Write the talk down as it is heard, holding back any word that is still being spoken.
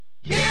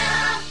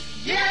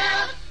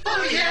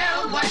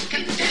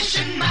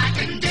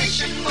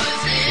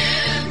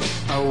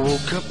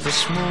Woke up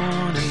this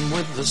morning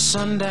with the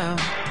sun down,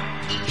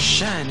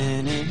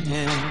 shining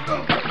in.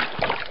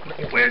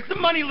 Where's the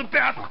money,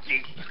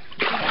 Lebowski?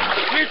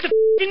 Where's the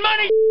f***ing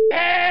money,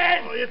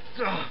 head?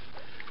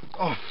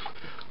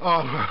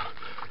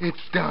 It's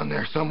down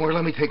there somewhere.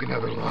 Let me take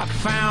another look. I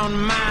found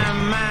my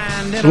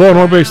mind. Hello,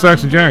 North Bay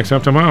Stocks and Jacks.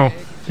 Up tomorrow.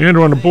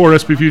 Andrew on the board.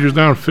 SP futures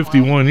down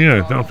 51.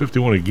 Yeah, down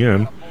 51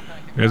 again.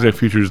 NASDAQ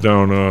futures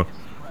down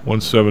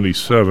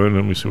 177.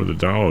 Let me see what the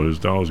dollar is.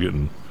 Dollar's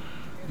getting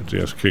its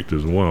ass kicked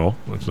as well.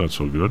 That's not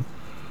so good.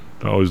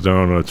 Dollar's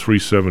down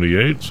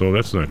 378, so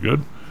that's not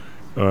good.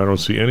 I don't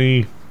see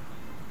any.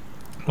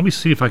 Let me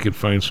see if I can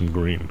find some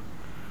green.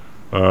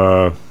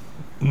 No.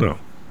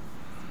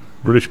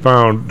 British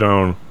pound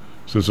down.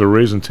 Since they're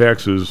raising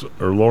taxes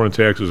or lowering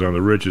taxes on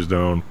the rich is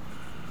down.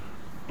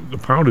 The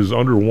pound is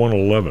under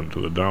 111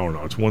 to the dollar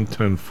now. It's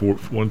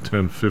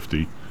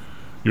 110.50.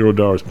 Euro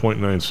dollar is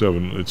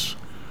 0.97. It's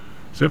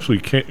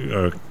absolutely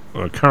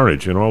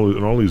carnage in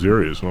all these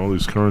areas and all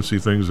these currency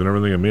things and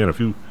everything. And man, if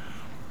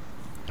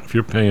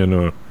you're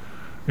paying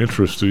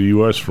interest to the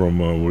U.S.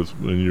 from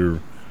and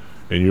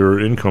your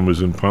income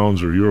is in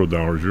pounds or euro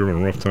dollars, you're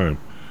having a rough time.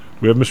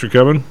 We have Mr.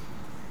 Kevin.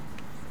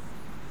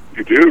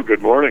 You do.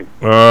 Good morning.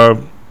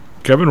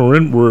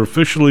 Kevin, we're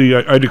officially,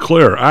 I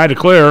declare,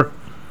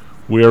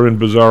 we are in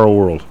Bizarro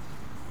World.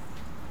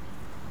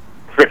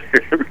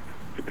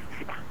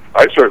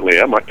 I certainly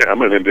am.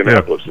 I'm in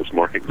Indianapolis this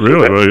morning. So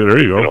really? Well,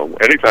 there you go.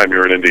 Anytime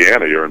you're in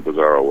Indiana, you're in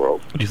Bizarro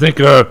World. Do you think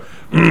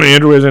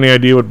Andrew has any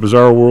idea what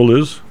Bizarro World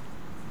is?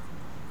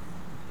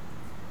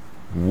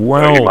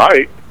 Well, he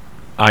might.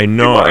 I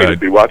know.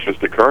 If he watches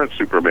the current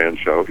Superman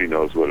show, he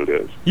knows what it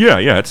is. Yeah,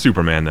 it's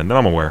Superman then. Then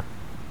I'm aware.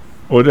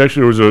 Well, it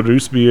actually there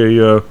used to be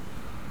a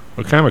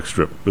comic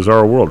strip,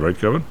 Bizarro World, right,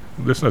 Kevin?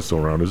 That's not still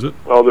around, is it?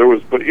 Well,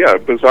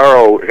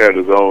 Bizarro had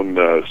his own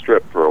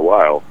strip for a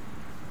while,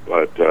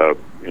 but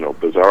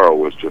Bizarro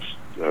was just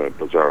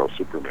Bizarro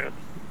Superman.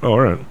 Oh,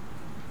 all right.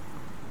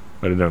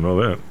 I did not know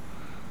that.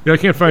 Yeah, I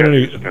can't find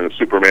any. And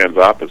Superman's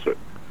opposite.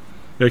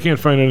 Yeah, I can't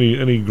find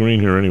any green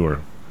here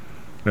anywhere.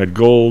 Not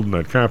gold,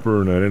 not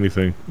copper, not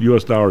anything.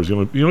 U.S. dollar is the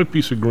only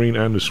piece of green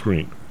on the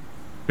screen,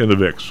 in the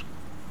VIX.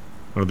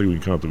 I don't think we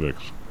can count the VIX.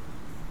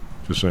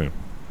 Just saying.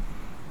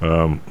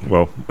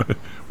 Well,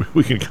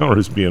 we can count it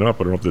as being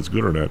up. I don't know if that's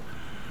good or not.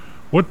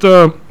 What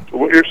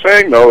you're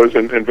saying, though, is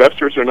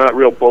investors are not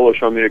real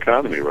bullish on the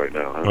economy right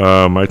now.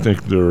 Huh? I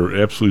think they're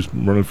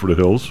absolutely running for the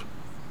hills.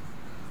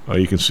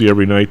 You can see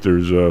every night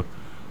there's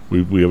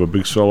we have a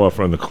big sell-off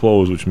on the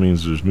close, which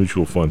means there's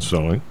mutual funds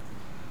selling.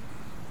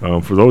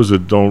 For those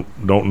that don't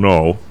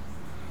know,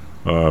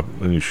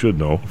 and you should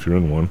know if you're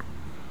in one,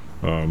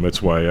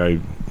 that's why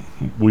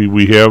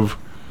we have.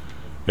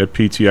 At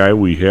PTI,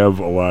 we have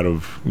a lot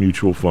of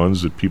mutual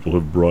funds that people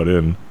have brought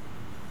in.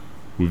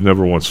 We've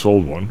never once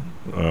sold one.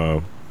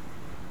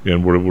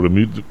 And one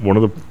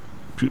of the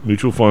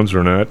mutual funds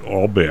are not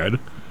all bad.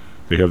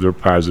 They have their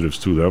positives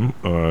to them,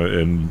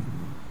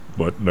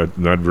 but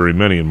not very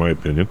many, in my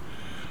opinion.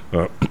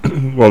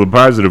 Well, the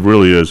positive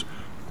really is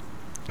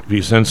if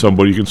you send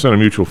somebody, you can send a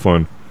mutual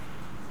fund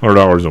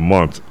 $100 a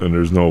month, and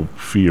there's no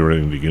fee or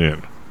anything to get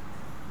in.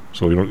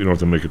 So you don't have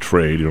to make a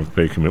trade. You don't have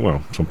to pay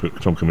well,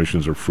 some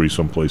commissions are free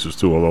some places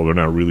too, although they're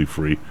not really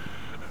free.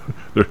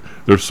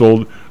 They're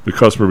sold. The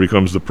customer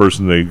becomes the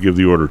person they give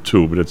the order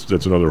to, but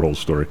that's another whole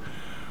story.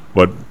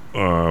 But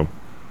the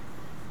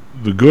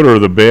good or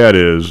the bad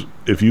is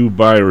if you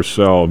buy or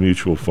sell a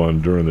mutual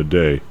fund during the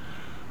day,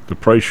 the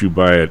price you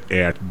buy it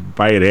at,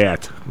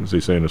 as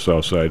they say in the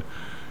South Side,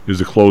 is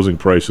the closing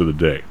price of the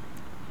day.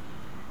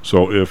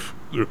 So if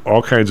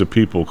all kinds of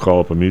people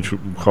call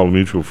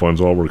mutual funds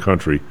all over the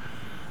country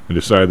and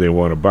decide they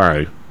want to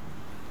buy,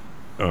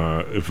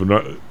 if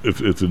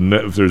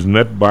there's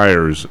net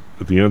buyers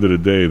at the end of the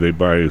day, they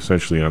buy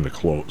essentially on the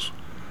close.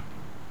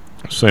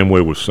 Same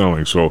way with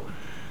selling. So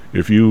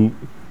if you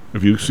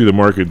see the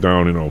market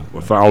down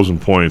 1,000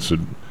 points at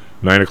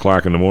 9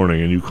 o'clock in the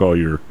morning, and you call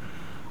your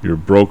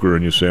broker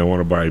and you say, I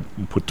want to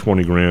put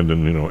 20 grand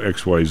in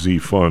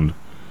XYZ fund,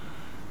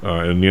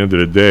 and at the end of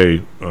the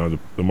day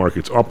the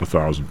market's up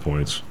 1,000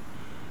 points.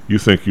 You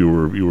think you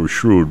were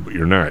shrewd, but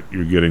you're not.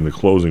 You're getting the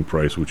closing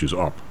price, which is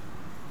up.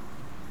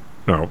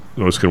 Now,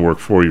 this can work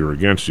for you or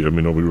against you. I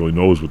mean, nobody really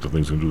knows what the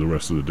thing's going to do the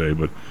rest of the day,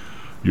 but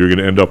you're going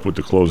to end up with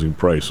the closing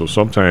price. So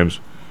sometimes,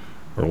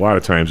 or a lot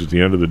of times, at the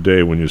end of the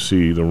day, when you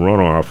see the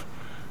runoff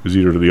is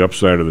either to the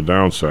upside or the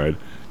downside,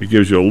 it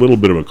gives you a little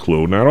bit of a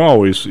clue. Not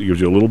always. It gives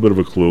you a little bit of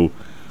a clue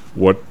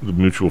what the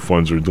mutual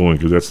funds are doing,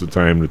 because that's the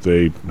time that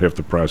they have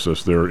to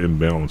process their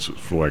imbalances,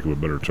 for lack of a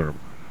better term.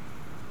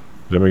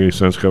 Does that make any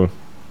sense, Kevin?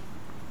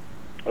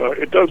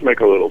 It does make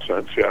a little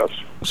sense, yes.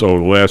 So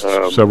the last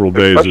several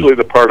days... Especially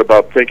the part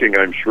about thinking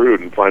I'm shrewd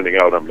and finding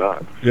out I'm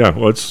not. Yeah,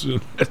 well,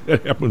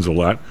 it happens a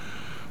lot.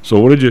 So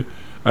what did you...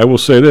 I will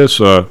say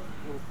this,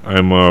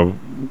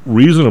 I'm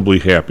reasonably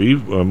happy.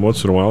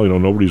 Once in a while,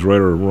 nobody's right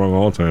or wrong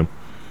all the time.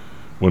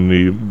 When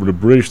the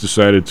British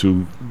decided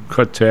to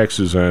cut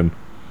taxes on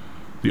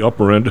the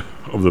upper end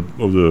of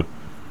the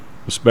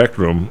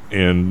spectrum,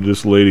 and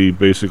this lady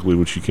basically,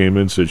 when she came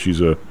in, said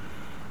she's a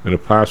an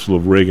apostle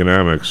of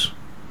Reaganomics,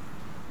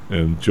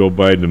 and Joe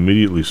Biden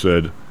immediately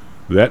said,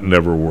 "That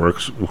never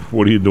works.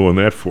 What are you doing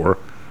that for?"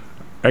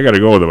 I got to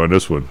go with him on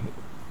this one.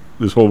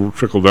 This whole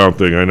trickle-down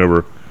thing,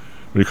 when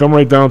you come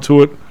right down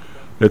to it,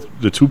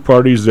 the two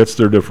parties, that's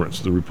their difference.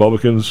 The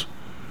Republicans,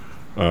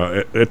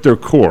 at their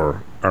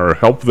core, are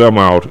help them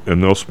out,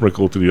 and they'll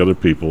sprinkle to the other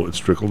people. It's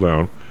trickle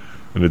down.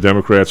 And the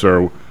Democrats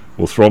will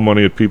throw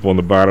money at people on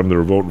the bottom that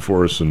are voting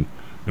for us, and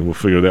we'll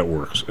figure that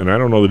works. And I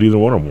don't know that either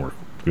one of them work,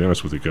 to be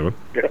honest with you, Kevin.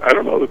 Yeah, I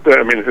don't know that.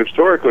 I mean,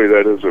 historically,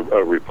 that is a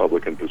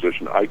Republican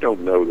position. I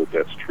don't know that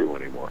that's true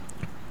anymore.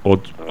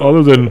 Well,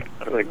 other than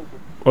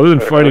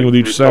fighting with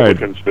each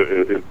side,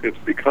 it's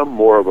become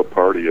more of a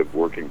party of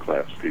working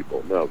class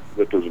people. Now,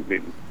 that doesn't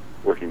mean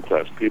working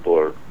class people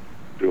are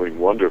doing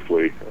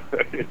wonderfully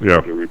in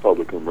the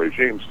Republican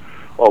regimes.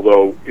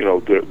 Although,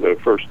 the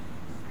first,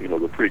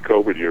 the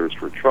pre-COVID years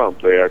for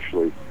Trump, we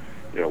actually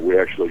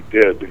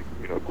did,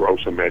 grow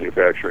some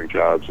manufacturing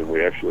jobs, and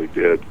we actually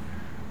did,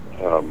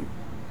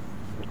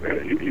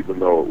 even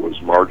though it was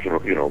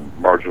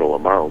marginal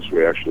amounts,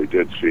 we actually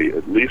did see,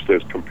 at least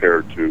as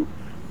compared to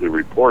the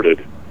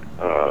reported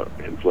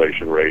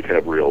inflation rate,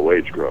 have real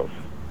wage growth.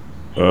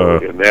 So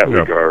in that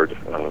regard,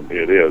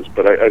 it is.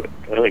 But I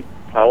think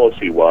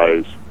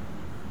policy-wise,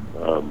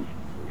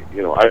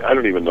 I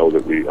don't even know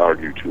that we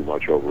argue too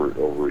much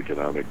over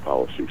economic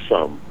policy.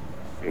 Some,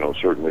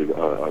 certainly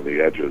on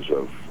the edges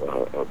of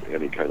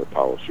any kind of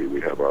policy,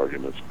 we have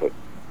arguments. But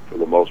for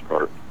the most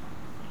part,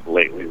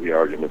 lately the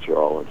arguments are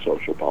all on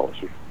social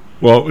policy.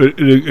 Well,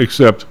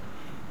 except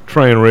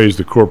try and raise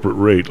the corporate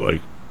rate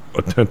like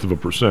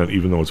 0.1%,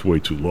 even though it's way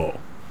too low.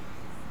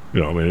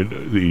 My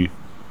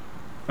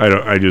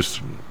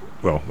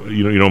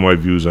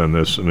views on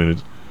this. I mean,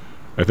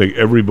 I think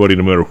everybody,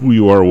 no matter who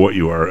you are, what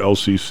you are,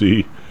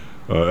 LCC,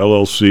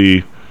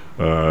 LLC,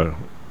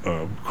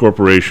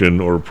 corporation,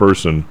 or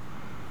person,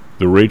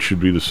 the rate should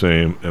be the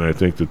same, and I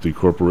think that the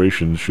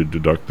corporations should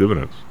deduct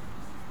dividends,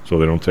 so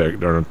they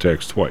aren't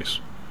taxed twice.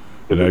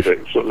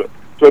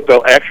 So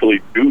they'll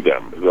actually do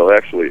them. They'll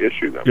actually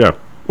issue them. Yeah.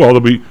 Well,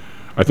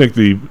 I think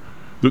the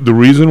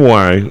reason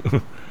why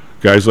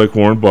guys like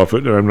Warren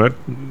Buffett, and I'm not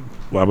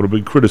lobbing a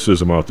big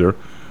criticism out there,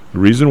 the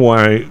reason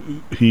why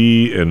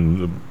he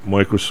and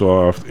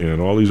Microsoft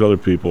and all these other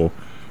people,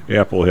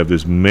 Apple, have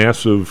this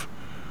massive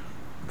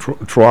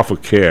trough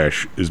of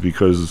cash is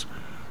because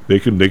they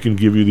can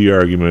give you the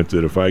argument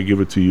that if I give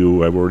it to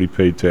you, I've already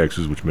paid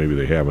taxes, which maybe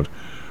they haven't,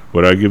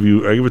 but I give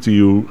it to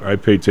you, I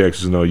pay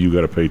taxes, now you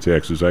got to pay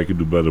taxes. I can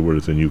do better with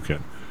it than you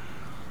can.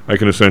 I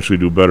can essentially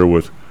do better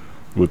with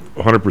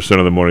 100%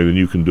 of the money than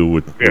you can do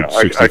with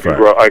 65.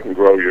 I can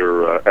grow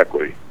your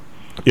equity.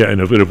 Yeah,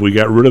 and if we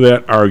got rid of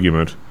that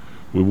argument,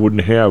 we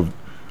wouldn't have.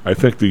 I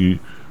think the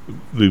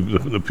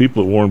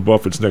people at Warren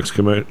Buffett's next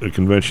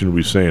convention would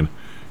be saying,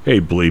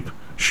 "Hey, bleep,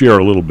 share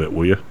a little bit,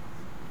 will you?"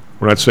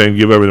 We're not saying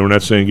give everything. We're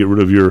not saying get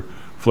rid of your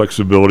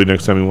flexibility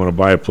next time you want to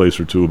buy a place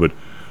or two, but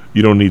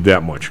you don't need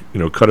that much.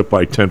 Cut it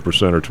by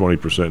 10% or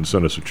 20% and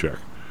send us a check.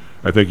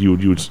 I think you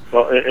would.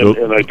 Well,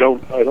 and I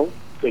don't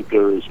think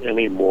there is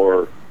any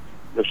more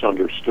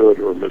misunderstood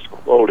or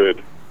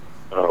misquoted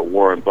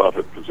Warren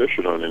Buffett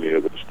position on any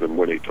of this than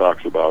when he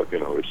talks about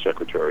his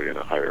secretary and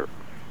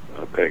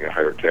paying a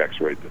higher tax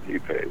rate than he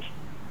pays,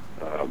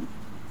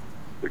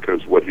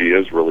 because what he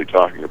is really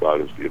talking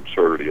about is the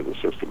absurdity of the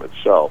system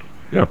itself,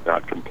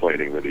 not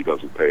complaining that he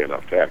doesn't pay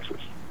enough taxes.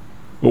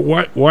 But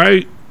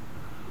why?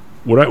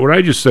 What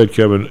I just said,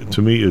 Kevin,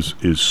 to me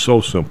is so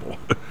simple.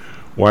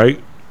 Why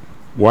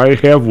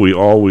have we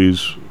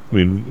always? I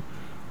mean,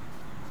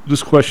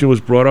 this question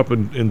was brought up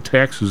in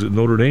taxes at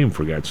Notre Dame,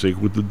 for God's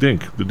sake, with the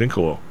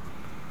Dinkalo.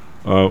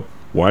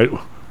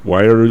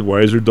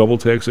 Why is there double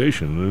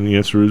taxation? And the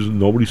answer is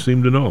nobody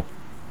seemed to know.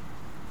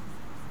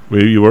 I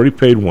mean, you already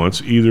paid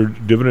once. Either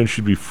dividends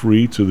should be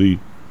free to the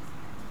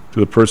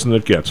person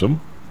that gets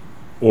them,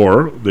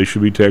 or they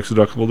should be tax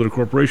deductible to the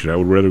corporation. I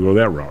would rather go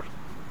that route.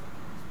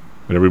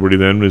 And everybody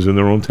then is in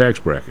their own tax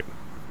bracket.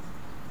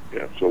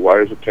 Yeah. So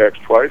why is it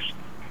taxed twice?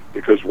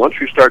 Because once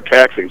you start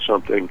taxing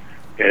something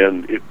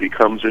and it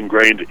becomes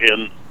ingrained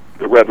in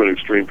the revenue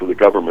stream for the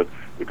government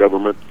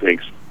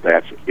thinks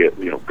that's it.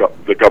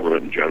 The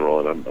government in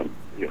general, and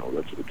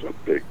it's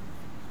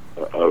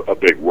a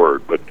big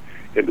word, but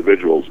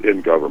individuals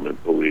in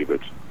government believe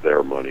it's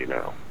their money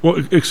now.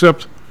 Well,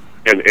 except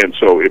and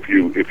so if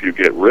you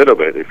get rid of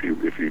it, if you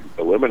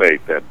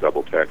eliminate that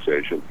double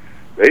taxation,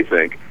 they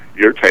think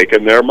you're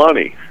taking their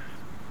money.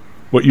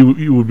 But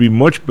you would be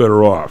much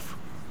better off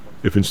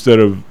if instead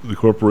of the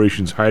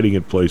corporations hiding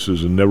at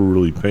places and never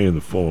really paying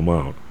the full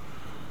amount,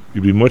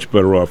 you'd be much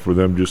better off for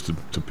them just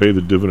to pay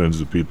the dividends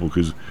to people,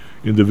 because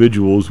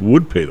individuals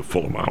would pay the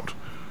full amount,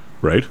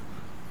 right?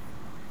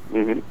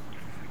 Mm-hmm.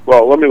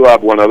 Well, let me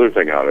lob one other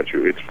thing out at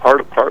you. It's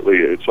partly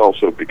it's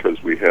also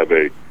because we have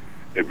a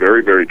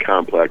very, very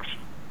complex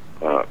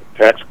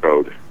tax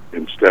code.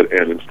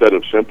 Instead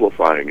of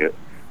simplifying it,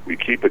 we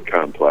keep it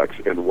complex.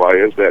 And why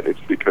is that?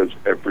 It's because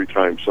every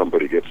time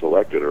somebody gets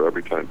elected or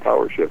every time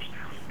power shifts,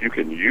 you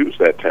can use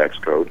that tax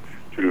code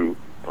to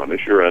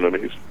punish your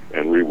enemies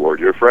and reward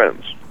your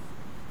friends,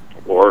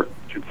 or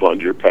to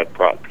fund your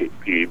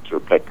peeves or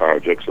pet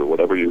projects or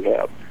whatever you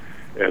have.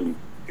 And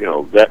you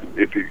know that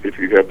if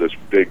you have this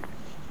big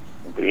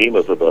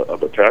behemoth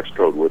of a tax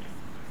code with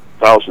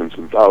thousands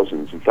and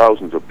thousands and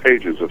thousands of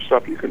pages of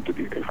stuff, you can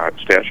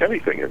stash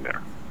anything in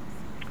there.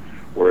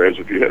 Whereas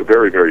if you had a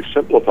very, very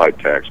simplified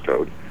tax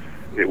code,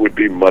 it would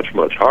be much,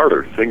 much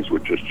harder. Things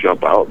would just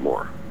jump out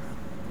more.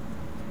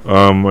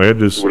 I had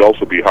this. It would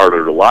also be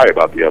harder to lie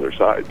about the other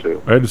side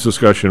too. I had this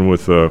discussion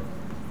with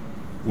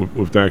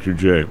Dr.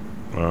 J.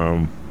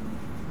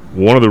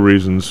 One of the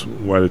reasons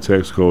why the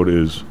tax code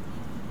is,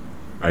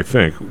 I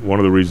think, one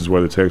of the reasons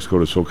why the tax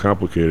code is so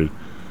complicated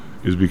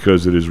is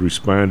because it is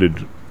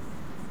responded.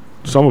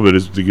 Some of it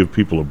is to give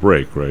people a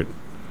break, right?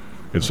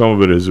 And some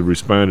of it is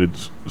responded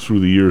through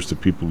the years to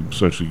people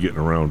essentially getting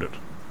around it.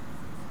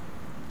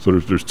 So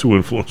there's two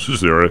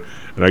influences there, and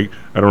I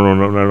don't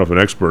know, I'm not enough an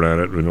expert on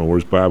it. You know,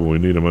 where's Bob when we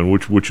need him, and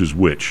which is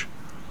which.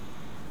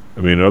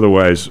 I mean,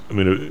 otherwise, I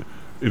mean,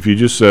 if you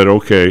just said,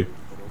 okay,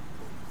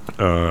 you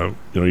know,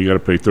 you got to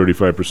pay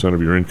 35%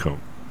 of your income.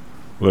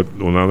 Well,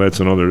 now that's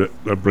another.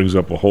 That brings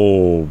up a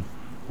whole.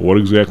 What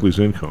exactly is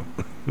income?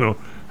 You know,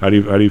 how do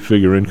you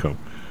figure income?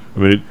 I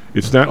mean,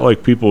 it's not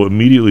like people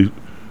immediately,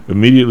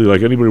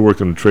 like anybody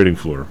worked on the trading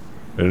floor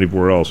and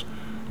anywhere else,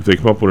 if they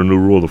come up with a new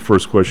rule, the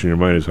first question in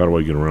your mind is, how do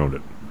I get around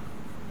it?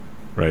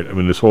 Right? I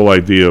mean, this whole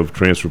idea of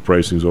transfer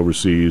pricings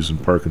overseas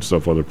and parking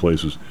stuff other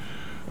places,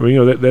 I mean,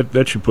 you know,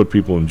 that should put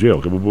people in jail.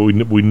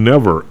 We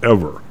never,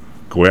 ever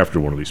go after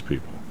one of these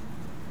people.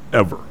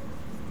 Ever.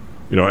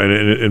 You know,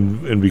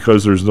 and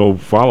because there's no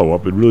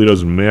follow-up, it really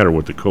doesn't matter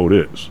what the code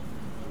is.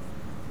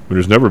 I mean,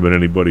 there's never been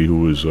anybody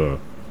who was,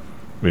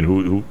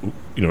 who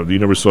you know, you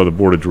never saw the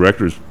board of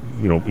directors,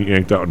 you know,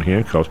 yanked out in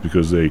handcuffs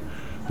because they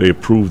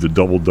approved the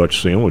double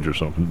Dutch sandwich or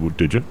something.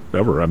 Did you?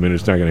 Ever? I mean,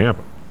 it's not going to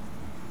happen.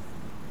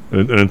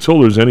 And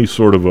until there's any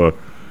sort of a,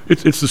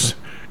 it's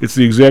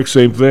the exact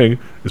same thing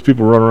as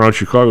people running around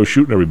Chicago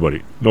shooting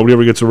everybody. Nobody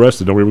ever gets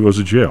arrested. Nobody ever goes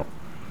to jail.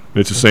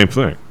 It's the same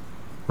thing,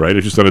 right?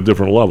 It's just on a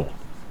different level.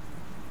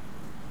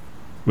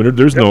 I mean,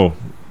 there's no,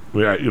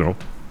 you know,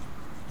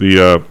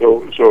 the.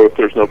 So if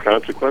there's no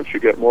consequence, you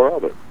get more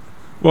of it.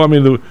 Well, I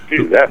mean,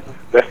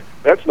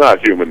 that's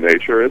not human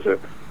nature, is it?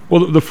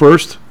 Well, the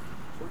first,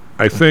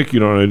 I think, you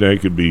know, and I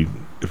could be,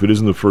 if it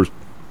isn't the first,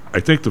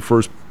 I think the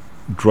first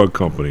drug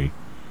company,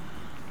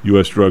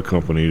 U.S. drug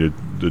company,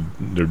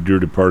 their dear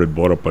departed,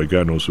 bought up by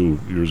God knows who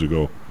years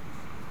ago.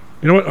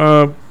 You know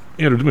what?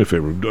 Andrew, do me a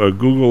favor.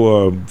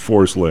 Google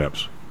Forest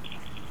Labs.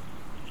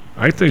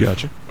 I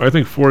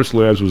think Forest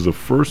Labs was the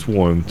first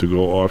one to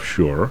go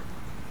offshore.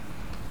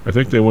 I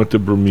think they went to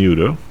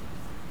Bermuda.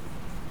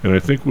 And I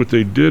think what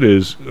they did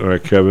is,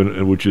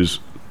 Kevin, which is,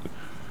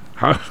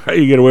 how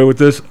you get away with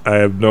this, I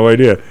have no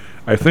idea.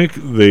 I think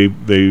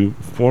they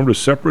formed a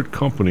separate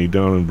company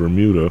down in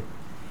Bermuda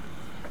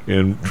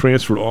and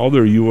transferred all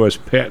their U.S.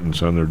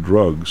 patents on their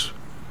drugs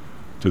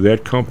to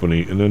that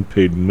company and then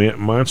paid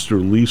monster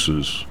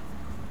leases.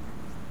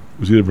 It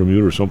was either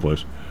Bermuda or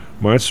someplace.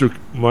 Monster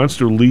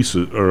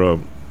leases, or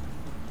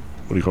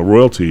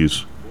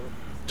royalties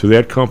to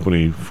that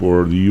company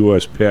for the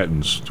U.S.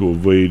 patents to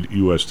evade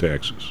U.S.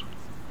 taxes.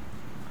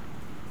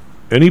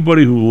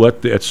 Anybody who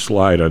let that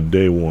slide on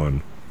day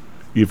one,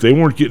 if they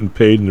weren't getting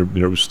paid and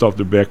their stuff,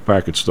 their back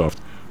pocket stuffed,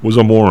 was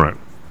a moron,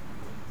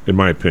 in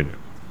my opinion.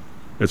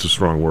 That's a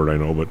strong word, I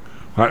know, but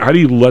how do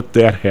you let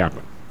that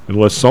happen?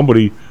 Unless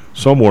somebody,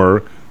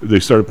 somewhere, they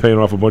started paying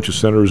off a bunch of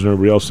senators and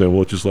everybody else saying, well,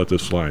 let's just let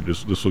this slide.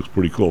 This looks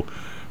pretty cool.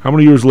 How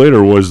many years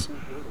later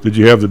did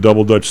you have the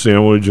double Dutch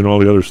sandwich and all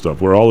the other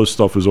stuff, where all this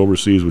stuff is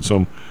overseas with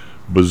some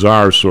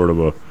bizarre sort of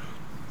a...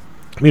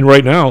 I mean,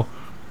 right now,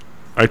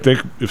 I think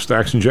if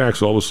Stocks and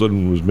Jacks all of a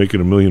sudden was making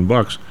 $1 million,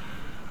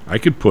 I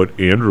could put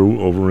Andrew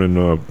over in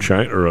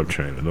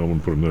China. No, I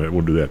wouldn't put him there. I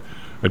wouldn't do that.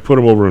 I'd put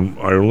him over in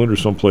Ireland or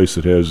someplace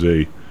that has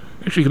a...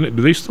 Actually,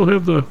 do they still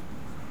have the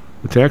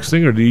tax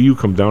thing, or do you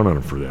come down on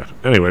them for that?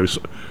 Anyway, there's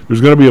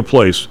going to be a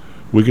place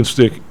we can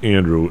stick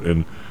Andrew,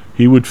 and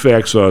he would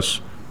fax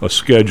us a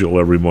schedule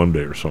every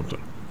Monday or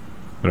something.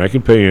 And I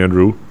can pay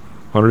Andrew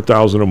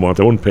 $100,000 a month.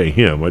 I wouldn't pay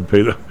him. I'd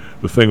pay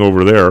the thing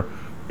over there.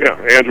 Yeah,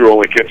 Andrew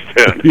only gets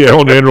 10. Yeah,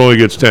 Andrew only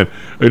gets 10.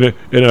 And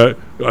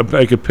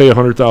I could pay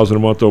 $100,000 a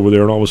month over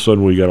there, and all of a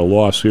sudden we got a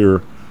loss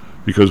here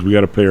because we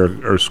got to pay our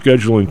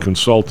scheduling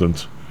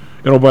consultant.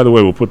 And, oh, by the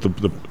way, we'll put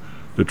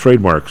the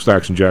trademark,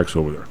 Stocks and Jacks,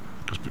 over there.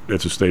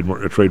 That's a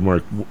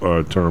trademark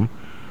term.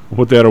 We'll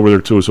put that over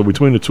there, too. So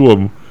between the two of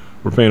them,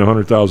 we're paying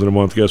 $100,000 a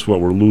month. Guess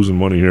what? We're losing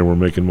money here. We're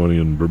making money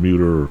in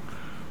Bermuda or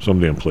some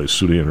damn place,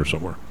 Sudan or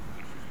somewhere.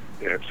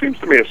 Yeah, it seems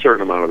to me a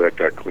certain amount of that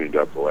got cleaned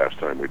up the last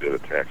time we did a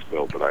tax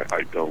bill, but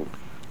I don't.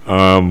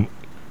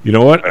 You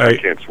know what? I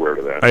can't swear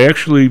to that.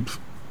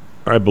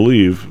 I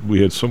believe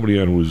we had somebody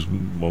on who was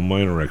a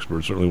minor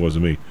expert. Certainly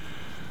wasn't me.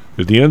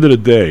 At the end of the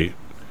day,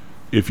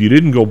 if you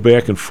didn't go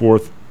back and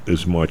forth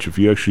as much, if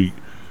you actually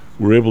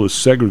were able to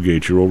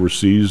segregate your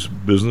overseas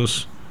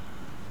business,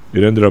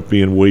 it ended up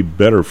being way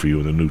better for you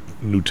in the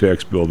new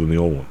tax bill than the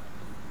old one.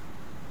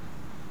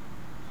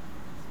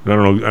 And I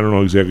don't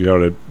know exactly how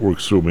that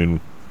works through. I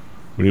mean,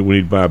 we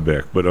need Bob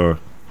back, but for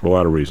a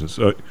lot of reasons.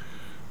 But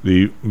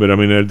I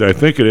mean, I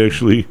think it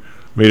actually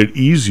made it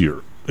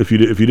easier if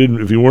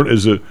you weren't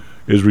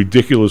as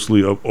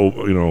ridiculously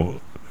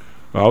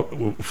out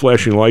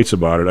flashing lights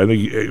about it. I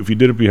think if you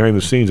did it behind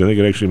the scenes, I think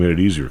it actually made it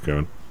easier,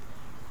 Kevin.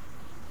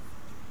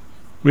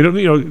 We don't,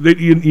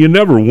 you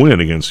never win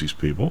against these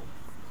people.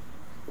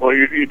 Well,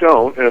 you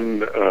don't,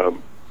 and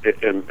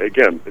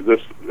again,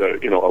 this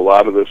a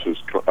lot of this is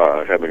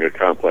having a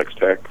complex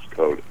tax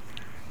code,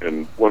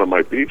 and one of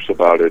my beefs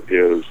about it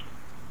is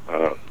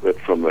that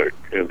from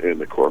in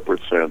the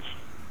corporate sense,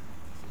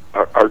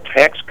 our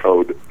tax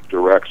code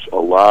directs a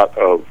lot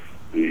of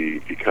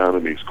the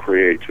economy's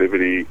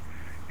creativity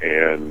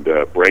and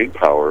brain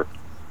power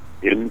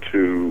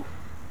into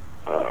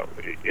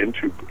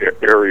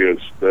areas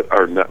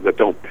that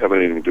don't have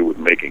anything to do with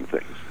making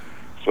things.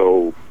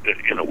 So,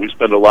 we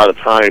spend a lot of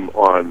time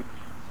on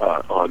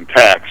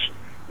tax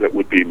that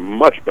would be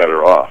much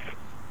better off,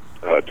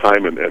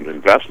 time and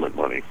investment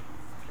money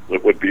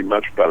that would be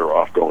much better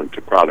off going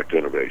to product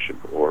innovation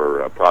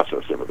or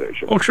process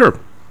innovation. Oh, sure.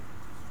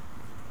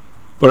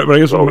 But I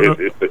guess so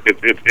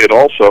it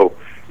also,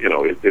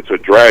 it's a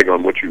drag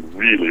on what you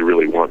really,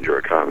 really want your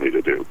economy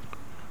to do.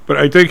 But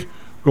I think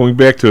going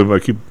back to, I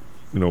keep,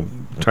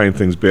 tying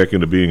things back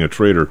into being a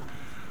trader.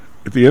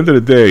 At the end of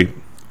the day,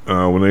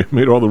 when they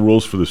made all the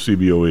rules for the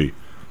CBOE,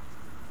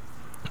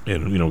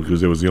 and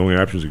because it was the only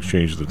options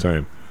exchange at the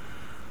time,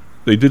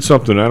 they did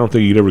something I don't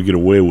think you'd ever get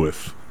away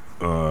with,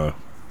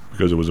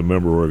 because it was a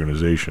member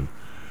organization.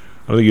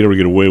 I don't think you'd ever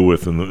get away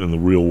with in the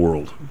real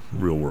world,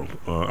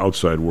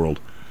 outside world.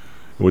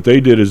 And what they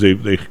did is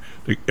they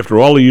after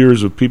all the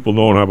years of people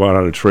knowing about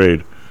how to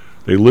trade,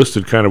 they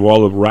listed kind of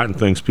all the rotten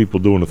things people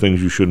do and the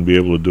things you shouldn't be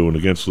able to do, and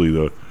against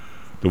the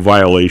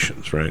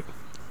violations, right?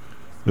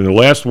 And the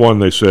last one,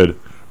 they said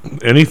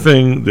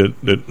anything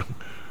that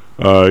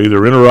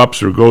either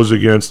interrupts or goes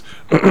against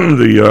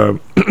the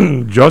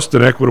just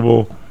and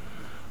equitable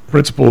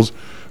principles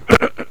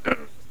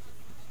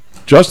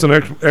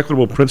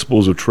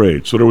of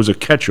trade. So there was a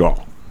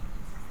catch-all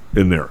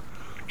in there.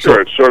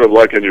 Sure, it's sort of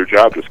like in your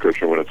job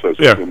description when it says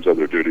assumes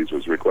other duties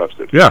as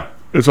requested. Yeah,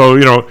 and so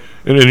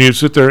and you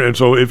sit there, and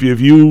so if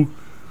you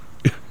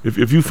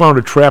found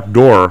a trap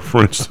door,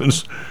 for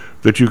instance,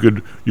 that you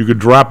could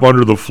drop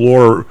under the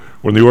floor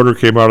when the order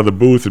came out of the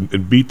booth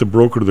and beat the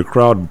broker to the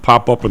crowd and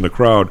pop up in the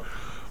crowd,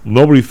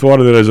 nobody thought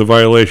of that as a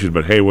violation.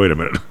 But hey, wait a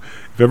minute,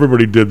 if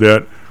everybody did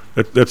that,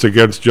 that's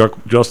against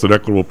just and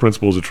equitable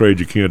principles of trade.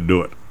 You can't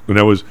do it, and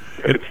that was.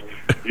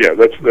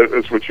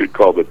 That's what you'd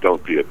call the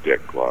 "don't be a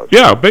dick" clause.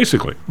 Yeah,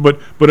 basically.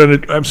 But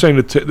I'm saying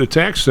the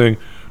tax thing,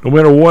 no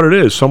matter what it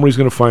is, somebody's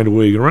going to find a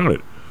way to get around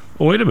it.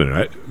 Well, wait a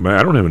minute,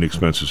 I don't have any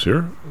expenses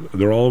here.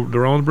 They're all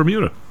in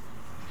Bermuda.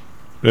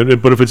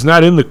 But if it's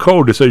not in the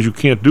code that says you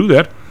can't do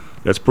that,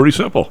 that's pretty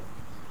simple.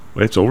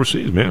 It's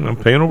overseas, man. I'm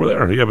paying over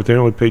there. Yeah, but they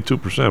only pay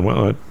 2%.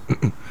 Well,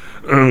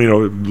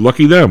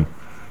 lucky them.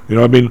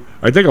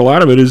 I think a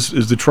lot of it is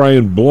to try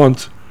and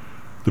blunt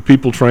the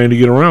people trying to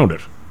get around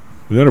it.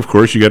 And then, of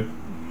course, you got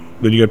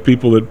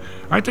people that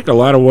I think a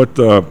lot of what.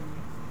 So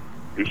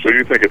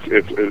you think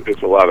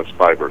it's a lot of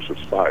spy versus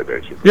spy,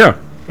 basically? Yeah,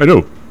 I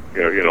do.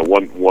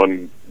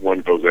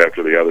 One goes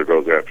after the other,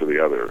 goes after the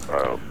other.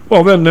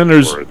 Well, then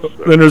there's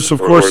of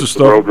course the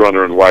stuff.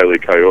 Roadrunner and Wile E.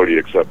 Coyote,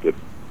 except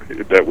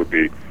that would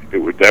be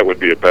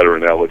a better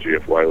analogy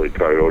if Wile E.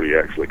 Coyote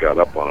actually got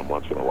up on him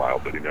once in a while,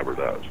 but he never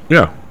does.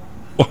 Yeah,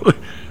 well,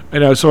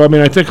 and so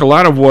I think a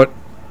lot of what,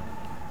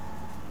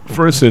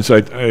 for instance,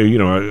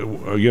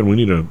 again we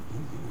need an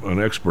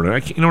expert. And I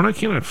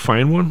cannot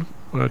find one,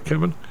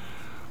 Kevin.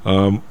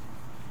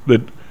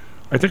 That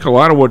I think a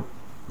lot of what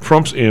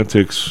Trump's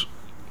antics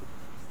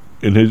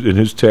in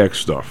his tax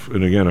stuff,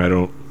 and again, I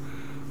don't,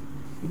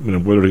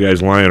 whether the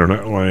guy's lying or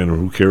not lying, or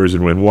who cares,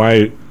 and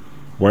why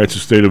it's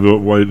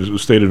the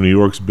state of New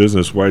York's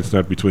business, why it's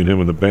not between him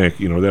and the bank,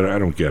 that I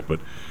don't get.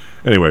 But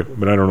anyway,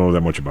 I don't know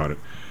that much about it.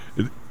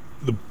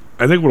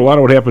 I think a lot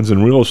of what happens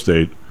in real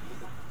estate,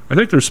 I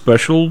think there's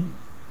special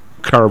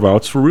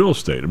carve-outs for real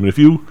estate. I mean, if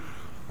you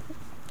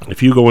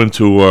go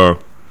into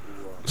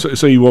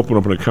say you open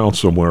up an account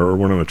somewhere or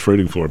went on a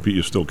trading floor, Pete,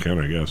 you still can,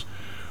 I guess.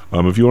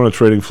 If you went on a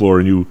trading floor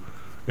and you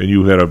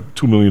had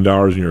 $2 million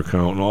in your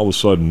account, and all of a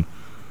sudden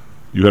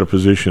you had a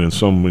position and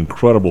some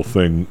incredible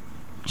thing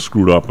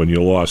screwed up and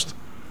you lost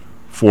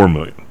 $4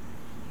 million.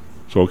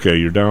 So okay,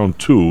 you're down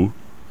 2,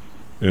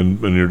 and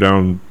you're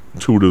down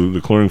 2 to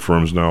the clearing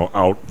firms now,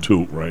 out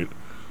 2, right?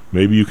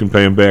 Maybe you can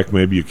pay them back,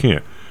 maybe you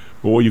can't.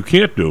 But what you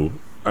can't do,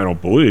 I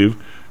don't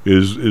believe,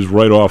 is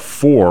write off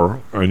 4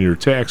 on your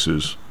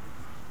taxes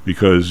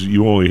because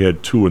you only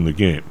had 2 in the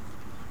game.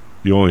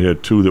 You only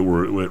had 2 that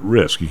were at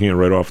risk. You can't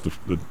write off the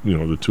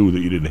 2 that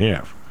you didn't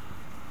have.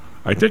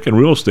 I think in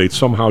real estate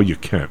somehow you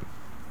can.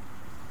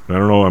 I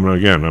don't know.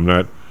 I'm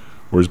not.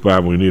 Where's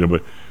Bob when we need him?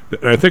 But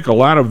I think a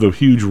lot of the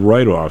huge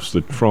write-offs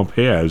that Trump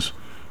has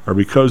are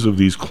because of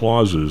these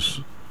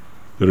clauses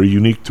that are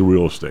unique to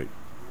real estate.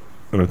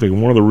 And I think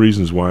one of the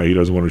reasons why he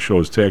doesn't want to show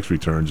his tax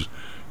returns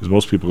Because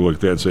most people look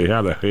at that and say,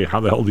 hey, how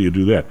the hell do you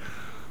do that?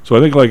 So I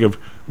think like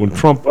when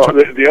Trump... Well,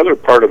 the other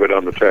part of it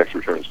on the tax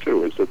returns,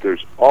 too, is that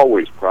there's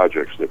always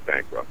projects that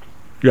bankrupt.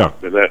 Yeah.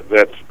 And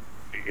that's,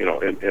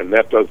 and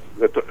that's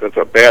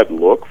a bad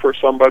look for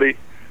somebody,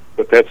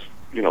 but that's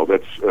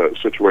a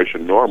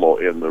situation normal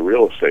in the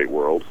real estate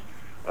world.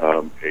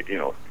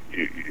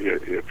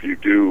 If you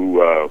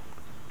do,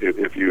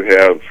 if you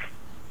have,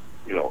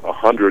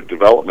 100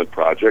 development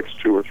projects,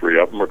 2 or 3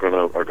 of them are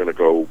going to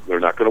go. They're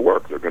not going to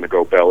work. They're going to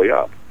go belly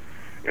up.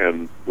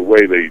 And the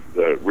way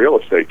the real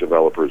estate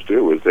developers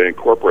do is they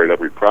incorporate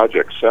every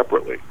project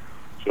separately.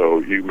 So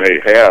you may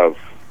have,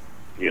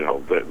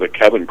 the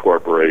Kevin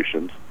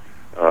corporations,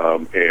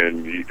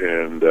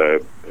 and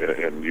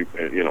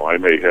I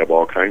may have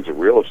all kinds of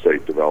real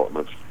estate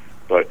developments,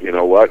 but you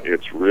know what?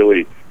 It's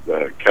really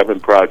the Kevin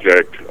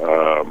project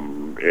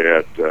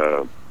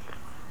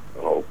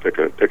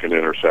pick an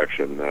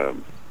intersection at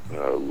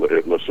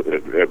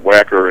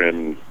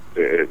Wacker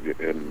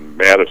in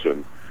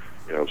Madison.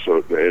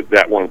 So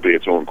that won't be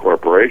its own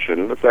corporation,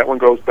 and if that one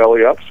goes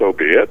belly up, so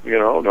be it.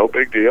 No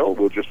big deal.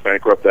 We'll just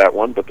bankrupt that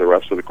one, but the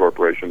rest of the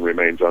corporation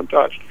remains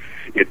untouched.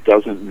 It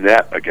doesn't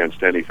net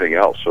against anything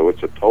else, so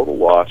it's a total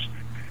loss,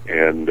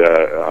 and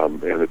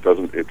it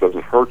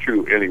doesn't hurt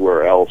you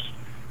anywhere else.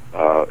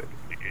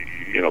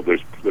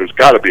 There's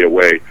got to be a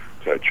way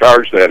to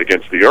charge that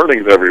against the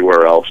earnings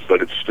everywhere else,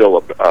 but it's still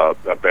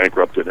a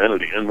bankrupted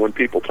entity. And when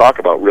people talk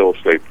about real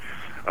estate,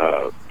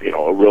 a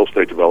real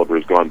estate developer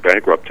has gone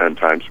bankrupt 10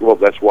 times. Well,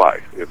 that's why.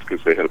 It's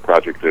because they had a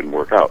project that didn't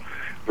work out.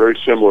 Very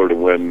similar to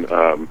when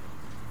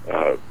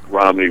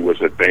Romney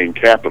was at Bain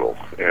Capital,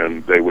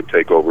 and they would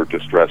take over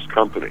distressed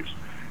companies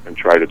and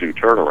try to do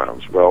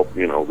turnarounds. Well,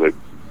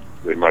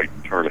 they might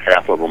turn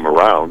half of them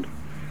around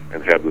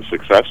and have the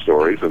success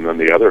stories, and then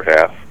the other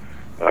half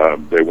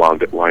they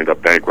wind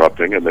up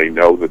bankrupting, and they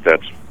know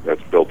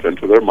that's built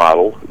into their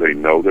model. They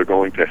know they're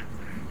going to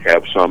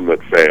have some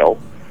that fail.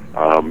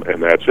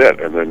 And that's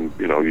it. And then,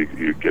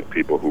 you get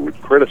people who would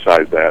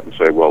criticize that and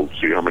say, well,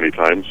 see how many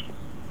times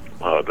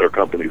their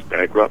company's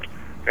bankrupt?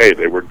 Hey,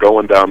 they were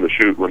going down the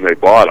chute when they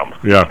bought them.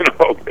 Yeah.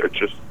 They're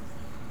just...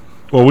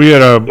 Well, we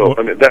had a... So,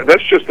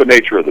 that's just the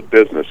nature of the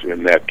business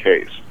in that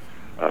case,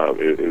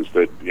 is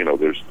that,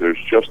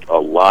 there's just a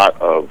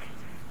lot of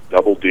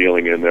double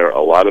dealing in there.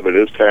 A lot of it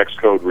is tax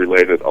code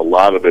related. A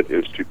lot of it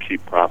is to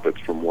keep profits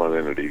from one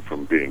entity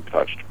from being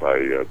touched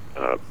by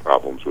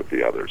problems with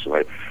the others.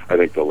 And I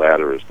think the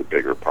latter is the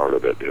bigger part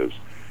of it. Is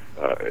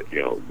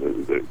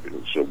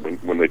so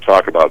when they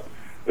talk about,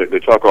 they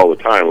talk all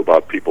the time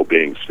about people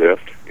being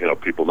stiffed.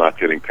 People not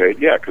getting paid.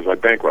 Yeah, because I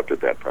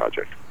bankrupted that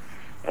project,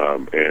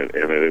 and I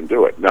didn't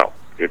do it. Now,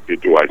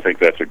 do I think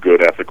that's a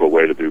good ethical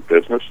way to do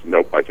business?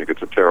 Nope. I think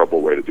it's a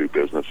terrible way to do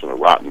business and a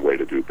rotten way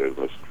to do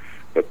business.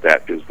 But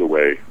that is the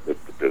way that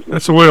the business...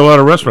 That's the way a lot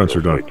of restaurants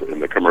are done. In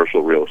the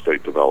commercial real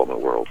estate development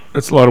world.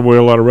 That's the way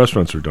a lot of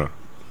restaurants are done.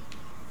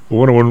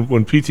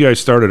 When PTI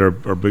started,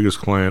 our biggest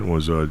client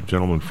was a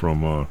gentleman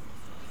from World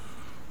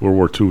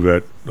War II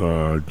vet,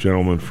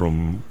 gentleman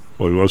from...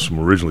 Well, he was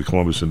from originally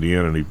Columbus,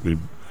 Indiana, and he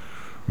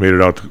made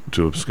it out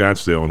to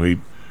Scottsdale, and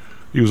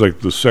he was like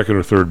the second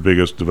or third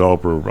biggest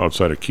developer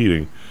outside of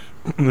Keating.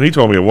 And he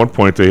told me at one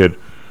point they had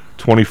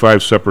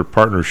 25 separate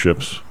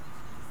partnerships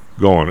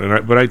going,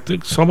 but I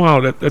think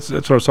somehow that's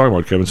what I was talking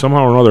about, Kevin.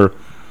 Somehow or another,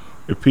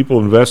 if people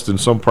invest in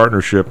some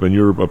partnership and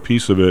you're a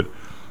piece of it,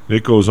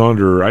 it goes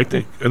under. I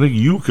think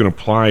you can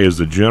apply as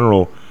the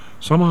general.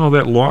 Somehow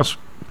that loss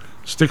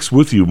sticks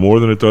with you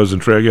more than it does in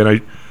trade.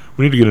 Again,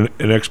 we need to get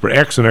an expert.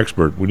 Ask an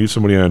expert. We need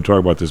somebody on to talk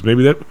about this.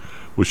 Maybe that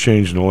was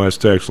changed in the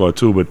last tax law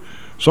too. But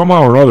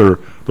somehow or another,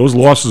 those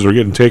losses are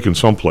getting taken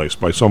someplace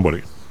by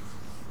somebody.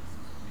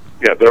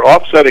 Yeah, they're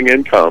offsetting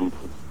income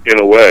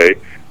in a way.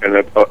 And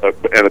at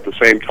the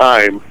same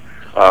time,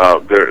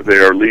 they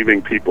are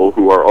leaving people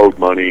who are owed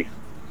money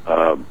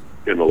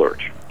in the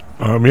lurch.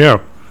 Yeah.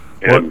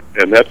 And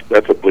that's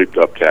a bleeped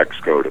up tax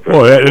code.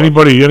 Well,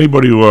 anybody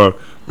who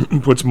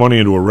puts money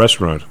into a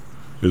restaurant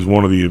is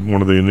one of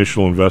the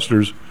initial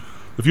investors.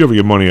 If you ever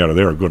get money out of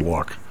there, good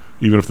luck.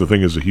 Even if the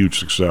thing is a huge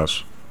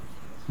success.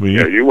 I mean,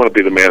 you want to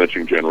be the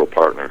managing general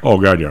partner. Oh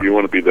God, yeah. You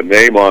want to be the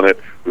name on it,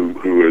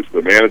 who is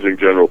the managing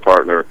general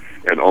partner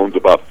and owns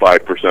about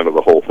 5% of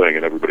the whole thing,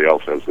 and everybody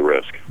else has the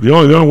risk. The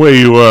only way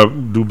you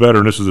do better,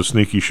 and this is a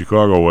sneaky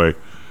Chicago way,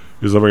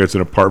 is if it's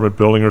an apartment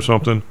building or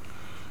something.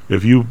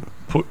 If you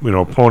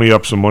pony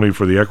up some money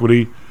for the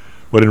equity,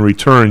 but in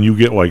return you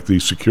get like the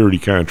security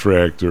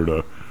contract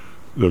or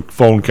the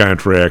phone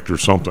contract or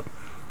something,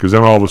 because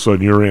then all of a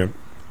sudden you're in.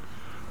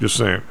 Just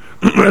saying.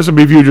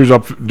 S&P futures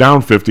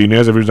down 50,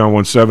 NASDAQ futures down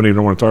 170. I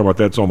don't want to talk about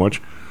that so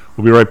much.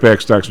 We'll be right back.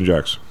 Stocks and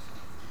Jocks.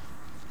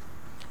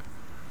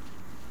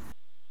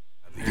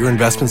 Your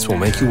investments will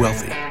make you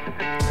wealthy.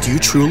 Do you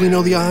truly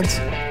know the odds?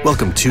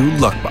 Welcome to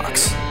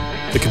Luckbox,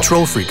 the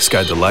control freak's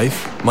guide to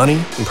life,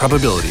 money, and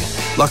probability.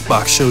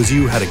 Luckbox shows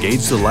you how to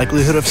gauge the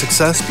likelihood of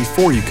success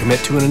before you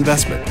commit to an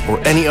investment or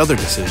any other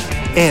decision.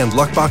 And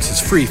Luckbox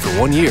is free for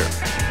 1 year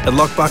at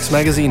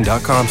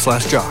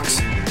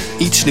luckboxmagazine.com/jocks.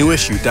 Each new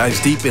issue dives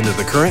deep into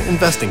the current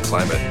investing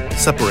climate,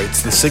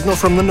 separates the signal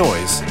from the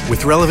noise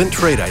with relevant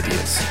trade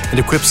ideas, and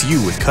equips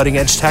you with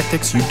cutting-edge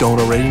tactics you don't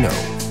already know.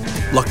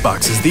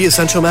 Luckbox is the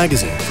essential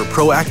magazine for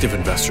proactive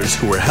investors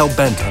who are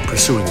hell-bent on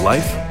pursuing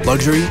life,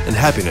 luxury, and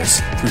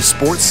happiness through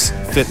sports,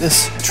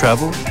 fitness,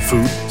 travel,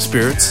 food,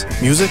 spirits,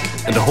 music,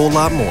 and a whole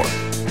lot more.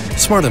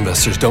 Smart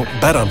investors don't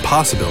bet on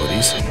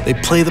possibilities, they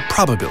play the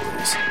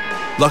probabilities.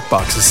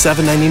 Luckbox is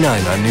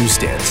 $7.99 on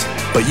newsstands,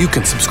 but you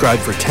can subscribe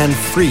for 10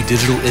 free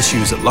digital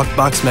issues at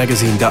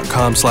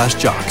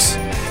luckboxmagazine.com/jocks.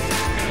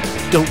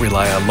 Don't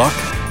rely on luck.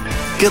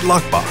 Get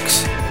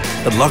Luckbox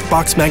at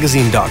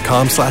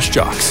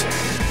luckboxmagazine.com/jocks.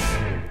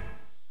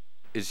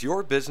 Is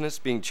your business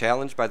being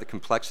challenged by the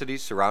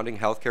complexities surrounding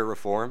healthcare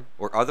reform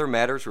or other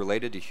matters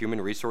related to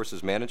human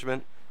resources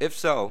management? If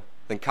so,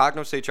 then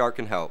Cognos HR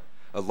can help.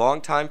 A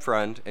longtime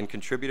friend and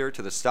contributor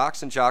to the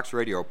Stocks and Jocks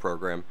radio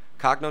program,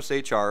 Cognos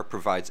HR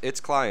provides its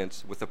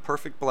clients with a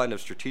perfect blend of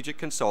strategic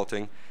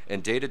consulting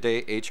and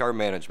day-to-day HR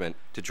management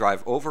to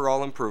drive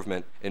overall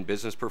improvement in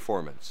business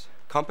performance.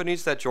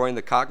 Companies that join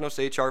the Cognos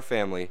HR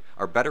family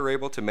are better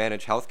able to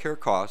manage healthcare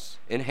costs,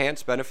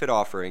 enhance benefit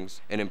offerings,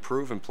 and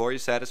improve employee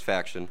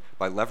satisfaction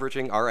by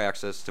leveraging our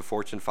access to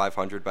Fortune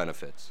 500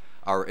 benefits.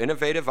 Our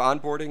innovative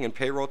onboarding and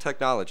payroll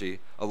technology,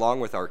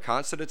 along with our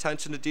constant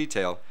attention to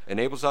detail,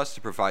 enables us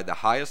to provide the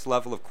highest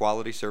level of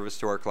quality service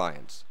to our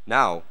clients.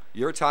 Now,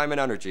 your time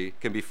and energy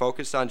can be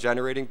focused on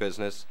generating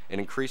business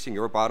and increasing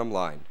your bottom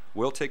line.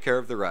 We'll take care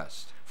of the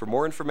rest. For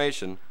more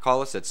information,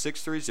 call us at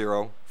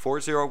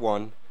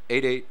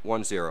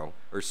 630-401-8810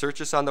 or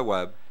search us on the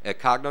web at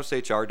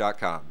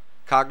cognoshr.com.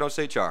 Cognos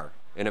HR,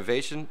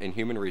 innovation in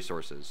human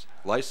resources.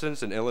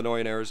 Licensed in Illinois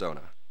and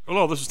Arizona.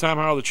 Hello, this is Tom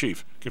Howell, the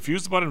Chief.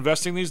 Confused about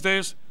investing these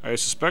days? I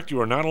suspect you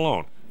are not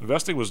alone.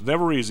 Investing was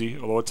never easy,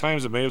 although at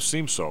times it may have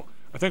seemed so.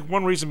 I think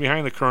one reason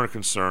behind the current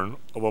concern,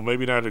 although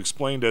maybe not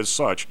explained as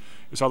such,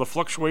 is how the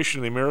fluctuation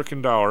in the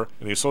American dollar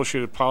and the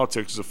associated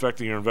politics is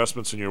affecting your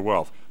investments and your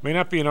wealth. It may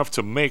not be enough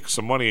to make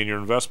some money in your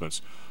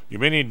investments. You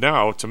may need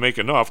now to make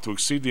enough to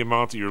exceed the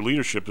amount that your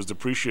leadership is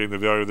depreciating the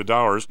value of the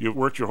dollars you've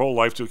worked your whole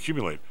life to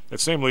accumulate. That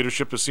same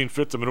leadership has seen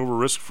fit to maneuver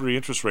risk-free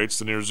interest rates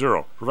to near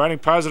zero. Providing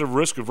positive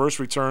risk-averse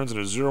returns in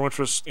a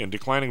zero-interest and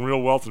declining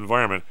real wealth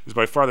environment is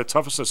by far the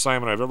toughest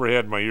assignment I've ever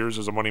had in my years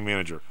as a money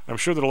manager. I'm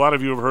sure that a lot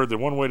of you have heard that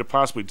one way to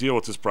possibly deal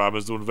with this problem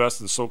is to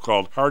invest in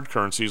so-called hard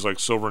currencies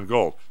like silver and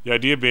gold. The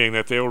idea being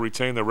that they will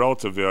retain their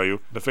relative value in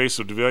the face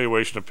of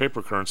devaluation of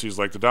paper currencies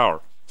like the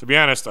dollar. To be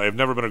honest, I have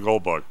never been a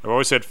gold bug. I've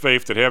always had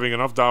faith that having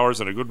enough dollars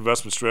and a good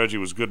investment strategy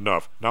was good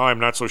enough. Now I'm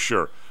not so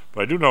sure.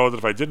 But I do know that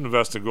if I did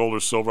invest in gold or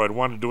silver, I'd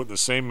want to do it in the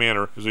same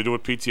manner as we do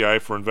with PTI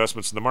for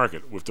investments in the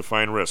market, with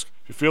defined risk.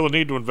 If you feel the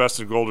need to invest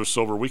in gold or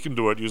silver, we can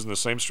do it using the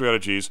same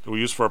strategies that we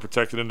use for our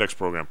protected index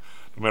program.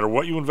 No matter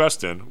what you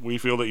invest in, we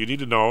feel that you need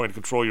to know and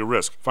control your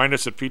risk. Find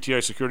us at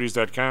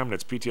ptisecurities.com.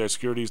 That's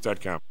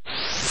ptisecurities.com.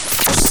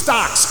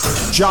 Stocks,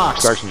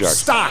 jocks, Stocks and jocks.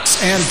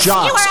 Stocks and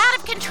jocks. You are out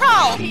of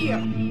control.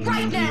 Here,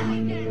 right now,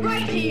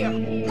 right here,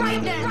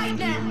 right now, right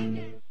now.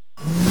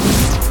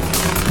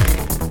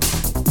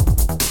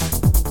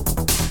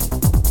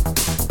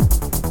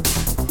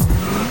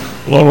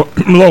 Hello,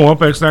 welcome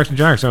back to Stocks and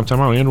Jocks. I'm Tom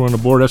Howell. Andrew on the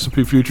board.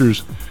 S&P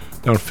futures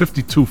down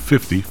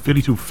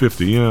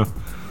 52.50, yeah.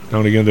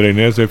 Down again today.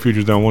 NASDAQ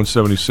futures down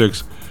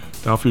 176.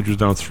 Dow futures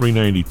down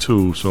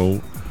 392.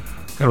 So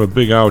kind of a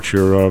big ouch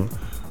here.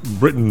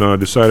 Britain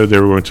decided they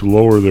were going to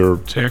lower their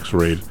tax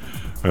rate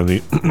on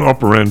the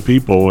upper end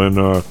people,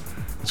 and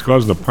it's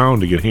causing the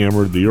pound to get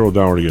hammered, the euro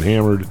dollar to get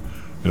hammered.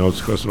 You know,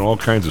 it's causing all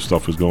kinds of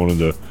stuff is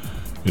going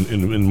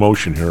in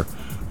motion here.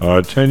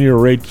 10-year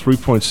rate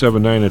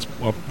 3.79. It's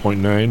up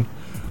 0.09.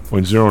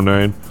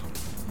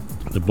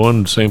 The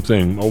bond, same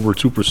thing, over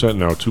 2%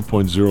 now,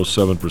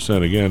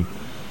 2.07% again.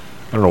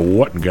 I don't know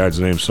what in God's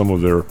name some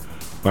of their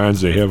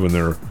bonds they have on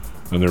their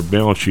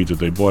balance sheet that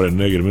they bought at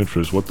negative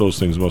interest, what those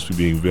things must be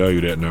being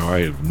valued at now,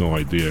 I have no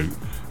idea,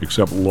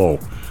 except low.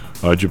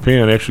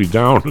 Japan actually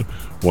down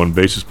 1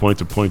 basis point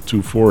to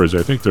 0.24, as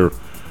I think they're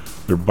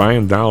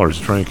buying dollars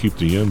to try and keep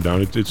the yen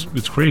down.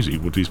 It's crazy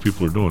what these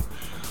people are doing.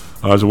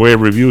 As a way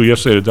of review,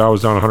 yesterday the Dow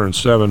was down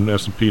 107,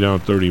 S&P down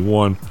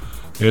 31,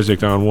 NASDAQ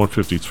down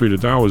 153. The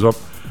Dow was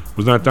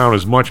not down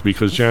as much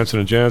because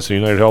Johnson & Johnson,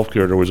 United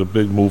Healthcare, there was a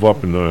big move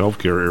up in the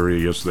healthcare area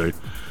yesterday,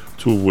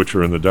 2 of which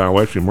are in the Dow.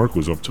 Actually, Merck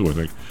was up too, I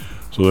think.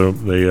 So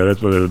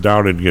that's why the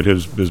Dow didn't get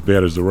as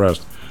bad as the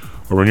rest.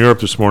 Over in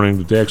Europe this morning,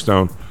 the DAX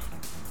down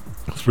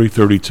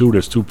 332,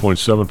 that's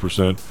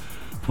 2.7%.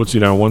 FTSE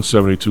down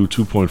 172,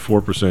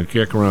 2.4%.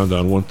 CAC around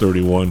down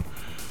 131,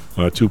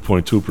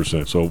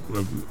 2.2%. So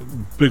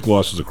big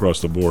losses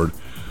across the board.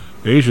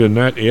 Asia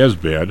not as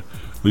bad,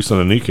 at least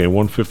on the Nikkei,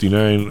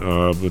 159,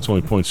 it's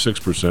only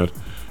 0.6%.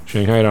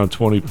 Shanghai down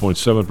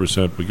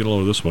 20.7%, but get a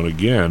load of this one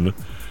again.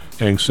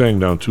 Hang Seng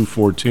down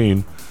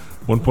 214,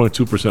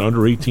 1.2%,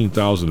 under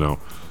 18,000 now,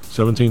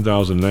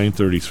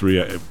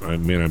 17,933.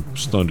 Man, I'm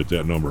stunned at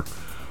that number.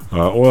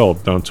 Oil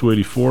down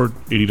 284,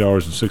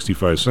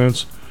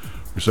 $80.65.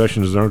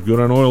 Recessions aren't good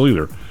on oil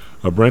either.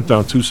 Brent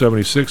down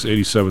 276,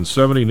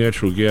 87.70.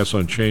 Natural gas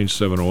unchanged,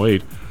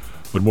 708.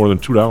 but more than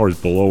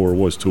 $2 below where it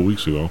was 2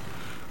 weeks ago.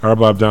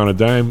 RBOB down a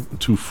dime,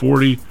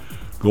 240.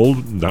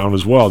 Gold down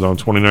as well, down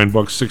 $29,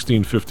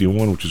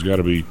 16.51, which has got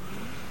to be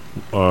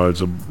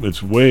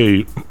it's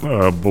way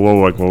below,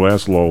 like the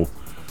last low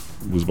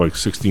was like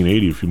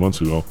 16.80 a few months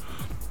ago.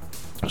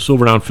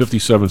 Silver down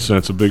 57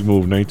 cents, a big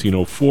move,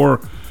 1904.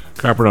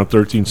 Copper down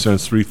 13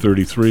 cents,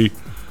 333.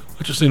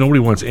 Let's just say nobody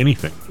wants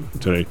anything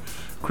today.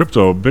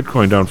 Crypto,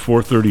 Bitcoin down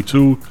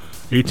 432,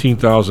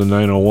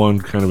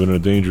 18,901, kind of in a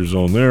danger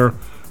zone there. I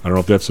don't know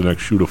if that's the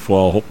next shoe to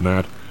fall, hope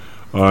not.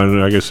 And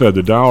like I said,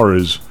 the dollar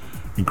is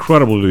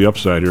incredible to the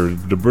upside here.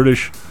 The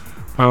British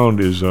pound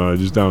is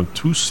down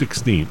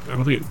 2.16. I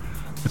don't think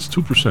it's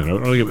 2%. I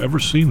don't think I've ever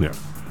seen that.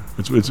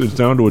 It's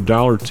down to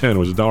 $1.10. It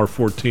was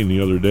 $1.14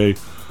 the other day,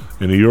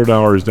 and the euro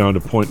dollar is down to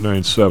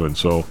 0.97.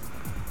 So,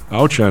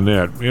 ouch on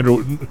that.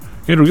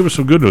 Andrew, give us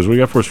some good news. What do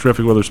you got for us,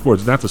 traffic, weather,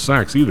 sports? Not the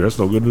Sox either. That's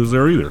no good news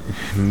there either.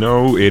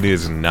 No, it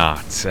is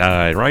not.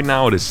 Right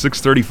now it is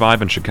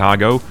 6:35 in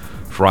Chicago,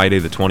 Friday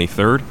the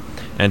 23rd.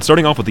 And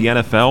starting off with the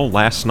NFL,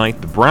 last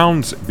night the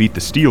Browns beat the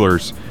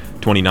Steelers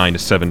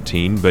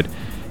 29-17, but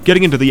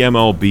getting into the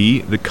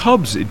MLB, the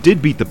Cubs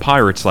did beat the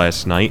Pirates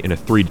last night in a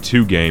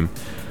 3-2 game,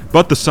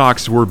 but the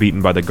Sox were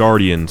beaten by the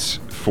Guardians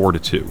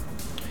 4-2.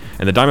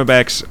 And the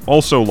Diamondbacks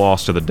also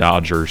lost to the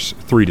Dodgers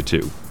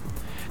 3-2.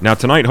 Now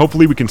tonight,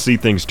 hopefully we can see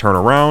things turn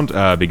around,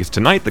 because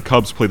tonight the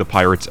Cubs play the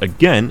Pirates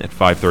again at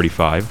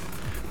 5:35,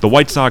 the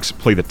White Sox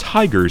play the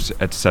Tigers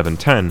at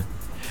 7:10,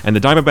 and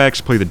the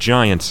Diamondbacks play the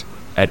Giants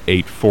at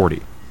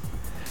 8:40.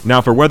 Now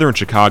for weather in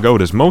Chicago,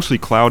 it is mostly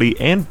cloudy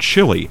and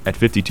chilly at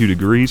 52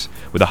 degrees,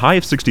 with a high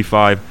of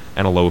 65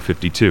 and a low of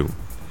 52.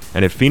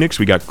 And at Phoenix,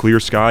 we got clear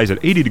skies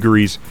at 80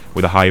 degrees,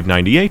 with a high of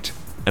 98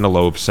 and a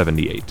low of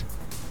 78.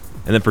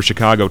 And then for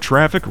Chicago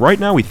traffic, right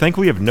now we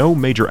thankfully have no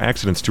major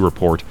accidents to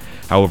report.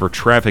 However,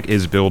 traffic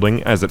is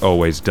building, as it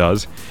always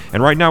does.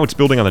 And right now it's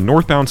building on the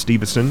northbound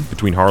Stevenson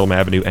between Harlem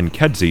Avenue and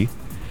Kedzie,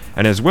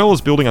 and as well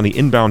as building on the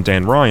inbound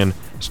Dan Ryan,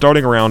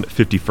 starting around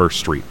 51st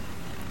Street.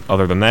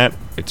 Other than that,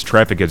 it's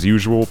traffic as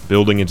usual,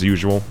 building as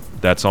usual.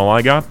 That's all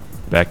I got.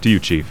 Back to you,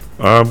 Chief.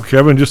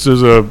 Kevin, just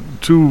as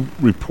two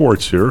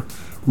reports here.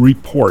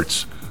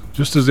 Reports.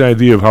 Just as the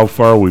idea of how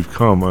far we've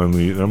come on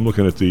the... I'm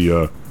looking at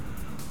the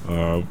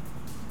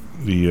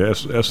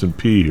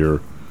S&P here.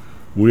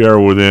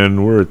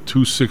 We're at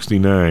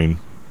 269,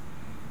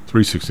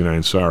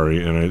 369,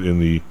 sorry,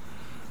 and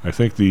I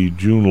think the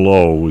June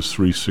low was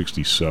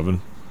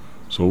 367,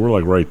 so we're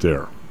like right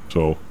there.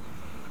 So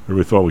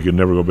everybody thought we could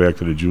never go back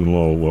to the June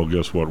low. Well,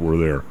 guess what? We're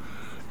there,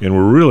 and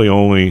we're really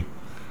only.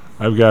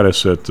 I've got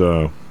us at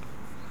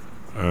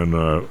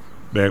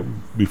back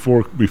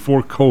before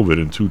COVID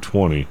in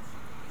 220,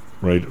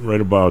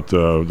 right about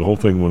the whole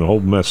thing when the whole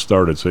mess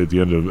started. Say at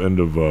the end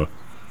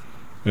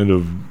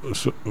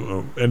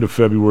of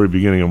February,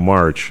 beginning of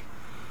March,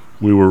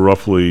 we were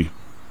roughly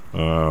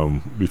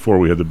before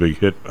we had the big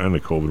hit on the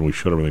COVID and we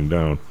shut everything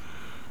down.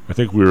 I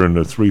think we were in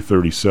the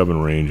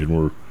 337 range, and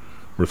we're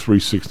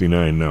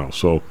 369 now.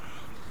 So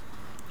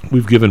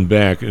we've given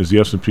back, as the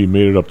S&P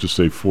made it up to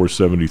say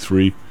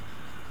 473.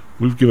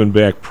 We've given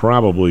back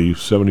probably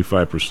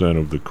 75%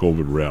 of the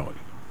COVID rally,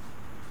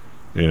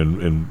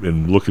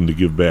 and looking to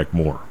give back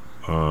more.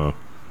 And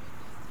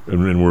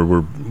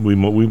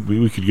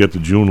we could get the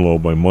June low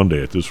by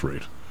Monday at this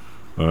rate,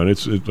 and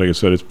it's like I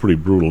said, it's pretty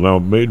brutal. Now,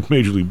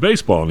 Major League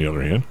Baseball, on the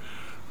other hand,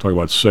 talk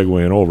about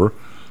segueing over,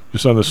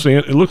 just on the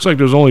sand. It looks like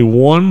there's only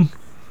one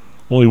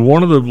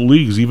of the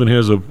leagues even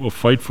has a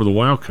fight for the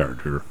wild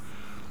card here.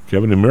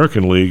 Kevin, the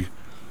American League,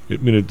 I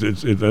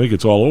think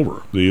it's all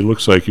over. It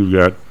looks like you've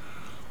got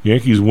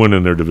Yankees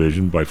winning their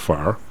division by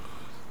far.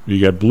 You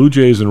got Blue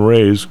Jays and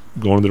Rays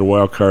going to the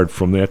wild card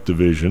from that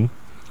division.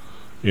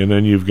 And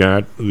then you've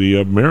got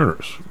the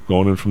Mariners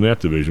going in from that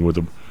division with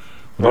the.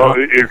 Well,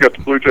 you've got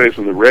the Blue Jays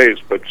and the Rays,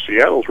 but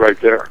Seattle's right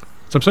there.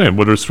 That's what I'm saying.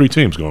 Well, there's three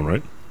teams going,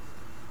 right?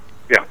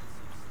 Yeah.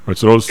 Right.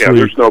 So those three. Yeah,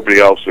 there's nobody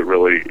else that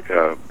really.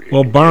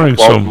 Well, barring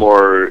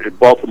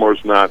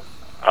Baltimore's not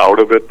out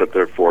of it, but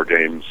they're 4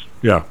 games.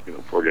 Yeah.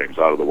 4 games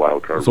out of the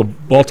wild card. So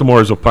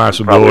Baltimore is a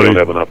possibility. Probably don't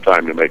have enough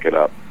time to make it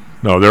up.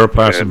 No, they're a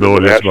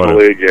possibility. And the National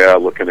League, yeah,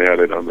 looking at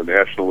it on the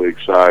National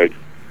League side.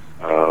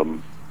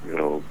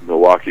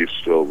 Milwaukee's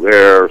still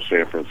there.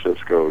 San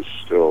Francisco's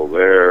still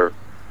there.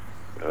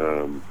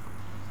 Well,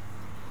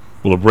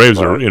 the Braves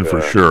are in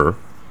for sure.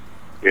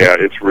 Yeah,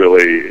 it's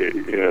really,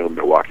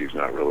 Milwaukee's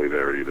not really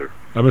there either.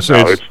 I'm gonna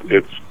say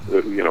it's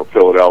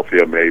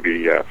Philadelphia maybe.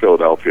 Yeah,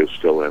 Philadelphia's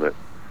still in it.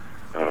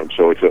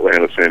 So it's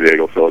Atlanta, San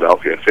Diego,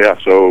 Philadelphia. Yeah,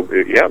 so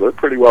they're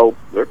pretty well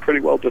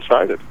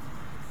decided.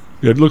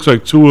 Yeah, it looks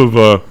like two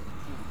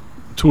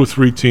or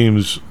three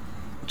teams,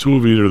 two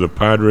of either the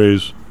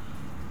Padres,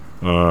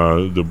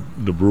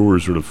 the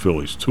Brewers, or the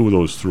Phillies. 2 of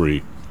those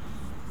 3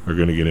 are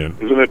going to get in.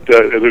 Isn't it?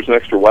 There's an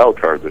extra wild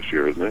card this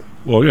year, isn't it?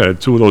 Well, yeah,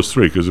 2 of those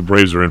 3 because the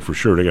Braves are in for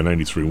sure. They got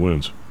 93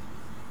 wins.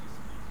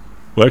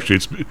 Well, actually,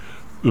 it's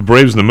the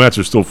Braves and the Mets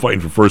are still fighting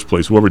for first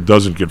place. Whoever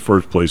doesn't get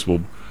first place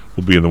will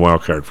be in the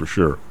wild card for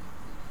sure.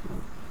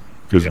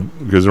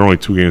 Because they're only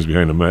 2 games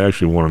behind the Mets.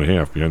 Actually,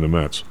 1.5 behind the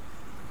Mets.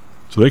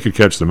 so they could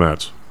catch the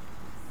Mets.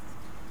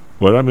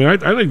 But I mean, I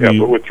think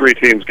but with 3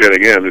 teams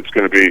getting in, it's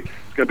going to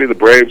be the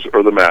Braves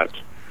or the Mets,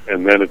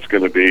 and then it's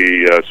going to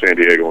be San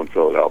Diego and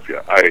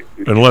Philadelphia.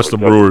 Unless the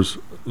Brewers,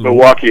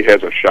 Milwaukee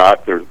has a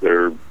shot. They're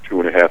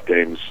 2.5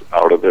 games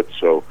out of it,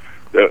 so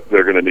they're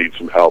going to need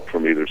some help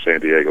from either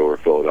San Diego or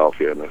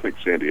Philadelphia. And I think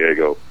San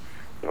Diego,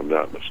 if I'm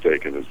not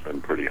mistaken, has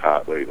been pretty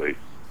hot lately.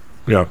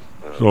 Yeah.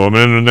 So I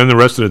mean, and then the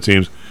rest of the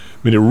teams, I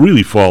mean, it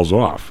really falls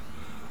off.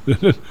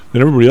 Then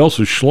everybody else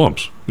is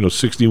schlumps.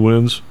 60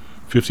 wins,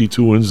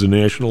 52 wins the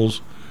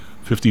Nationals,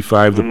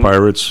 55 the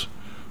Pirates,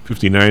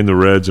 59 the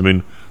Reds. I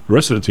mean, the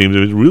rest of the teams,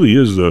 it really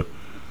is I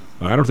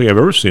don't think I've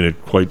ever seen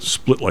it quite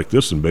split like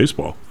this in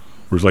baseball,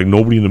 where it's like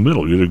nobody in the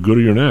middle. You're either good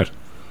or you're not.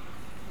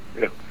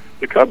 Yeah,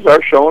 the Cubs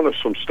are showing us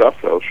some stuff,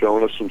 though,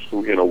 showing us some,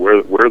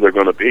 where they're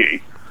going to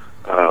be.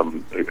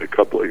 A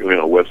couple,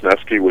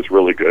 Wesneski was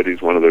really good.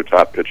 He's one of their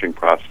top pitching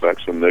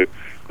prospects, and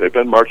they've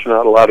been marching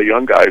out a lot of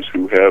young guys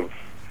who have,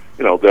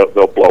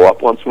 they'll blow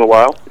up once in a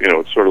while.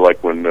 It's sort of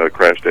like when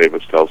Crash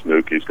Davis tells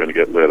Nuke he's going to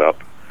get lit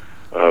up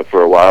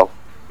for a while.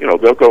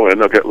 They'll go in,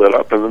 they'll get lit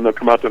up, and then they'll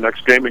come out the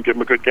next game and give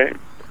them a good game.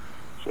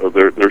 So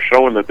they're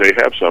showing that they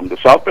have some. The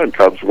South Bend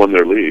Cubs won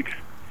their league.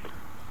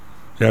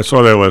 Yeah, I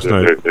saw that last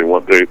night. They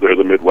won. They're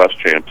the Midwest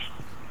champs.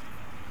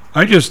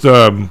 I just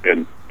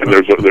and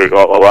there's a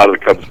lot of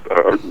the Cubs,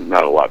 or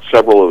not a lot.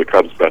 Several of the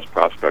Cubs' best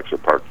prospects are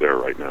parked there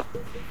right now.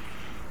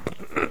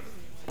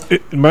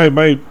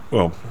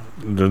 Well,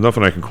 there's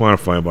nothing I can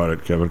quantify about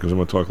it, Kevin, because I'm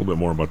going to talk a little bit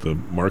more about the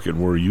market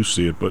and where you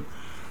see it. But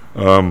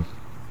the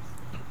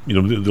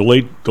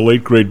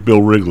late great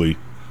Bill Wrigley,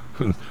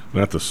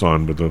 not the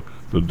son, but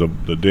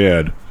the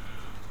dad.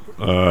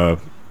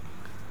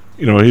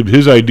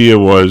 His idea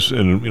was,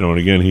 and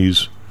again,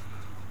 he's,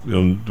 I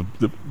don't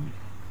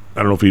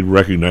know if he'd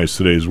recognize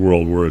today's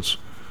world where it's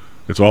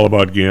all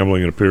about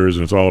gambling, it appears,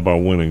 and it's all about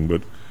winning.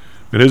 But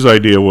his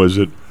idea was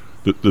that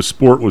the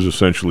sport was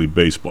essentially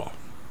baseball,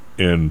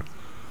 and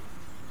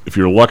if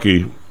you're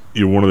lucky,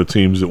 you're one of the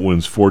teams that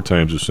wins 4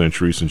 times a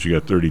century, since you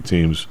got 30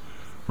 teams,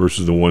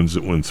 versus the ones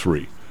that win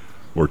 3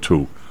 or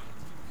 2.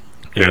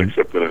 Yeah,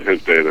 except that in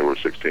his day there were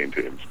 16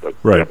 teams. But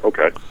right. Yeah,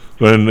 okay.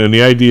 And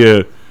the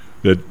idea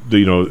that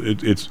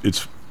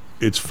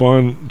it's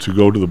fun to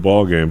go to the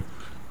ball game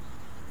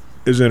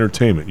is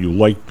entertainment. You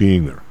like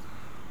being there.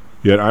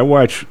 Yet I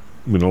watch,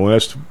 the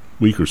last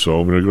week or so,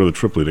 I'm going to go to the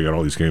Tripoli. They got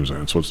all these games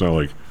on, so it's not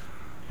like,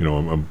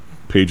 I'm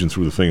paging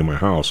through the thing in my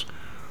house.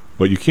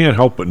 But you can't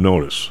help but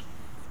notice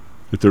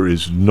that there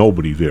is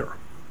nobody there.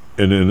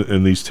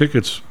 And these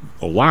tickets,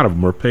 a lot of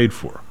them are paid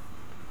for.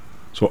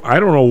 So I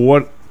don't know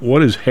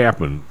what has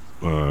happened,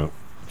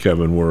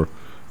 Kevin, where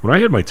when I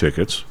had my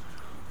tickets,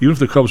 even if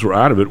the Cubs were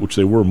out of it, which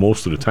they were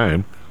most of the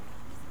time,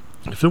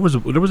 if there was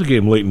a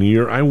game late in the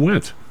year, I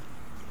went.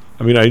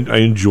 I mean, I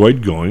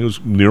enjoyed going. It was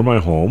near my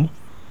home.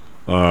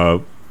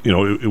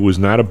 It was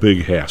not a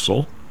big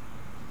hassle.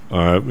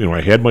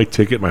 I had my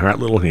ticket in my hot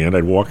little hand.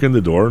 I'd walk in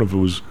the door, and if it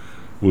was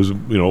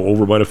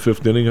over by the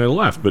 5th inning, I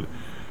left. But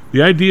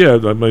the idea,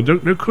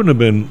 there couldn't have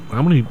been,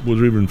 how many, was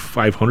there even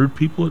 500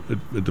 people at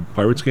the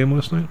Pirates game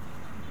last night?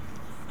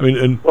 I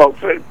mean, well,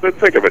 but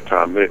think of it,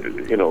 Tom.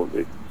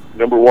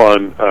 Number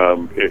one,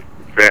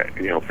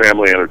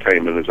 family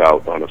entertainment is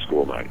out on a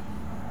school night.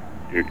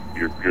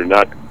 You're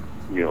not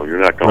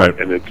going, right.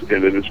 and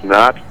it is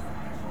not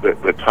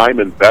the time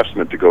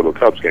investment to go to a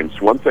Cubs game.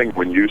 It's one thing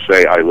when you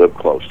say I live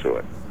close to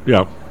it.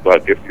 Yeah.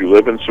 But if you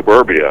live in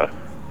suburbia,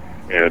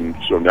 and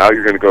so now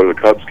you're going to go to the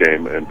Cubs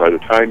game, and by the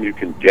time you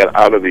can get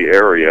out of the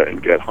area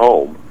and get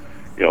home,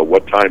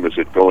 what time is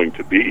it going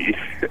to be?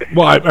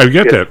 Well, I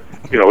get that.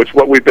 It's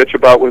what we bitch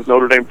about with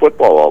Notre Dame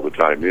football all the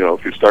time.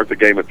 If you start the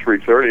game at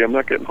 3:30, I'm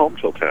not getting home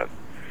till 10.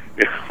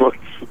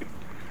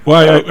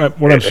 Well,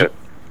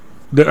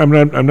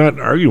 I'm not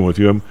arguing with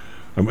you.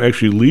 I'm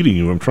actually leading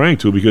you. I'm trying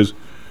to, because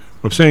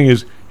what I'm saying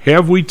is,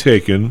 have we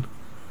taken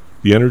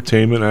the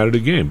entertainment out of the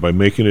game by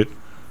making it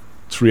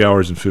 3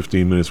 hours and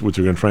 15 minutes, which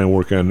they're going to try and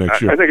work on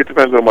next year? I think it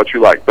depends on what you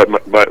like, but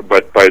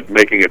by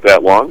making it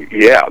that long,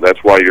 yeah,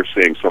 that's why you're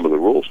seeing some of the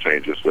rules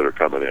changes that are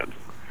coming in,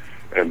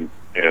 and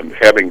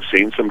having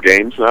seen some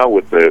games now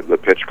with the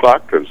pitch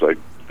clock, because I've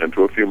been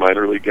to a few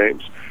minor league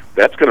games,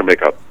 that's going to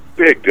make a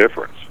big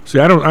difference. See,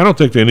 I don't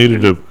think they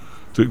needed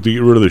to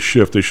get rid of the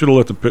shift. They should have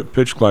let the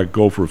pitch clock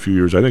go for a few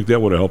years. I think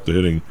that would have helped the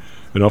hitting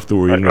enough to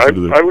where you didn't have to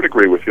do that. I would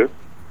agree with you.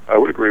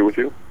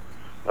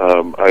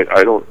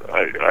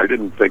 I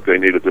didn't think they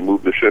needed to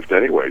move the shift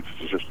anyway.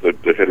 It's just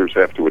that the hitters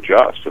have to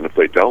adjust, and if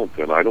they don't,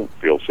 then I don't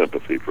feel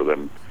sympathy for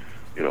them,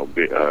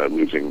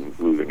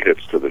 losing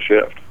hits to the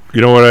shift.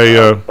 You know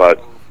what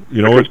but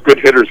good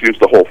hitters use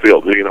the whole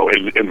field.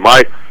 In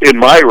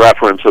my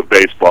reference of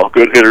baseball,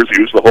 good hitters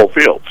use the whole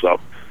field. So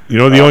the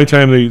only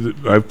time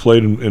I've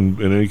played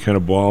in any kind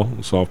of ball,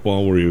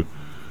 softball,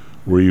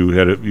 where you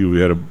had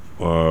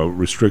a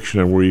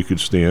restriction on where you could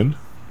stand.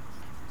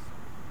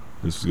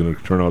 This is going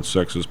to turn out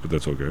sexist, but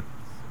that's okay.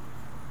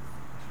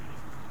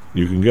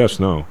 You can guess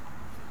now.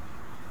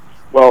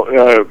 Well,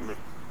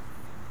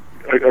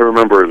 I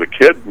remember as a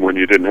kid when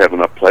you didn't have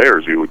enough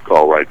players, you would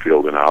call right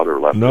field and out or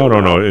left. No,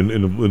 field no, and no.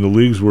 out. In the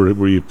leagues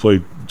where you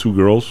played two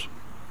girls,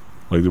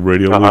 like the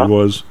radio Uh-huh. league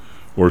was,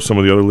 or some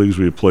of the other leagues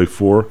where you play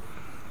four,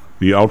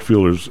 the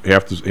outfielders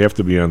have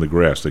to be on the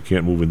grass. They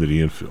can't move into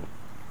the infield.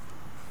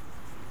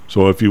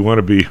 So if you want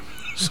to be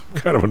some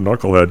kind of a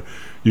knucklehead,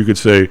 you could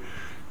say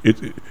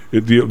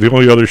the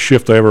only other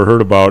shift I ever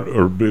heard about,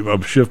 or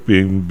a shift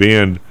being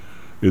banned,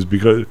 is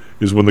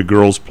when the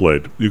girls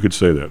played. You could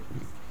say that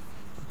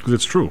because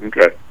it's true.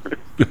 Okay.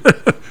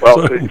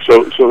 Well,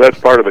 so that's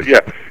part of it. Yeah.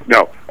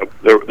 Now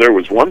there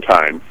was one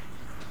time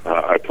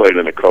I played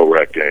in a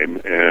co-rec game,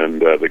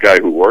 and the guy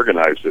who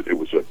organized it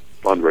was a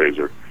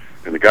fundraiser,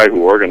 and the guy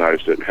who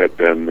organized it had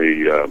been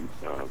the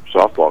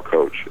softball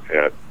coach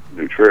at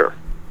New Trier.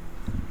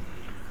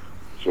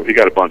 So he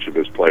got a bunch of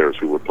his players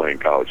who were playing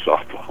college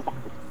softball.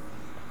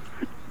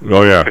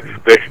 Oh yeah.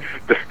 they,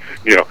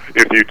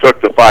 if you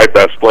took the 5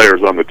 best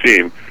players on the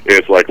team,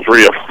 it's like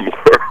 3 of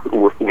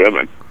them were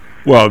women.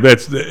 Well,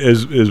 that's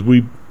as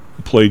we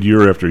played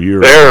year after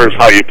year. There's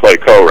how you play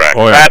co-rec.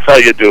 Oh, yeah. That's how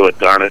you do it,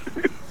 darn it.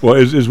 Well,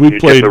 as we you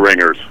played get the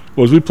ringers.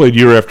 Well, as we played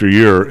year after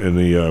year in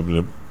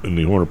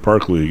the Horner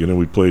Park League, and then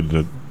we played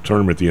in the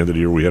tournament at the end of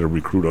the year. We had to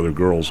recruit other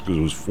girls because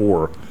it was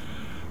 4.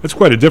 That's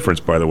quite a difference,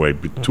 by the way,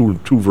 two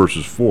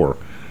versus 4.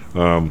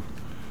 I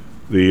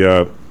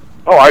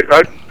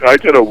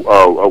did a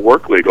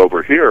work league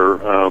over here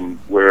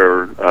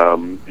where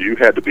you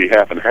had to be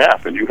half and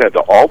half, and you had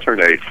to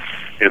alternate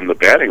in the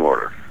batting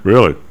order.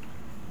 Really?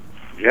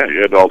 Yeah, you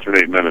had to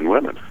alternate men and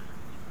women.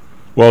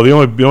 Well, the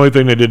only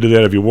thing they did to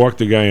that, if you walked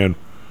the guy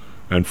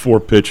on 4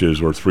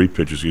 pitches or 3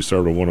 pitches, you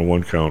started a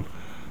 1-on-1 count.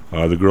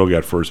 The girl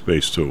got first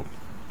base too.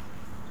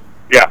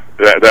 Yeah,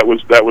 that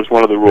was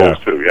one of the rules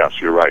too. Yes,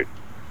 you're right.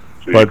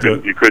 So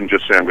you couldn't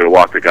just say I'm going to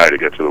walk the guy to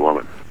get to the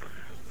woman.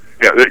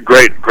 Yeah,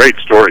 great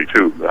story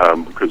too,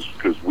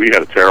 because we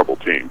had a terrible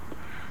team,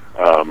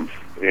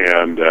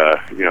 and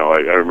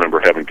I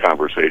remember having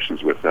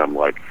conversations with them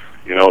like,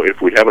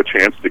 if we have a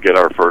chance to get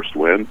our first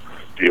win,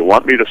 do you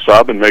want me to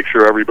sub and make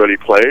sure everybody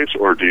plays,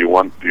 or do you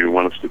want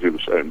us to do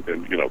this? And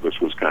this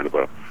was kind of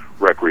a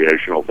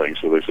recreational thing,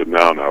 so they said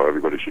no,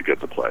 everybody should get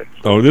to play.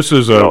 So, oh, this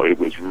is it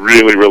was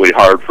really, really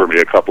hard for me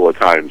a couple of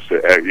times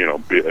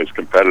to be as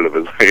competitive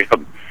as I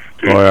am.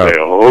 Say,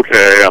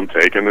 okay, I'm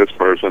taking this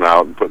person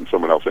out and putting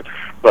someone else in.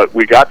 But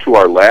we got to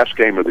our last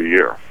game of the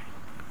year,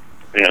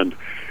 and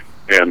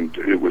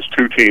it was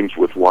 2 teams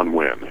with 1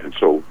 win, and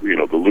so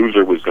the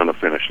loser was going to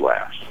finish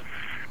last,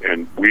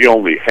 and we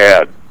only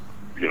had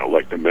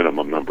like the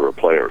minimum number of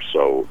players,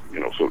 so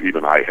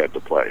even I had to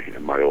play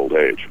in my old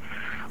age,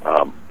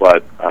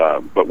 but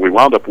we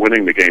wound up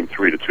winning the game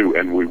 3-2,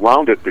 and we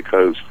wound it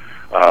because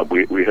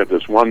we had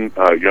this one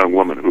young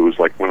woman who was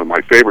like one of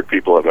my favorite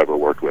people I've ever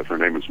worked with. Her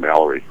name is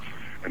Mallory.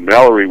 And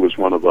Mallory was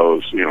one of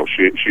those,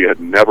 she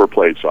had never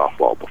played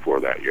softball before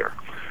that year.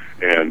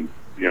 And,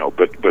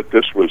 but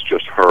this was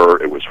just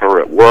her. It was her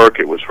at work.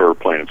 It was her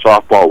playing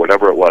softball,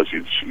 whatever it was.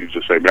 You'd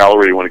just say,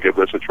 Mallory, you want to give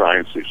this a try?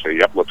 And she'd say,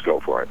 yep, let's go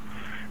for it.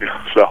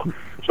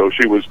 So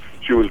she was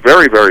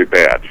very, very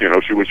bad.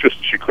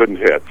 She couldn't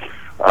hit.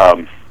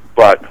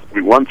 But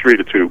we won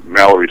 3-2.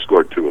 Mallory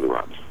scored 2 of the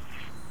runs.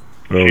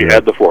 She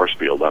had the force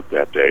field up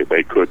that day.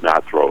 They could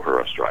not throw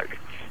her a strike.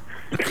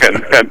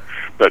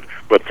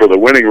 But for the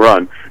winning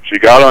run, she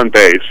got on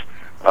base.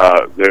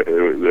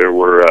 There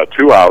were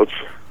 2 outs.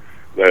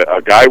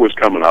 A guy was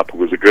coming up who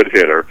was a good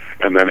hitter,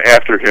 and then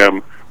after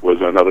him was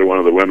another one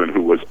of the women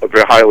who was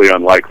very highly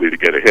unlikely to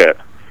get a hit.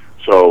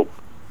 So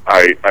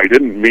I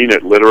didn't mean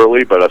it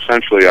literally, but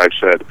essentially I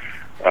said,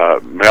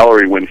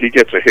 Mallory, when he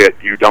gets a hit,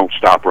 you don't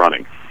stop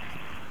running.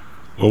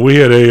 Well, we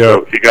had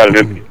so he got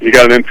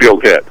an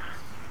infield hit.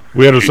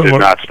 We had He did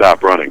not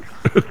stop running.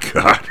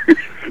 God.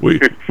 We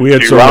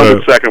had she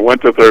rounded second,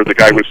 went to third. The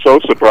guy was so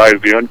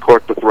surprised he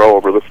uncorked the throw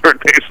over the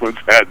third baseman's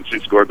head, and she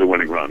scored the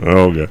winning run.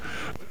 Oh, okay.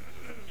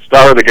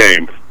 Star of the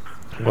game.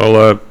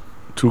 Well,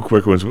 2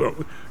 quick ones.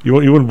 You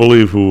wouldn't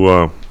believe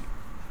who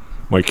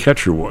my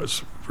catcher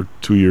was for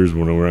 2 years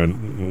when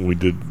we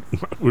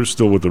were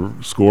still with the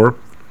Score.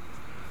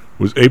 It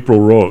was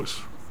April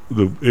Rose,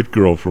 the it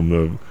girl from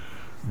the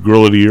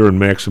Girl of the Year in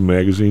Maxim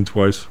magazine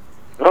twice.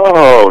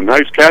 Oh,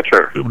 nice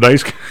catcher.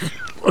 Nice.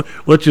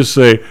 Let's just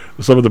say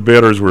some of the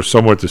batters were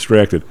somewhat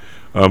distracted.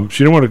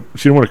 She didn't want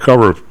to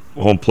cover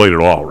home plate at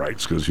all, right?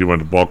 Because she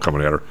wanted the ball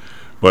coming at her,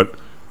 but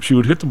she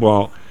would hit the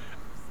ball.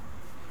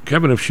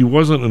 Kevin, if she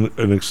wasn't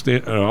an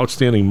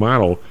outstanding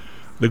model,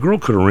 the girl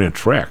could have ran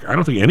track. I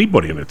don't think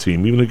anybody on the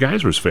team, even the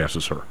guys, were as fast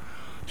as her.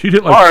 She'd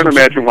hit like. I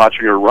imagine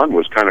watching her run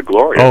was kind of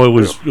glorious. Oh,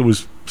 it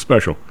was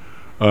special.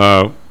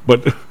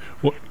 But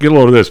get a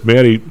load of this.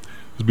 Matty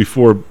was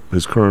before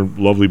his current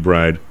lovely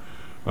bride,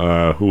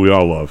 who we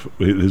all love.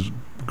 His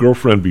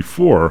girlfriend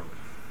before,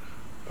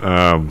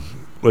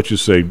 let's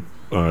just say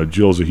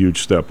Jill's a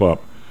huge step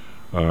up.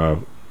 I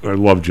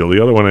love Jill.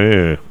 The other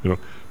one,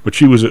 but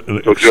she was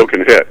so Jill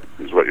can hit,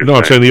 is what you're saying. No,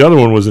 I'm saying the other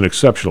one was an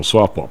exceptional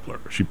softball player.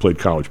 She played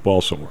college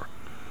ball somewhere.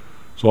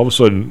 So all of a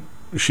sudden,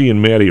 she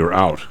and Maddie are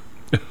out.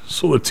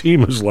 So the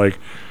team is like,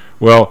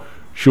 well,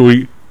 should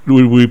we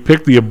we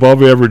picked the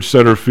above-average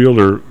center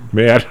fielder,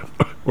 Matt,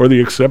 or the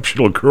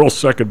exceptional girl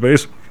second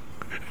base.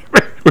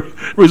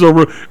 It was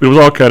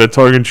all kind of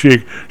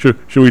tongue-in-cheek.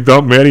 Should we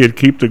dump Maddie and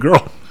keep the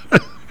girl?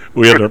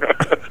 We ended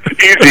up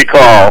Easy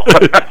call.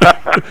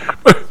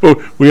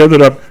 we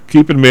ended up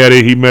keeping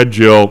Maddie. He met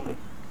Jill.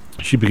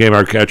 She became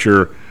our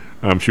catcher.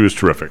 She was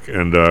terrific,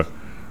 and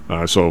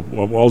so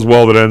all's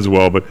well that ends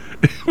well. But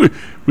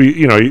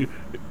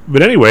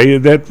but anyway,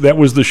 that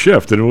was the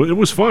shift, and it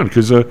was fun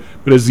because.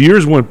 But as the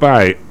years went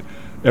by,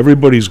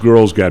 everybody's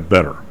girls got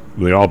better.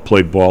 They all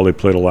played ball. They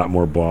played a lot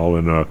more ball,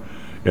 and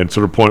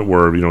to the point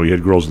where you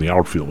had girls in the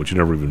outfield, which you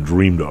never even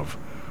dreamed of.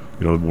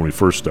 When we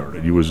first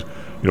started, he was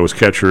was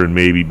catcher and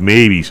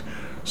maybe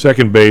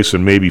second base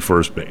and maybe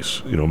first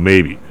base.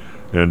 Maybe,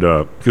 and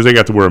because they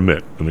got to wear a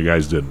mitt and the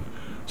guys didn't.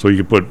 So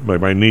you could put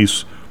my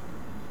niece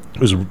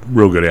was a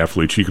real good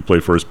athlete. She could play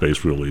first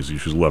base real easy.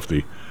 She's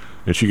lefty,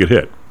 and she could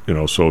hit.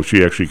 So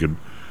she actually could,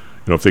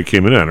 if they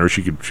came in on her,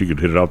 she could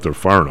hit it out there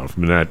far enough.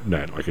 I mean,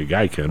 not like a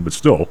guy can, but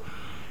still,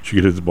 she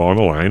could hit the ball on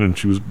the line, and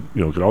she was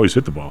could always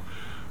hit the ball.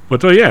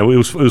 But yeah, it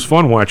was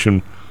fun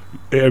watching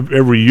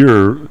every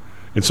year.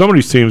 And some of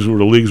these teams were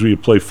the leagues where you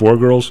play 4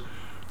 girls.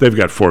 They've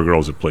got 4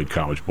 girls that played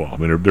college ball. I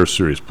mean, they're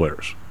serious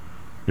players.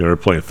 They're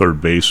playing third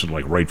base and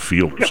like right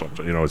field or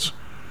something.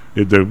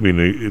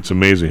 It's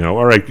amazing how.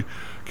 All right,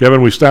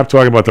 Kevin, we stopped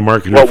talking about the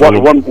market. Well,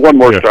 one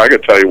more story. I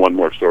got to tell you one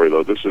more story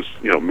though. This is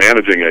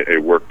managing a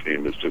work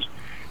team is just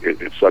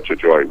it's such a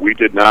joy. We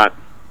did not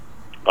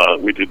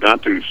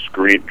do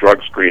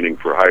drug screening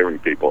for hiring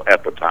people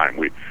at the time.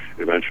 We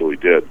eventually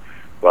did,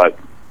 but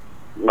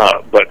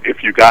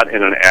if you got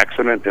in an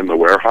accident in the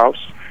warehouse,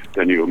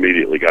 then you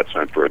immediately got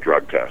sent for a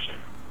drug test.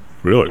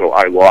 Really? So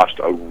I lost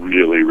a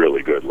really,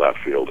 really good left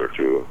fielder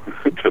to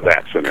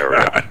that scenario.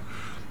 God.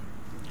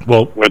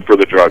 Well, went for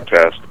the drug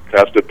test,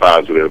 tested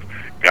positive,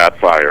 got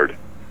fired.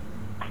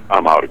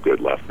 I'm out a good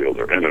left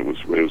fielder, and it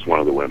was one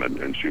of the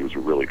women, and she was a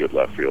really good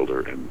left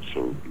fielder, and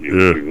so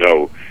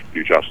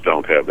you just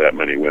don't have that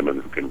many women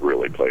who can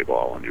really play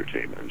ball on your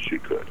team, and she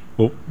could.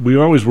 Well, we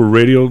always were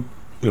radio.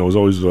 It was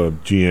always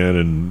GN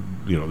and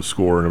the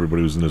Score, and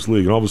everybody was in this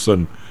league, and all of a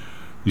sudden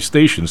these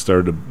stations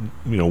started to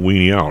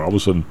weenie out. All of a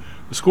sudden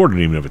the Score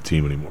didn't even have a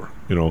team anymore.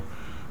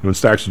 In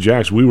Stocks and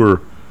Jocks we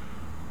were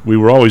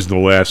always in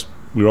the last.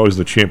 We were always in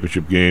the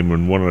championship game,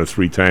 and 1 out of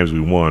 3 times we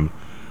won.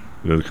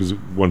 Because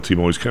one team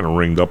always kind of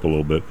ringed up a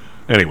little bit.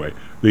 Anyway,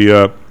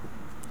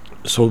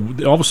 so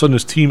all of a sudden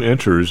this team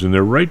enters, and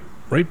they're right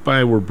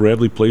by where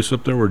Bradley Place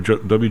up there, where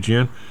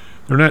WGN.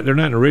 They're not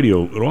in the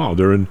radio at all.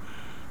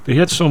 They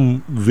had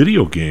some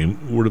video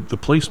game where the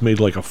place made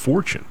like a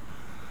fortune.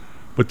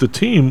 But the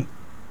team,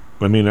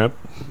 can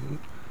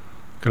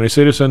I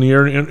say this on the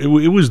air? It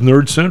was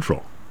Nerd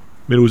Central.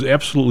 It was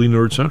absolutely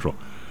Nerd Central.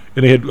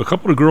 And they had a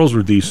couple of girls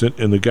were decent,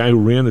 and the guy who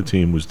ran the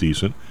team was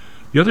decent.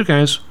 The other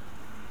guys,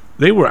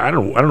 they were I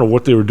don't know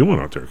what they were doing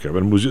out there,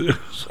 Kevin. It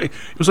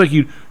was like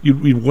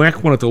you'd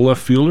whack one at the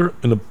left fielder,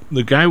 and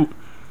the guy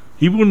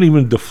he wouldn't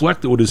even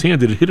deflect it with his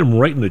hand. It hit him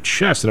right in the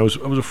chest, and I was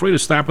afraid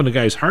of stopping the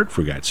guy's heart,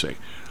 for God's sake.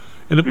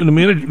 And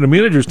the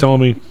manager's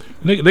telling me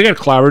they got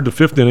clobbered the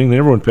 5th inning. They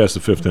never went past the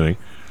 5th inning.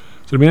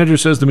 So the manager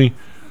says to me,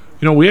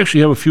 we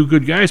actually have a few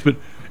good guys, but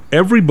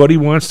everybody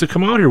wants to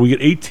come out here. We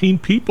get 18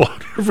 people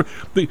out here.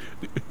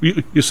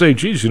 You say,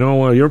 geez, you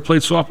ever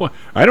played softball?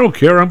 I don't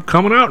care. I'm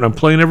coming out, and I'm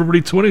playing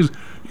everybody 2 innings.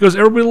 He goes,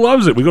 everybody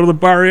loves it. We go to the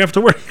bar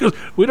afterward. He goes,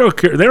 we don't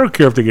care. They don't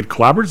care if they get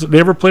clobbered. They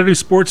never played any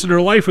sports in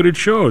their life, and it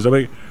shows.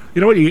 You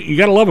know what? You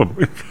got to love them.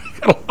 You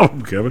got to love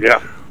them, Kevin.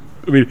 Yeah.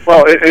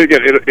 Well,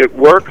 again, it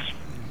works.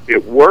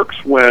 It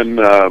works when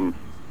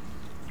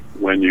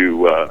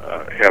you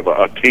have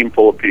a team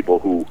full of people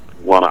who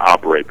want to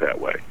operate that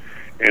way.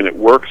 And it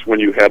works when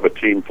you have a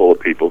team full of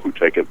people who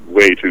take it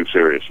way too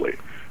seriously,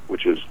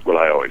 which is what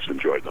I always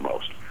enjoyed the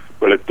most.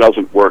 But it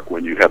doesn't work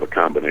when you have a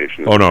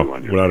combination of two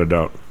on your without a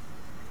doubt.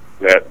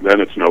 Then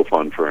it's no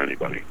fun for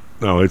anybody.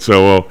 No, it's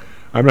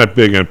I'm not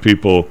big on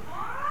people.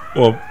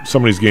 Well,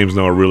 some of these games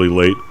now are really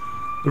late.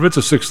 If it's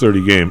a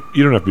 6:30 game,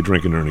 you don't have to be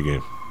drinking during the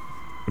game,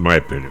 in my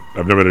opinion.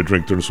 I've never had a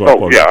drink during the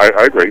softball game.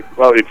 I agree.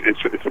 Well,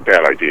 it's a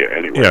bad idea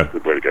anyway. Yeah. It's a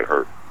good way to get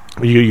hurt.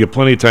 You get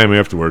plenty of time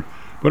afterward.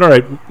 But all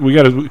right, we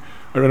got to.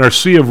 In our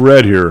sea of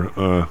red here,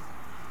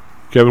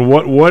 Kevin,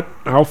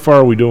 how far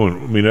are we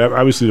doing?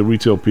 Obviously the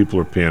retail people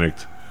are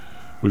panicked.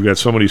 We've got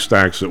so many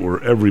stocks that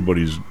were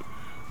everybody's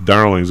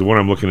darlings. The one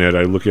I'm looking at,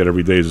 I look at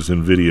every day, is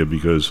NVIDIA,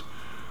 because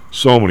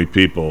so many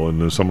people,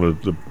 and some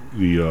of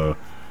the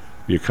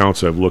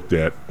accounts I've looked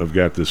at have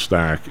got this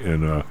stock.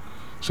 And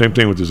same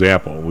thing with this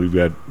Apple. We've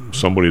got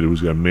somebody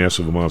who's got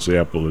massive amounts of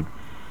Apple that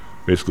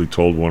basically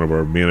told one of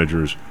our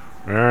managers,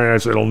 I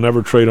said, it'll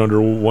never trade under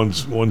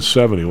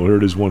 170. Well, here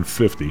it is,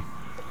 150.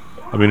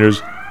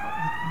 There's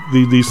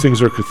these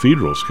things are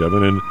cathedrals,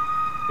 Kevin,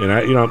 and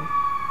I,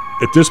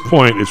 at this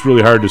point, it's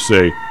really hard to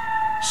say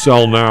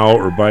sell now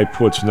or buy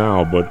puts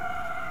now. But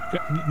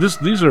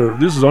this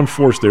is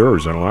unforced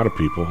errors on a lot of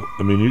people.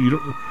 You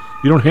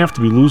don't have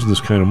to be losing this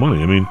kind of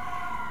money.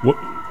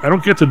 I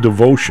don't get the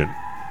devotion.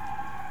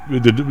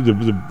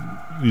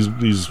 The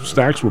these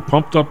stocks were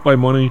pumped up by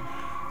money.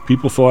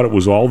 People thought it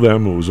was all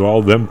them. It was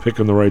all them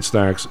picking the right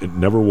stocks. It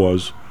never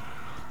was.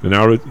 And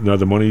now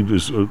the money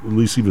is at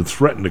least even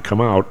threatened to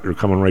come out. They're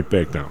coming right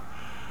back down.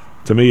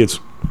 To me, it's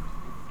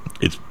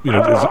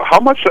how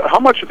much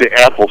of the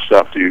Apple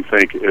stuff do you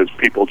think is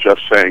people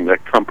just saying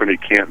that company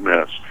can't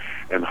miss,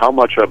 and how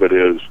much of it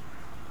is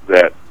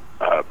that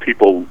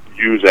people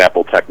use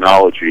Apple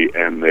technology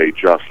and they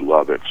just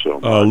love it so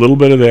much? A little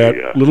bit of that,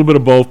 a little bit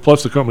of both.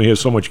 Plus, the company has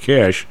so much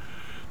cash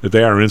that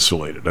they are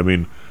insulated. I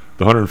mean,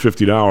 the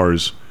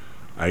 $150.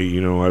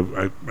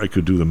 I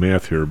could do the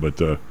math here,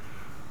 but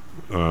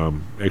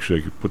actually,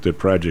 I could put that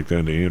project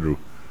on to Andrew.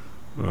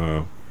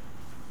 How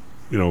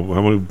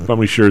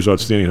many shares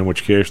outstanding? How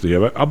much cash they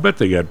have? I'll bet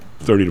they got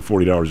 $30 to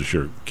 $40 a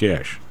share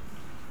cash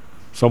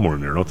somewhere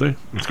in there, don't they?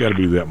 It's got to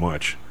be that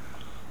much.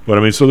 But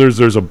I mean, so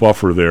there's a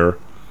buffer there.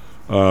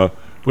 But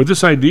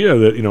this idea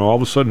that all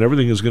of a sudden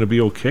everything is going to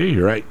be okay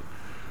here,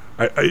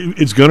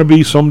 it's going to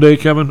be someday,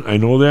 Kevin. I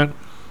know that,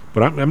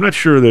 but I'm not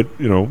sure that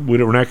we're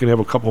not going to have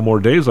a couple more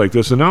days like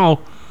this. And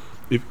now,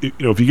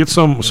 if you get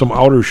some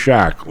outer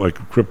shock, like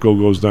crypto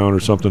goes down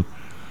or something,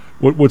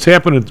 what's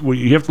happening? What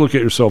you have to look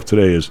at yourself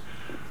today is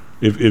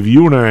if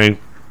you and I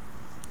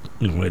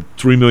had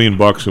 $3 million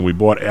and we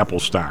bought Apple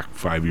stock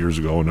 5 years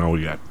ago, and now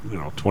we got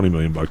 $20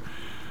 million. If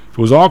it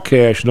was all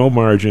cash, no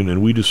margin,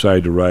 and we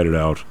decide to ride it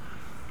out,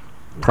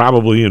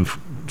 probably in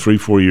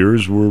 3-4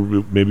 years,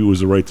 maybe it was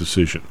the right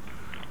decision.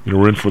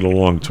 We're in for the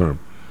long term,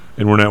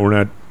 and we're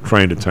not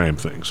trying to time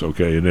things,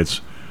 okay? And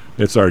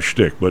that's our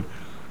shtick. But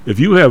if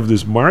you have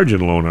this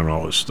margin loan on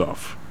all this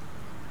stuff,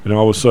 and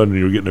all of a sudden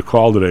you're getting a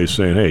call today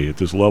saying, "Hey, at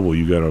this level,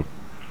 you got to."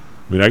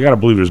 I mean, I got to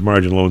believe there's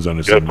margin loans on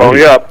this. You got to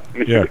pony up.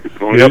 Yeah,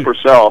 pony up or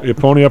sell. Yeah,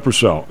 pony up or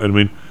sell. And I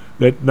mean,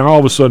 that now all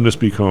of a sudden this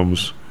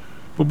becomes.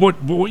 But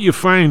what you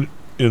find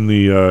in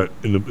the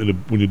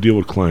when you deal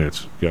with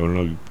clients, Kevin,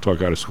 and I'll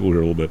talk out of school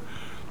here a little bit,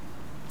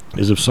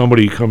 is if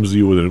somebody comes to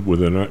you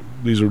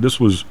this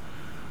was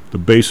the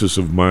basis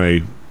of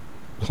my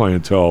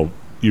clientele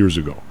years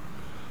ago.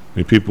 I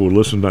mean, people would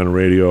listen on the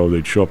radio.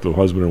 They'd show up. The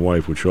husband and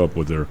wife would show up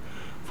with their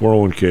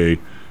 401k.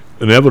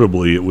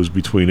 Inevitably, it was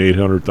between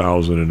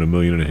 $800,000 and $1.5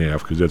 million,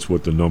 because that's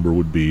what the number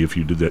would be if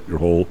you did that your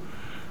whole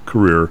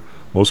career.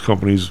 Most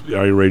companies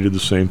IRA did the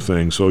same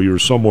thing, so you're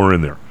somewhere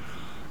in there.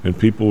 And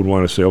people would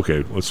want to say,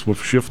 okay, let's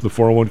shift the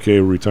 401k,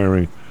 we're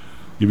retiring,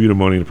 give you the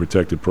money in a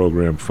protected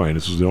program. Fine.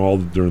 This is all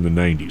during the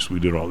 90s. We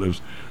did all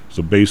this. It's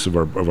the base of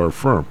our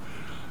firm,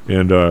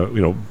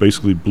 and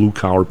basically blue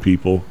collar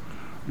people,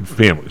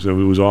 families.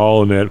 And it was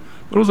all in that.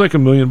 But it was like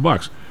 $1 million,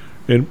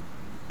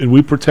 and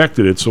we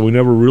protected it, so we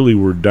never really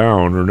were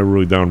down, or never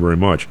really down very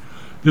much.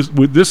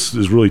 This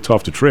is really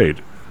tough to trade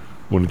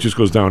when it just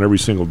goes down every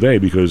single day,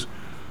 because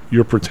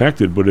you're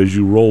protected, but as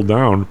you roll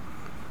down,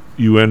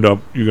 you're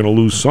going to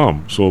lose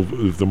some. So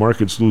if the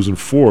market's losing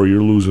 4,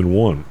 you're losing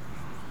 1,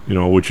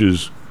 which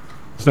is,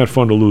 it's not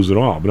fun to lose at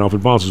all. But now if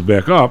it bounces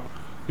back up,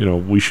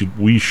 we should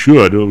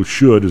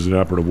is an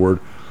operative word,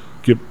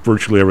 get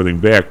virtually everything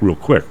back real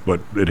quick. But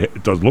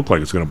it doesn't look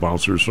like it's going to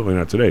bounce, or certainly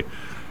not today.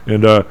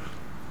 And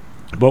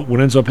but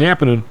what ends up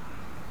happening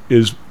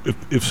is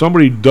if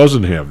somebody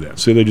doesn't have that,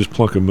 say they just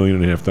plunk $1.5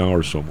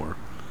 million somewhere,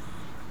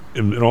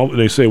 and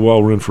they say,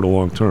 well, we're in for the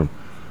long term.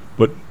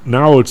 But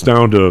now it's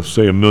down to,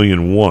 say, $1.1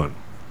 million.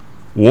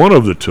 One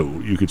of the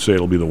two, you could say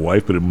it'll be the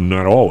wife, but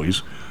not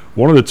always.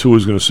 One of the two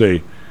is going to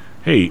say,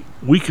 hey,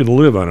 we can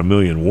live on $1.1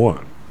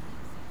 million.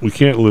 We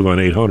can't live on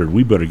 800.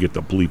 We better get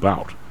the bleep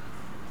out,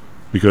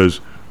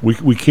 because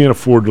we can't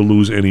afford to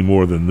lose any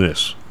more than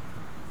this.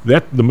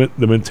 The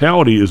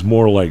mentality is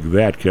more like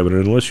that, Kevin.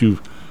 And unless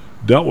you've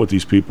dealt with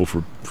these people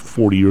for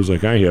 40 years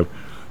like I have,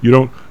 you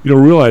don't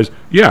realize,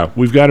 yeah,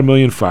 we've got $1.5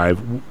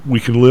 million. We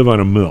can live on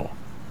 $1 million.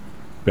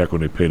 Back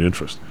when they paid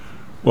interest.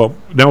 Well,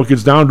 now it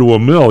gets down to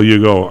 $1 million.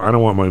 You go, I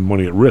don't want my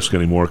money at risk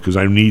anymore, because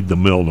I need the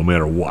 $1 million no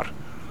matter what.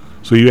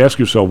 So you ask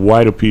yourself,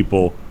 why do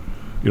people,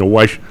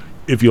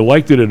 if you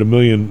liked it at $1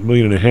 million, $1.5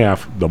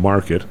 million, the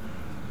market,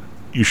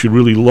 you should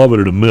really love it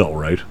at $1 million,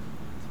 right?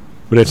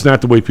 But that's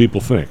not the way people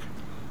think,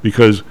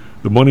 because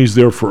the money's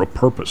there for a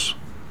purpose.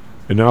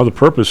 And now the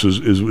purpose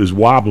is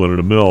wobbling at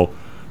 $1 million,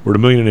 where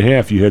at $1.5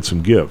 million you had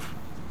some give.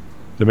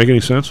 Does that make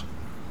any sense?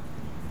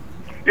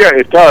 Yeah,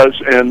 it does.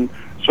 And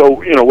so,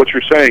 what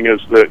you're saying is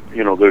that,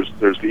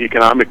 there's the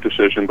economic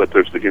decision, but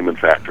there's the human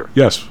factor.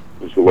 Yes.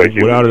 It's the way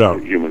without a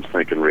doubt humans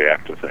think and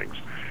react to things.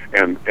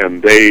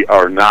 And they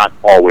are not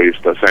always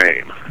the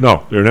same.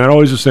 No, they're not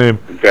always the same.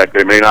 In fact,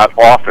 they may not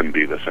often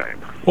be the same.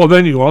 Well,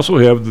 then you also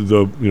have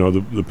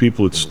the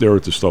people that stare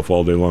at this stuff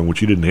all day long,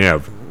 which you didn't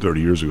have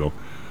 30 years ago,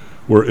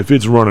 where if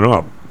it's running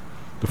up,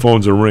 the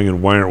phones are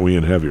ringing, why aren't we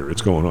in heavier?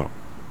 It's going up.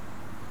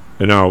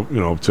 And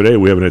now, today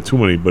we haven't had too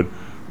many, but,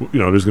 there's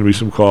going to be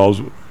some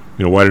calls.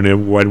 Why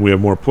didn't we have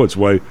more puts?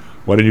 Why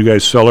didn't you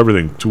guys sell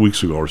everything 2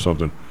 weeks ago or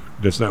something?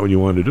 That's not what you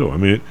wanted to do. I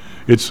mean,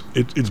 it's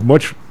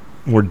much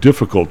more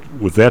difficult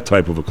with that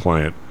type of a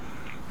client,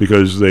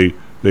 because they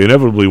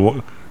inevitably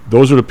want.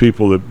 Those are the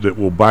people that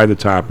will buy the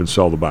top and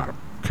sell the bottom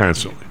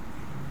constantly,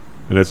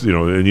 and that's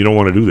and you don't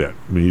want to do that.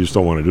 I mean, you just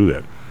don't want to do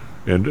that.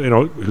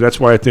 And, that's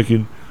why I think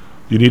you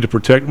need to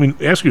protect. I mean,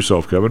 ask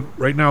yourself, Kevin.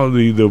 Right now,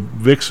 the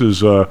VIX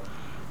is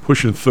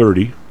pushing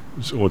 30,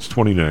 so it's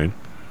 29.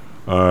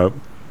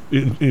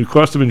 The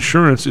cost of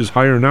insurance is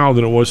higher now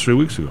than it was 3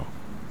 weeks ago.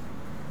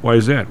 Why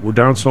is that? We're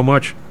down so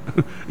much.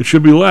 It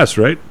should be less,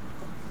 right?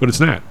 But it's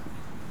not.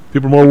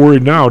 People are more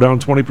worried now, down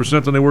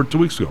 20% than they were 2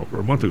 weeks ago or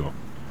a month ago.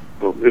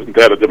 Well, isn't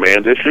that a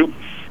demand issue?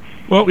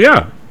 Well,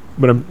 yeah,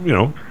 but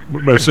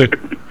but I say,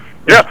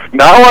 yeah.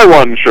 Now I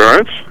want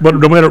insurance. But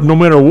no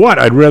matter what,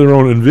 I'd rather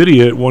own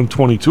Nvidia at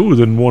 122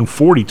 than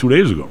 140 2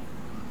 days ago,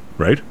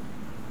 right?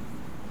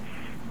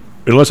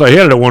 Unless I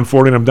had it at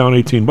 140 and I'm down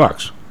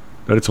 $18,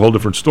 then it's a whole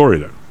different story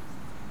then.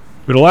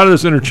 But a lot of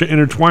this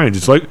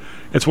intertwines.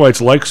 That's why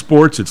it's like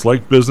sports. It's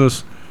like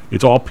business.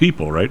 It's all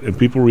people, right? And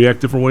people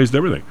react different ways to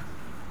everything.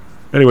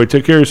 Anyway,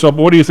 take care of yourself.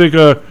 What do you think?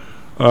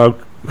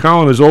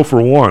 Colin is 0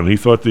 for 1. He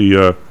thought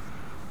the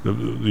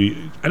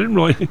I didn't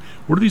really.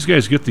 Where do these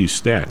guys get these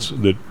stats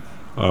that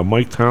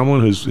Mike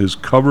Tomlin has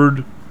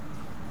covered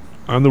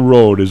on the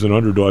road as an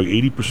underdog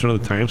 80%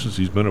 of the time since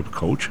he's been a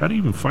coach? How do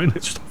you even find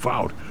that stuff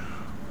out?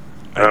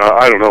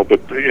 I don't know,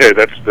 but yeah,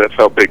 that's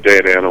how big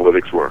data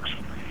analytics works.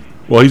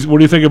 Well, what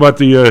do you think about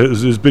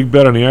his big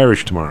bet on the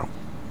Irish tomorrow?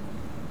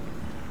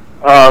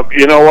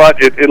 You know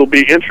what? It'll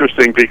be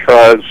interesting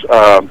because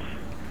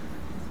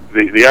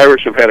the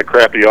Irish have had a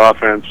crappy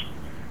offense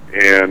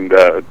and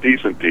a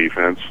decent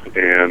defense,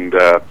 and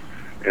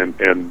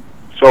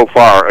so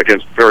far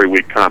against very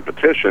weak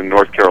competition,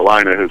 North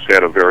Carolina has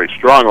had a very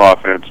strong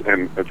offense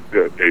and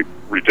a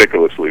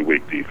ridiculously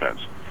weak defense.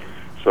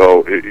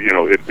 So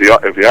if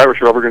the Irish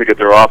are ever going to get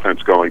their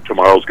offense going,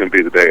 tomorrow's going to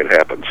be the day it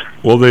happens.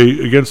 Well,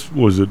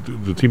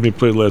 the team they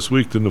played last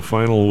week? Then the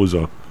final was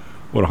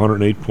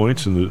 108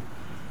 points, and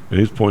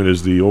his point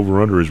is the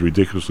over/under is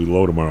ridiculously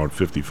low tomorrow at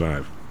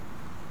 55.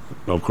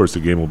 Well, of course, the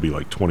game will be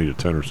like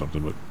 20-10 or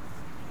something, but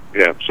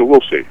yeah. So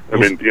we'll see. I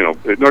mean,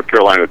 North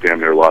Carolina damn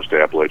near lost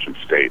to Appalachian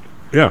State.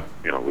 Yeah.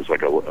 It was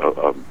like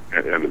a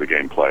end of the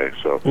game play.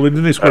 So well,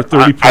 didn't they score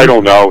 30 points? I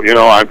don't know.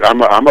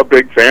 I'm a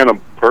big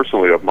fan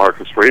personally of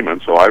Marcus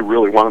Freeman, so I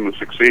really want him to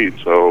succeed.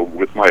 So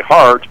with my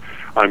heart,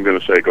 I'm going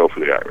to say go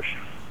for the Irish.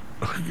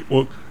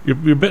 Well,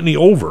 you're betting the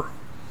over.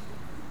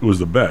 It was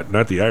the bet,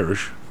 not the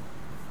Irish.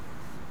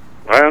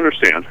 I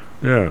understand.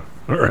 Yeah.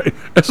 All right.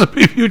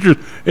 S&P futures.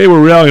 Hey,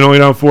 we're rallying, only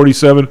down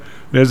 47.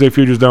 NASDAQ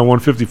futures down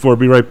 154.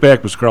 Be right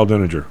back, Mr. Carl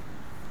Denninger.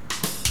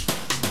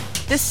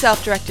 This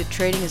self-directed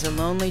trading is a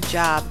lonely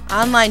job.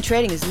 Online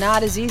trading is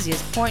not as easy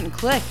as point and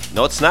click.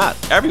 No, it's not.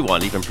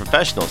 Everyone, even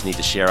professionals, need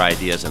to share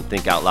ideas and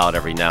think out loud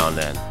every now and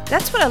then.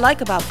 That's what I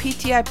like about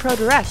PTI Pro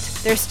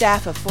Direct. Their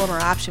staff of former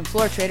option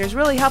floor traders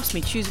really helps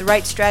me choose the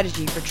right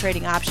strategy for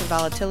trading option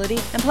volatility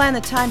and plan the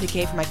time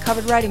decay for my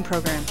covered writing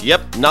program.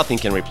 Yep, nothing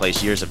can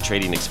replace years of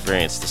trading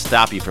experience to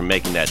stop you from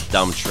making that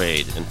dumb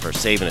trade and for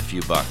saving a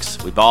few bucks.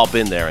 We've all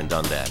been there and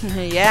done that.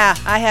 Yeah,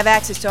 I have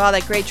access to all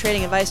that great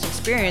trading advice and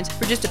experience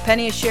for just a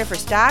penny a share for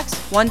stocks,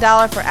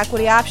 $1 for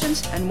equity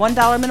options, and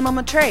 $1 minimum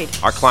a trade.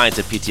 Our clients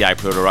at PTI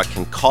Pro Direct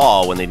can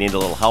call when they need a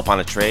little help on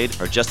a trade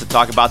or just to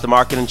talk about the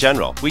market in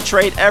general. We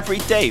trade every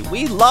day.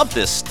 We love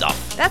this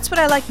stuff. That's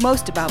what I like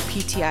most about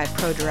PTI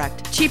Pro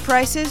Direct. Cheap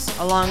prices,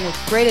 along with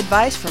great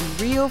advice from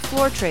real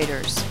floor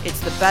traders.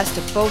 It's the best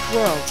of both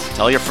worlds.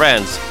 Tell your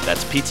friends.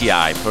 That's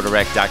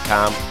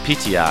PTIProDirect.com,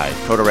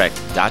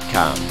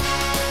 PTIProDirect.com.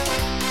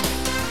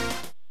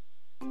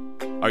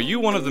 Are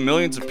you one of the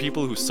millions of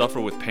people who suffer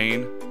with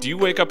pain? Do you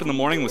wake up in the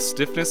morning with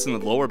stiffness in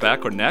the lower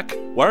back or neck?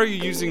 Why are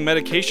you using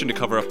medication to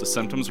cover up the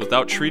symptoms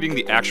without treating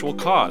the actual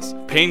cause?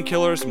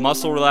 Painkillers,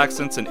 muscle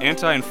relaxants, and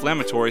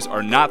anti-inflammatories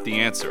are not the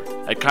answer.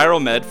 At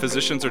ChiroMed,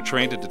 physicians are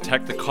trained to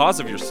detect the cause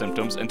of your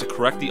symptoms and to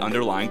correct the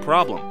underlying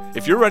problem.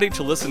 If you're ready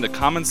to listen to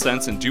common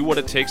sense and do what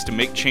it takes to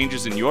make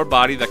changes in your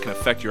body that can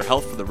affect your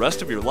health for the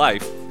rest of your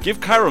life, give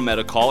ChiroMed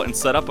a call and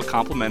set up a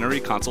complimentary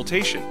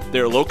consultation. They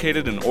are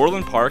located in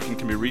Orland Park and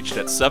can be reached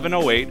at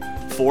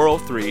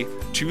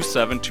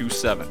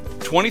 708-403-2727.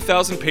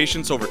 20,000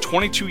 patients over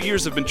 22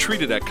 years have been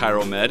treated at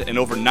ChiroMed, and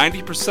over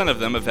 90% of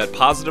them have had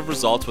positive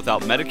results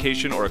without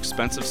medication or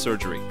expensive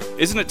surgery.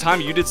 Isn't it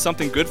time you did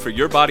something good for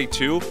your body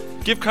too?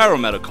 Give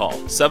ChiroMed a call,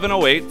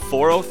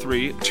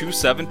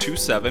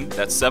 708-403-2727.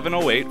 That's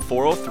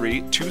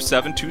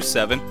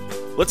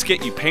 708-403-2727. Let's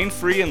get you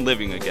pain-free and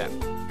living again.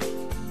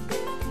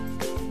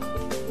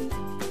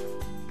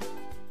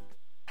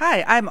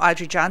 Hi, I'm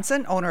Audrey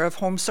Johnson, owner of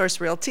Home Source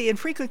Realty and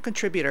frequent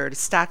contributor to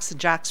Stocks and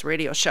Jocks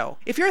radio show.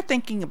 If you're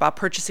thinking about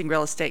purchasing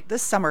real estate,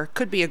 this summer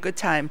could be a good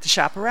time to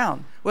shop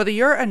around. Whether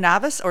you're a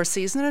novice or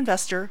seasoned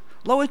investor,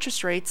 low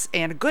interest rates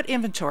and a good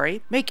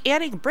inventory make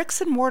adding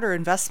bricks and mortar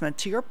investment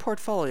to your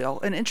portfolio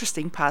an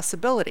interesting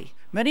possibility.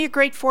 Many a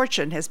great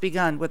fortune has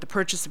begun with the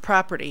purchase of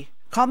property.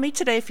 Call me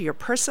today for your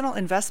personal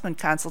investment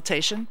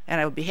consultation, and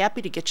I would be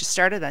happy to get you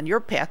started on your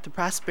path to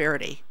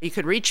prosperity. You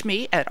can reach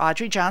me at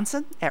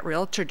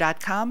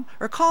audreyjohnson@realtor.com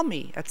or call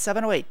me at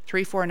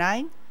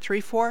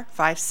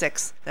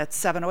 708-349-3456. That's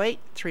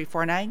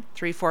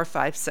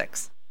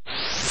 708-349-3456.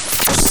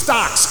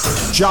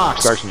 Stocks,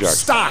 jocks, Stocks and jocks.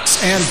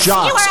 Stocks and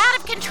jocks. You are out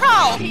of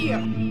control. Here,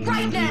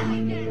 right now,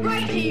 right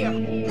here,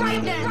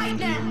 right now, right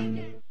now.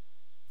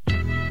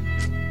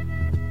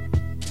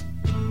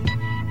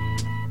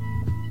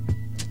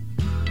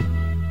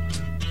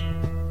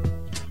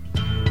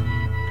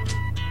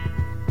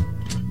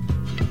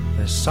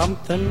 There's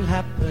something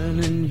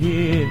happening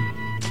here.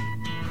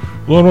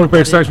 Hello, North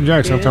Bay Stocks and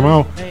Jocks. I'm Tom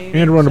Howell.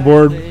 Andrew on the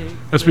board.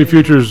 SP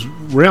Futures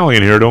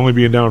rallying here to only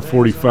being down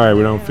 45.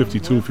 We're down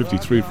 52,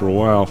 53 for a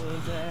while.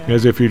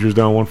 NASDAQ Futures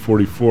down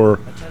 144.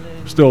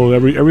 Still,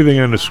 everything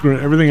on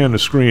the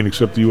screen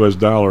except the U.S.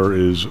 dollar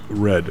is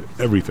red.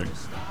 Everything,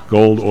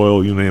 gold,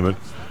 oil, you name it.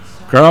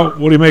 Carl,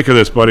 what do you make of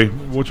this, buddy?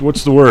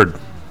 What's the word?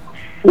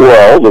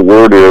 Well, the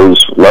word is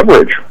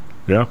leverage.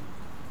 Yeah.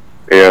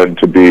 And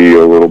to be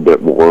a little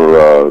bit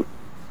more,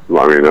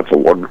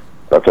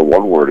 that's a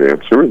one-word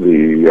answer.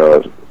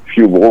 The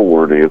few more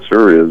word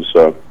answer is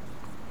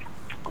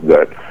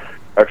that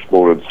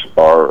exponents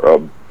are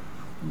a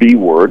B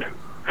word.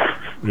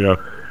 Yeah.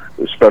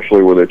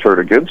 Especially when they turn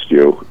against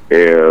you.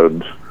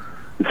 And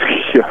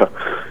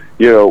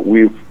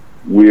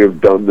we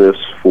have done this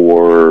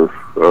for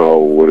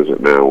what is it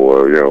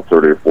now?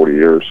 30 or 40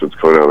 years since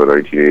coming out of the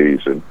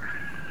 1980s, and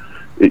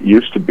it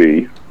used to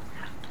be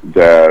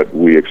that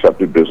we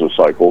accepted business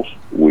cycles.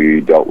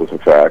 We dealt with the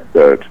fact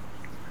that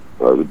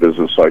the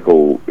business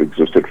cycle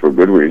existed for a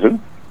good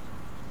reason.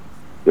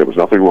 There was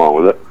nothing wrong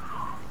with it.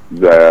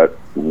 That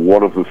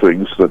one of the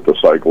things that the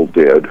cycle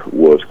did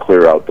was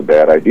clear out the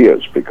bad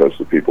ideas, because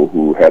the people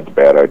who had the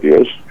bad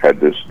ideas had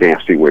this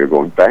nasty way of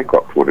going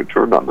bankrupt when it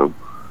turned on them.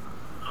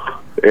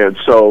 And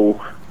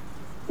so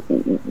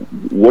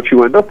what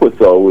you end up with,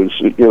 though, is,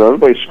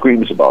 everybody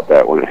screams about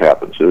that when it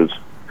happens. It's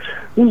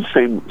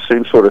the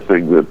same sort of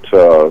thing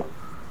that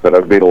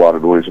I've made a lot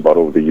of noise about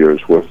over the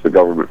years with the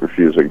government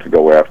refusing to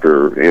go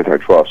after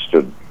antitrust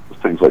and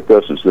things like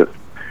this, is that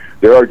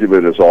their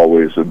argument is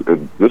always,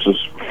 and this is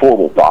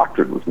formal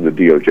doctrine within the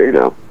DOJ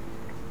now,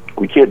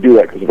 we can't do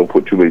that because it'll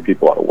put too many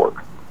people out of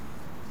work.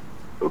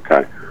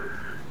 Okay?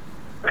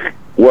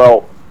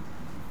 Well,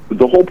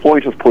 the whole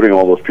point of putting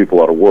all those people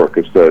out of work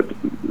is that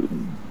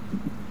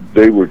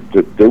they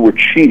were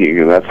cheating,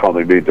 and that's how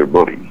they made their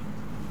money,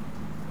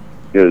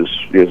 is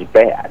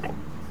bad.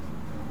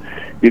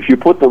 If you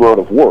put them out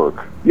of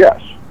work,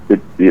 yes,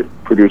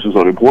 it produces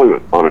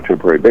unemployment on a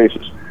temporary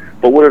basis.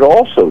 But what it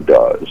also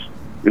does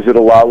is it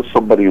allows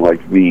somebody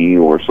like me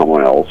or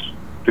someone else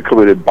to come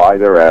in and buy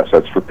their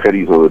assets for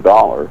pennies on the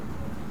dollar.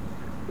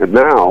 And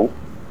now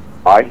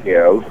I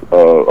have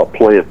a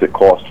plant that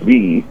cost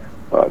me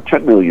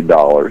 $10 million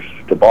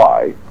to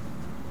buy,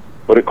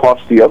 but it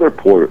cost the other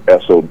poor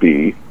SOB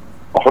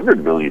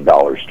 $100 million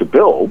to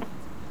build,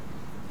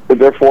 and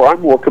therefore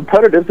I'm more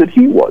competitive than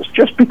he was,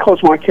 just because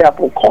my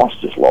capital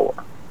cost is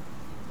lower.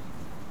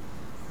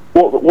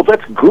 Well,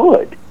 that's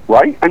good,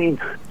 right? I mean,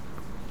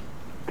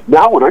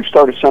 now when I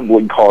start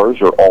assembling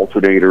cars or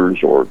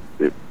alternators or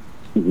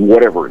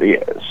whatever it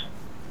is,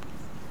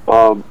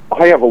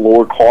 I have a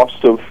lower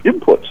cost of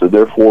inputs, and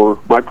therefore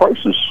my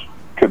prices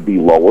can be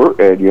lower,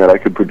 and yet I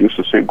can produce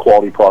the same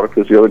quality product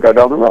as the other guy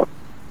down the road.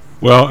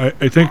 Well,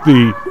 I think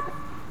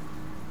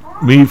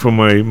from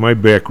my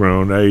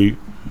background,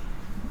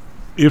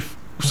 if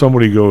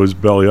somebody goes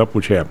belly up,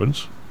 which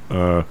happens,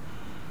 I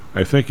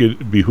think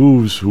it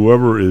behooves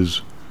whoever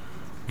is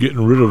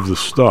getting rid of the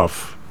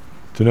stuff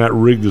to not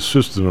rig the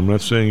system. I'm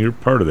not saying you're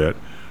part of that.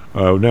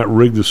 Not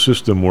rig the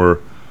system where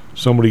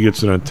somebody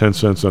gets it on 10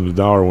 cents on the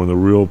dollar when the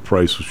real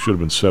price should have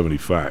been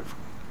 75.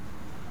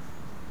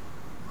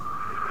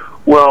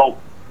 Well,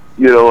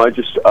 I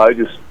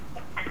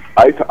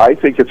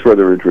think it's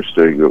rather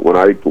interesting that when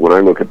I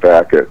look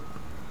back at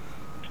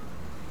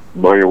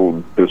my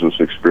own business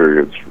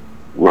experience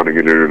running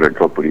an internet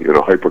company in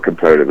a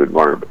hyper-competitive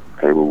environment,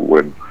 okay,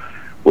 when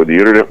the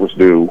internet was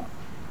new,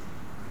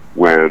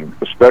 when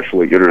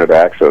especially internet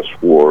access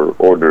for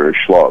ordinary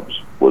schlubs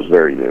was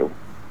very new,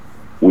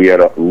 we had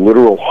a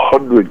literal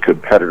 100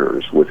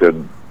 competitors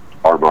within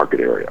our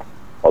market area.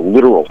 A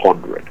literal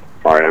 100.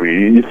 All right, I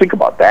mean, you think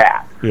about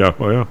that. Yeah,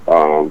 well, yeah.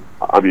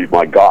 I mean,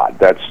 my God,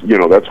 that's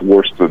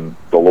worse than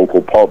the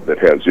local pub that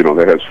has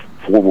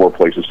 4 more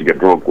places to get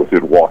drunk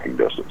within walking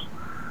distance.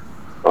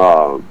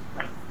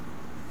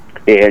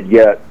 And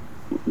yet,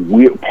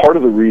 part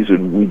of the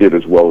reason we did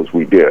as well as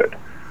we did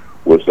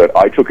was that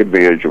I took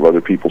advantage of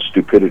other people's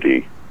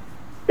stupidity,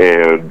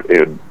 and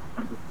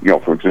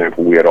for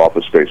example, we had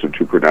office space in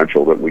 2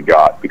 Prudential that we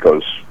got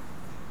because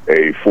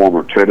a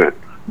former tenant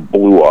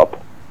blew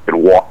up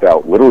and walked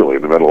out literally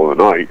in the middle of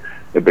the night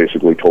and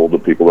basically told the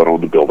people that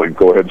owned the building,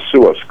 "Go ahead and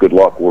sue us. Good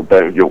luck. We're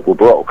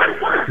broke."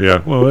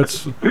 Yeah, well,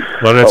 that's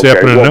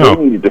happening now.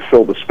 We needed to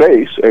fill the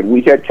space, and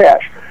we had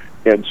cash,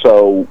 and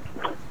so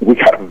we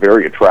got a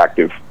very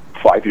attractive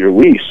 5-year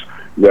lease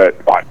that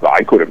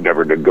I could have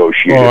never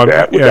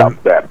negotiated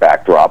without that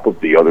backdrop of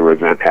the other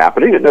event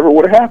happening. It never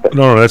would have happened.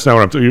 No, that's not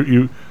what I'm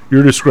talking.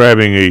 You're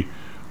describing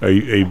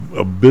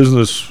a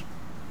business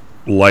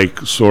like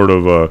sort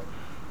of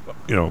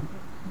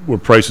where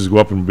prices go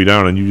up and be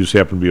down, and you just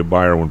happen to be a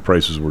buyer when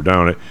prices were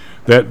down.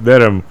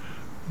 That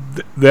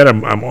that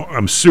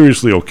I'm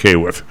seriously okay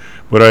with.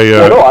 But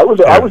I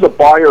was a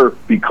buyer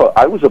because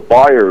I was a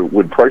buyer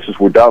when prices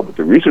were down. But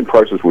the reason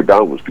prices were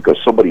down was because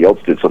somebody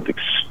else did something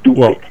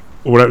stupid.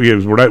 Well, we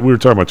were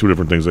talking about two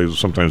different things.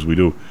 Sometimes we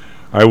do.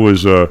 I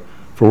was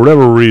for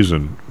whatever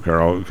reason,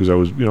 Carl, because I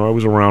was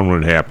around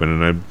when it happened,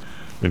 and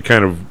I've been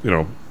kind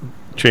of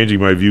changing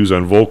my views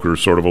on Volcker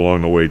sort of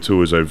along the way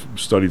too, as I've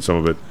studied some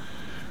of it.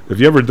 Have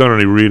you ever done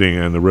any reading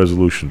on the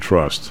Resolution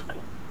Trust?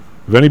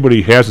 If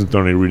anybody hasn't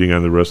done any reading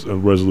on the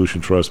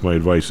Resolution Trust, my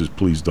advice is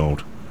please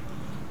don't.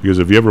 Because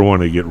if you ever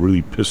want to get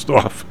really pissed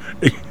off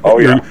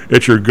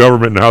at your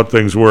government and how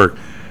things work,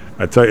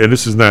 I tell you, and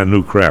this is not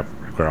new crap,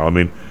 Carl. I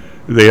mean,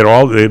 they had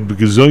a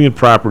gazillion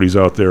properties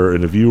out there,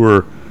 and if you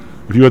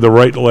had the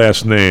right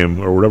last name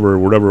or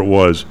whatever it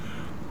was,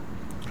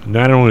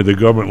 not only did the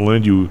government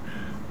lend you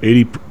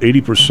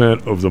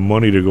 80% of the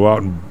money to go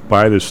out and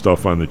buy this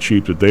stuff on the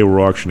cheap that they were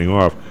auctioning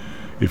off,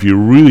 if you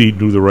really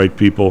knew the right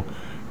people,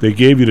 they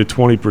gave you the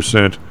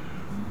 20%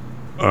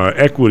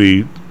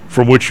 equity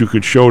from which you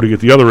could show to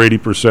get the other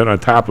 80% on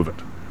top of it,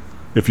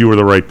 if you were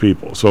the right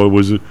people. So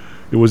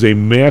it was a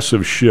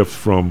massive shift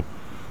from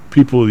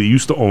people that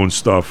used to own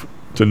stuff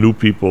to new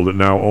people that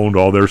now owned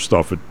all their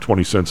stuff at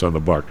 20 cents on the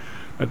buck.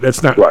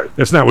 That's not right.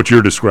 That's not what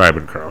you're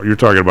describing, Carl. You're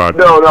talking about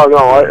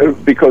no,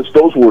 because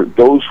those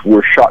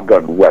were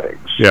shotgun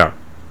weddings. Yeah.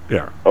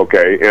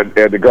 Okay, and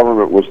the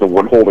government was the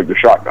one holding the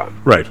shotgun.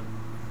 Right.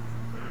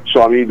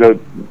 So I mean,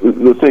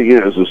 the thing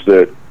is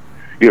that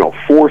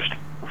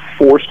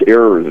forced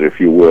errors, if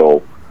you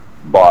will,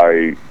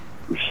 by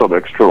some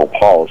external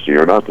policy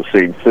are not the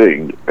same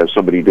thing as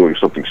somebody doing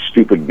something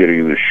stupid and getting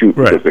in the chute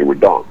because they were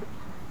dumb.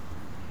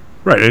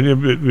 Right,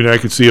 and I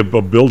could see a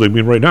building. I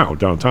mean, right now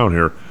downtown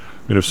here.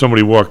 I mean, if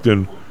somebody walked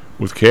in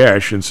with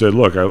cash and said,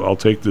 "Look, I'll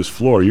take this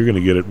floor," you're going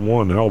to get it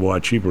one hell of a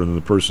lot cheaper than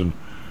the person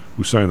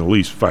who signed the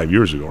lease 5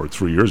 years ago or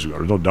 3 years ago.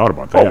 There's no doubt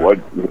about that. Oh,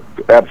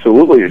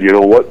 absolutely. And you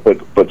know what?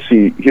 But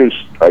see,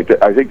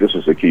 I think this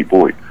is the key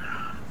point.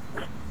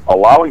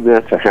 Allowing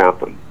that to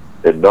happen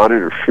and not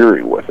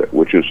interfering with it,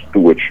 which is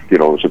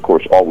of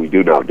course all we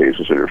do nowadays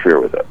is interfere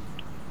with it.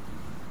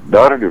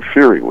 Not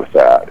interfering with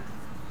that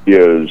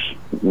is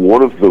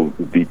one of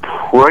the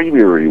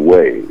primary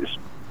ways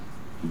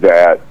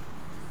that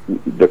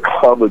the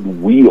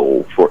common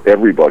weal for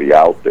everybody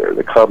out there,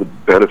 the common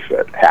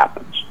benefit,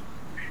 happens.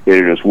 And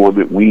it is one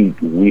that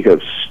we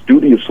have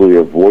studiously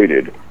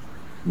avoided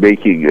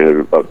making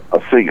a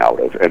thing out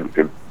of,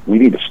 and we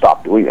need to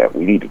stop doing that.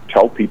 We need to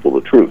tell people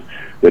the truth,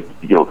 that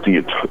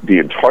the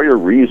entire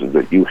reason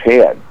that you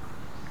had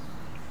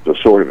the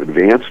sort of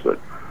advancement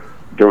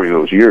during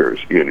those years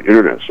in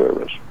internet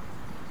service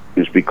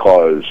is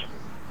because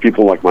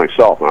people like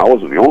myself, and I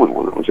wasn't the only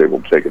one that was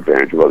able to take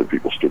advantage of other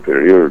people's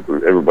stupidity, or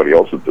everybody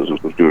else in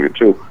business was doing it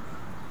too.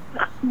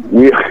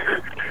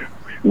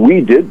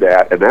 We did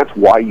that, and that's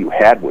why you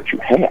had what you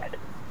had.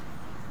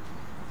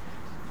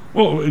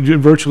 Well,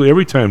 virtually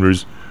every time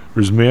there's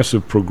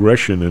massive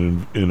progression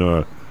in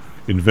a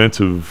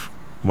inventive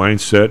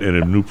mindset and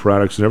in new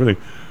products and everything,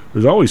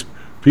 there's always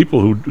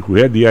people who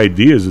had the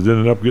ideas that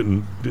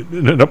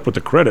ended up with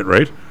the credit,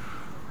 right?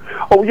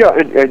 Oh yeah,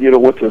 and you know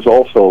what? There's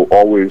also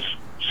always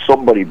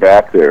somebody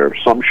back there,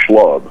 some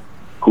schlub,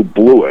 who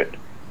blew it,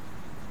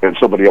 and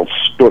somebody else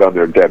stood on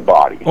their dead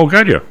body. Oh,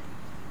 God, yeah.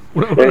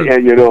 And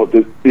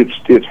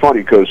it's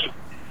funny because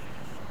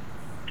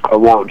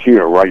around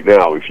here right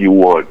now, if you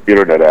want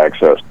internet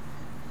access,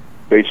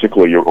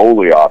 basically your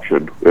only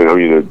option, and I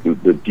mean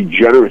the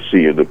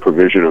degeneracy in the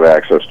provision of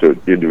access to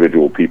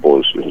individual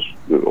people is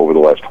over the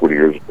last 20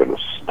 years has been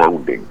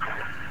astounding.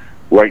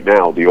 Right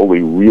now, the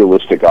only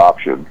realistic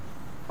option,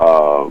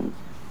 the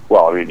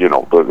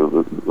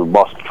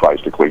Musk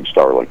tries to claim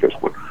Starlink this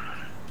one,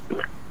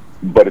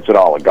 but it's an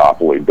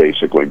oligopoly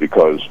basically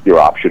because your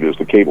option is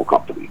the cable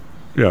company.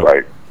 Yeah.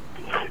 Right.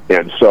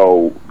 And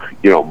so,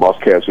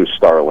 Musk has his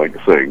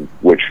Starlink thing,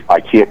 which I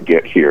can't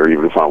get here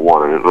even if I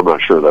wanted it. I'm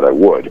not sure that I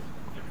would.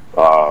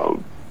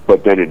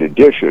 But then in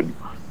addition,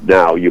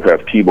 now you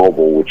have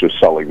T-Mobile, which is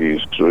selling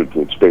these.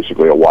 It's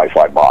basically a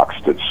Wi-Fi box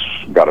that's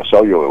got a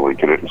cellular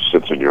link in it and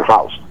sits in your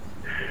house.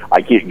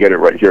 I can't get it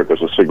right here because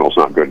the signal's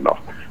not good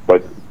enough.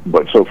 But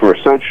so for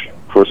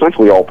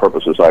essentially all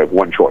purposes, I have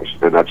one choice,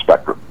 and that's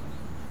Spectrum.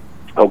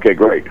 Okay,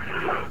 great.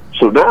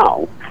 So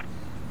now,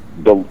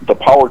 the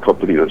power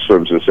company that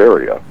serves this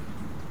area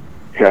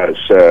has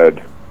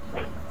said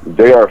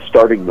they are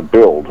starting the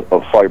build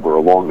of fiber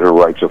along their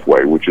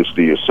rights-of-way, which is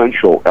the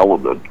essential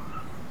element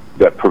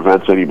that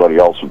prevents anybody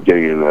else from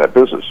getting into that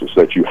business, is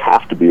that you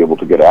have to be able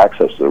to get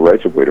access to the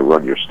rights-of-way to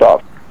run your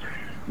stuff.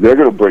 They're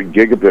going to bring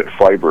gigabit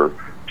fiber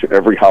to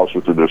every house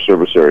within their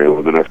service area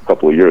in the next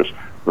couple of years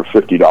for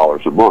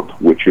 $50 a month,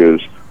 which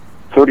is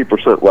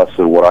 30% less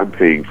than what I'm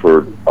paying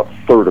for a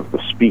third of the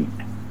speed.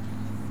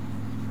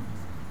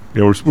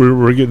 Yeah,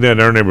 we're getting that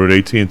in our neighborhood.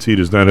 AT&T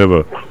does not have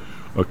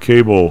a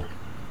cable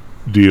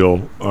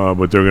deal,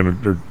 but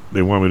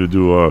they want me to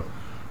do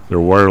their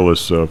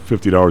wireless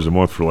 $50 a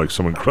month for like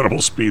some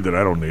incredible speed that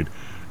I don't need.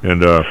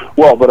 And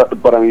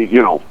but I mean,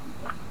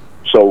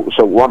 so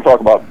when I'm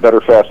talking about better,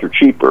 faster,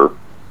 cheaper,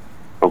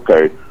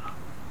 okay,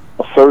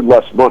 a third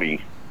less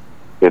money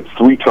and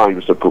 3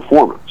 times the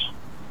performance.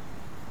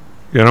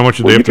 Yeah, how much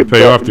do they have to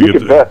pay off to you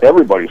can bet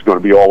everybody's going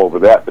to be all over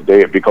that the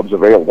day it becomes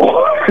available.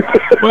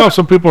 Well,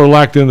 some people are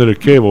locked into the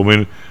cable. I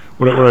mean,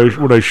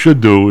 what I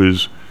should do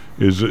is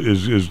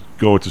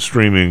go to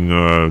streaming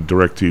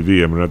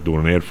DirecTV. I'm not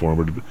doing an ad for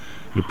them, but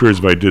it appears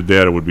if I did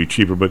that, it would be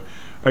cheaper. But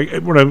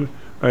I'm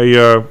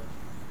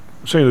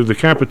saying that the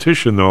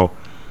competition, though,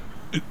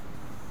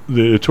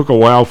 it took a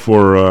while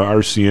for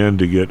RCN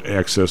to get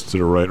access to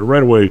the right. The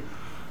right away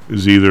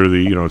is either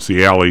it's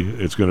the alley.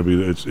 It's going to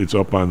be it's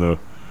up on the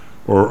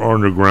or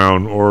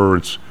underground, or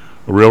it's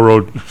a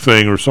railroad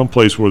thing, or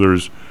someplace where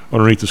there's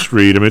underneath the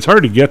street. I mean, it's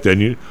hard to get that,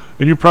 and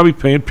you're probably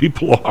paying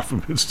people off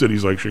in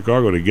cities like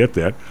Chicago to get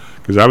that,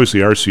 because obviously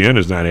RCN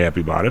is not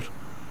happy about it,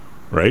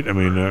 right? I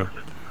mean,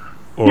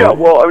 yeah,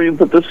 well, I mean,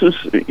 but this is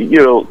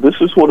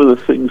one of the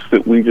things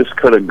that we just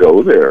kind of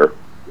go there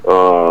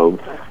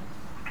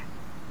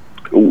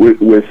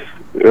with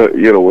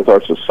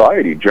our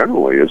society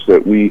generally, is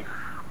that we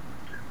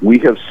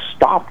have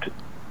stopped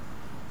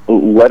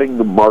letting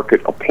the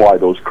market apply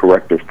those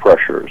corrective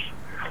pressures,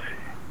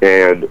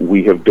 and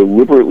we have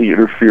deliberately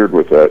interfered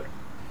with it,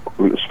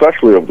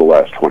 especially over the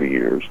last 20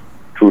 years,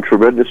 to a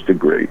tremendous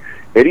degree.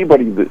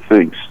 Anybody that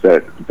thinks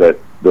that the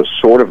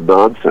sort of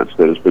nonsense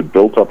that has been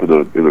built up in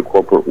the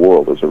corporate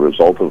world as a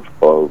result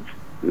of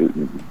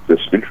this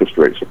interest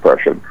rate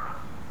suppression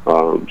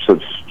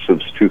since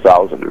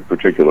 2000 in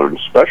particular, and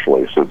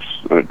especially since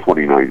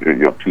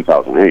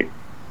 2008.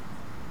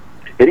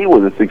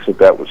 Anyone that thinks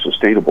that was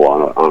sustainable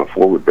on a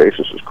forward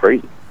basis is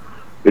crazy.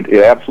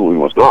 It absolutely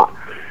was not.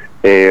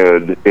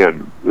 And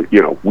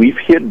we've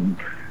hidden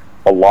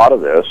a lot of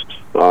this.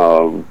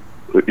 When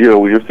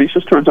your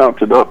thesis turns out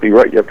to not be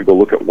right, you have to go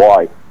look at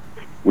why,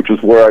 which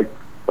is where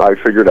I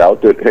figured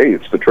out that, hey,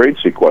 it's the trade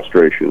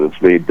sequestration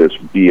that's made this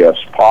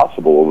BS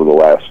possible over the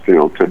last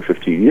 10,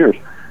 15 years.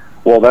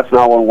 Well, that's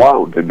now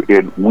unwound,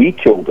 and we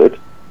killed it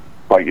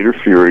by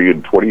interfering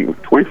in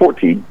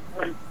 2014.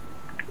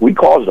 We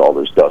caused all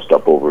this dust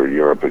up over in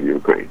Europe and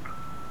Ukraine.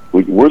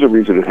 We're the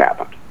reason it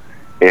happened.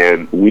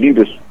 And we need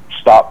to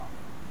stop,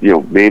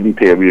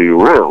 mammy-pammying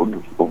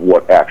around of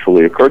what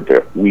actually occurred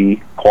there.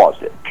 We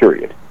caused it,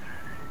 period.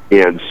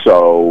 And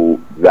so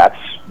that's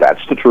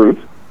the truth.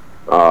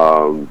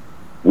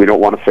 We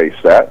don't want to face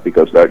that,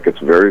 because that gets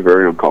very,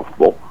 very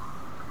uncomfortable.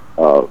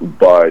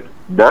 But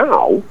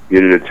now,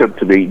 in an attempt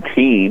to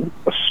maintain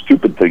a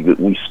stupid thing that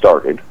we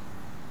started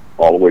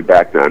all the way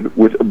back then,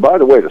 by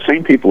the way, the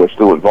same people are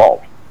still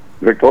involved.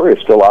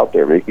 Victoria's still out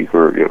there making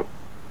her,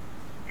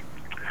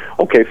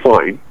 Okay,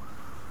 fine.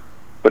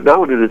 But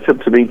now in an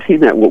attempt to maintain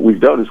that, what we've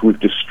done is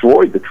we've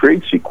destroyed the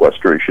trade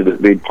sequestration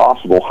that made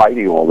possible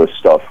hiding all this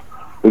stuff,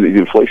 the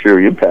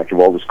inflationary impact of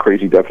all this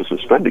crazy deficit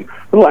spending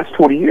for the last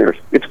 20 years.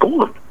 It's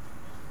gone.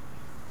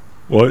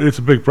 Well, it's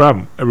a big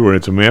problem everywhere.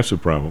 It's a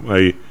massive problem.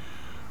 I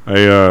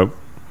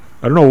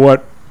don't know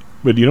what,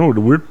 but the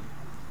weird,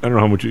 I don't know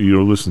how much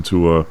you listen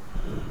to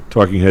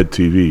Talking Head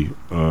TV,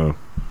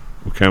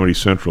 Comedy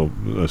Central,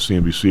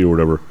 CNBC or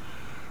whatever.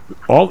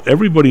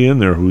 Everybody in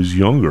there who's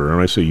younger, and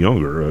I say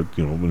younger,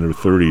 in their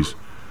 30s,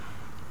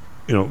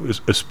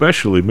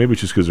 especially, maybe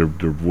it's just because their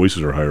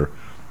voices are higher,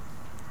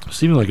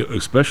 seeming like,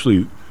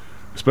 especially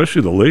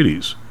the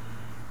ladies,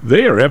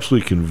 they are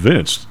absolutely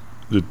convinced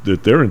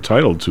that they're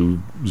entitled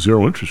to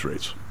zero interest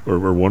rates or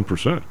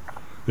 1%.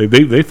 They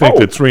think that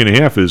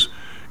 3.5%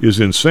 is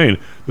insane.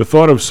 The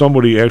thought of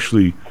somebody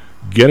actually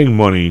getting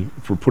money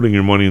for putting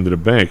your money into the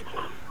bank,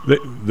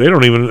 they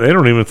don't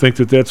even think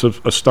that that's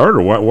a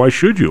starter. Why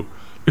should you?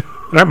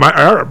 You and I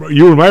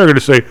are going to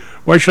say,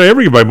 why should I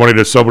ever give my money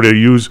to somebody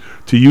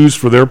to use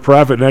for their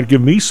profit and not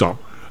give me some?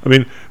 I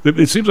mean,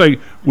 it seems like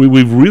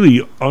we've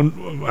really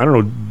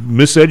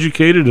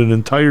miseducated an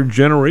entire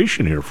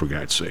generation here, for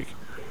God's sake.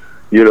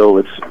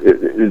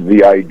 It's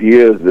the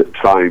idea that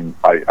time.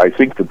 I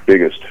think the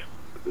biggest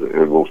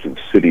and most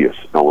insidious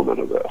element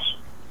of this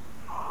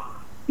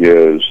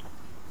is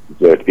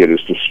that it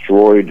has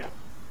destroyed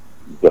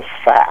the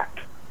fact,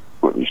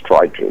 or at least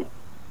tried to,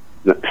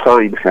 that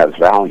time has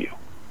value.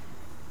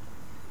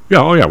 Yeah,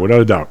 oh yeah,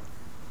 without a doubt.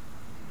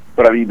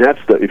 But I mean, that's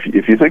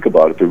if you think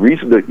about it, the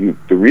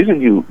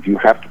reason you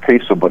have to pay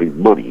somebody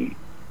money,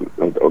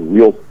 in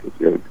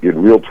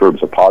real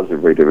terms, a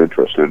positive rate of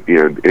interest, and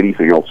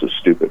anything else is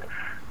stupid,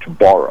 to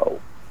borrow,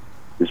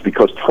 is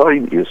because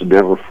time is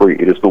never free.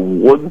 It is the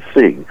one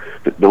thing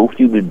that no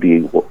human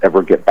being will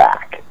ever get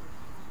back.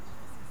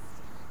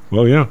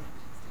 Well, yeah.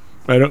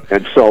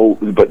 And so,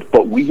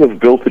 but we have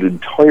built an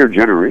entire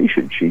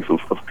generation, Chief,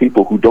 of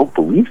people who don't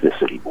believe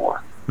this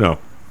anymore. No.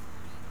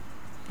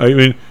 I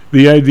mean,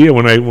 the idea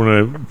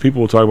when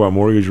people will talk about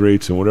mortgage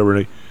rates and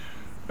whatever,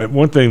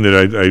 one thing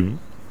that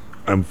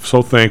I'm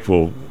so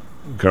thankful,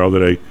 Carl,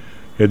 that I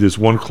had this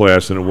one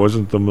class, and it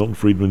wasn't the Milton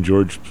Friedman,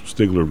 George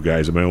Stigler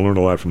guys. I mean, I learned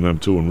a lot from them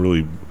too, and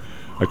really,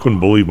 I couldn't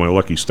believe my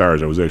lucky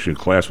stars. I was actually in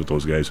class with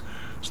those guys,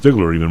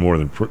 Stigler even more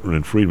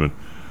than Friedman.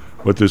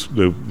 But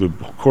the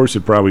course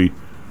that probably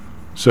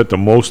set the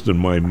most in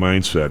my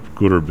mindset,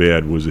 good or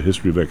bad, was the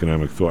history of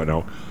economic thought.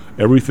 Now,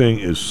 everything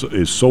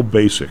is so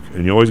basic,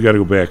 and you always got to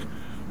go back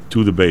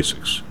to the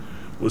basics.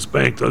 Well, this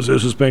bank does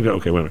this bank does.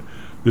 Okay, wait a minute.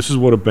 This is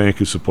what a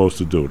bank is supposed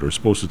to do. They're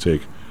supposed to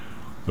take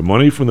the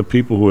money from the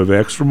people who have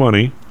extra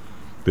money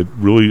that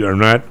really are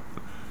not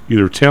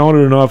either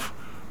talented enough,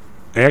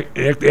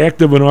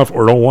 active enough,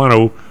 or don't want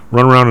to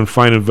run around and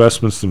find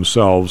investments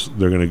themselves.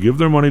 They're going to give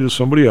their money to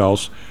somebody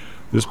else.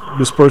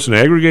 This person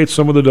aggregates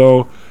some of the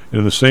dough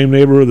in the same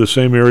neighborhood, the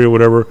same area,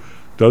 whatever,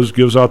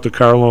 gives out the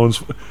car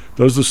loans,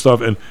 does the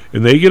stuff, and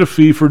they get a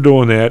fee for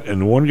doing that,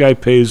 and one guy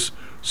pays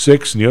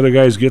 6 and the other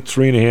guys get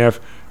 3.5,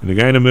 and the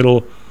guy in the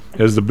middle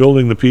has the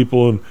building, the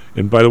people,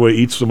 and by the way,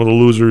 eats some of the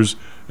losers,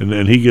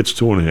 and he gets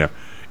 2.5.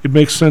 It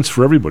makes sense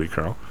for everybody,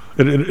 Carl.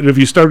 And if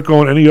you start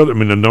going any other, I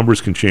mean, the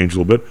numbers can change a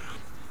little bit.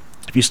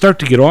 If you start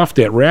to get off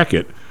that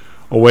racket,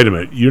 oh, wait a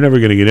minute, you're never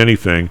going to get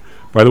anything.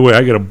 By the way,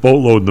 I got a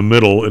boatload in the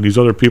middle, and these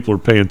other people are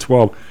paying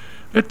 12.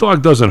 That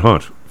dog doesn't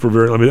hunt for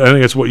very. I mean, I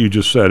think that's what you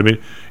just said. I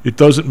mean, it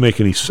doesn't make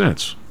any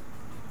sense.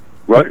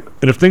 Right.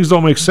 And if things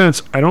don't make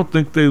sense, I don't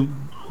think they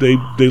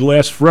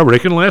last forever. They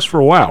can last for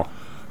a while,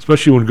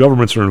 especially when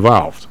governments are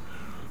involved.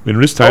 I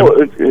mean, this time.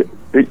 Do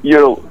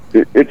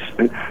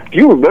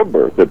you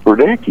remember that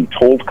Bernanke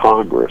told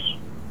Congress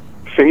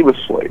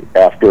famously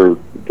after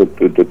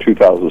the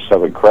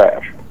 2007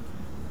 crash,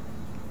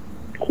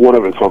 one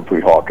of his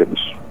Humphrey Hawkins,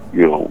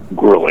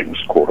 grillings,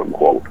 quote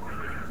unquote,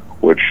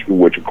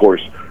 which of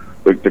course,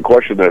 the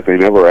question that they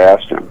never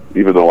asked him,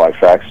 even though I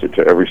faxed it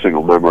to every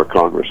single member of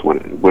Congress when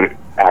it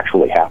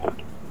actually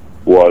happened,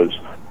 was,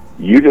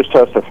 you just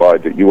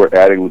testified that you were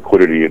adding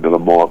liquidity into the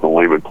mall of the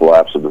Lehman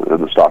collapse and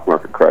the stock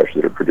market crash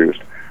that it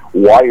produced.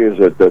 Why is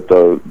it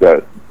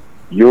that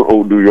your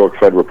own New York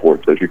Fed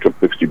report says you took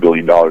 $60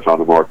 billion on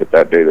the market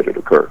that day that it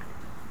occurred?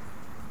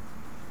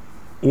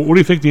 What do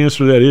you think the answer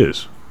to that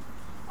is?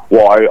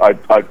 Well, I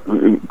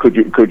could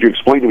you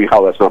explain to me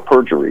how that's not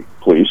perjury,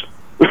 please?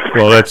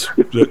 Well, that's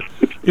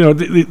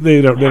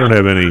they don't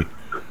have any.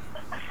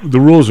 The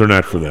rules are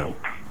not for them.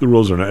 The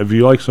rules are not. If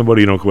you like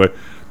somebody,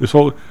 this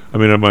whole. I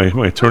mean,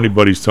 my attorney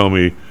buddies tell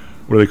me,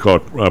 what do they call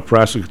it?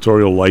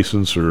 Prosecutorial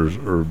license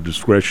or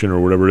discretion or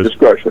whatever it is.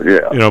 Discretion,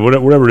 yeah.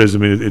 Whatever it is. I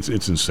mean, it's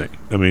insane.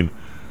 I mean,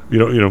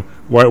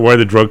 why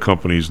the drug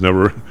companies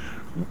never.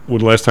 When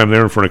the last time they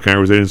were in front of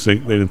Congress, they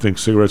didn't think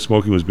cigarette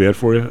smoking was bad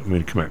for you. I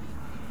mean, come on.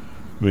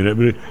 I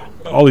mean,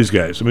 all these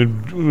guys. I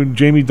mean,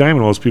 Jamie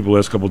Dimon, all those people the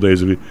last couple of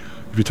days. If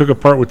you took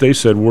apart what they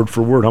said word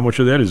for word, how much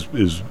of that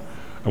is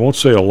I won't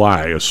say a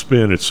lie, a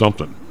spin. It's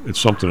something. It's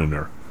something in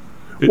there.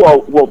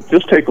 Well,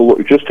 just take a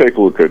look. Just take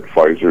a look at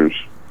Pfizer's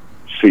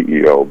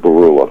CEO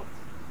Barula,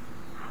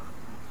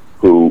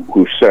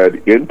 who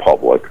said in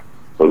public,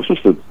 this is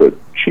the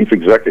chief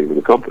executive of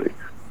the company,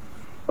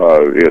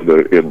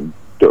 in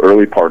the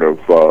early part of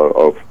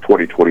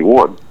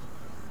 2021,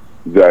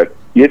 that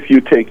if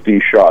you take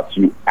these shots,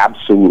 you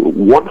absolutely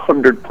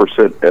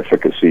 100%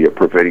 efficacy at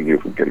preventing you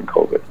from getting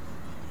COVID.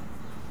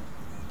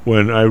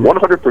 When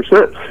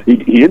 100%, he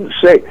didn't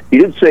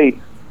say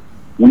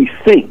we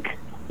think.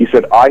 He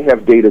said, I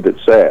have data that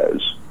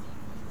says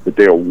that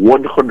they are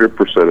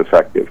 100%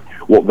 effective.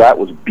 Well, that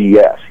was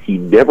BS. He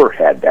never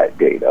had that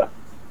data.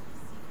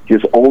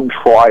 His own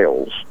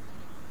trials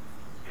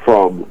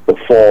from the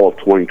fall of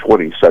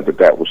 2020 said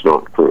that was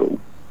not true.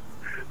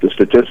 The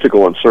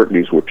statistical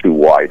uncertainties were too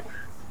wide.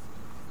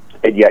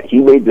 And yet he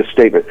made this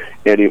statement,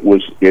 and it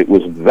was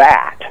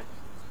that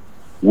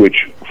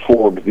which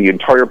formed the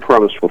entire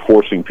premise for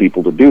forcing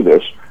people to do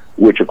this,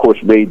 which of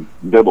course made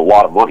them a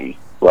lot of money,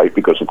 right?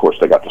 Because of course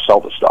they got to sell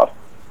the stuff.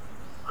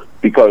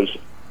 Because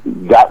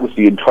that was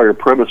the entire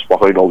premise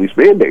behind all these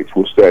mandates,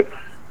 was that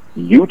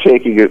you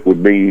taking it would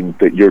mean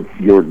that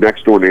your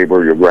next door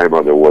neighbor, your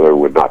grandmother,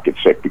 would not get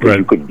sick because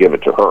you couldn't give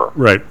it to her.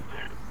 Right.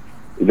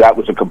 That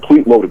was a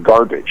complete load of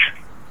garbage.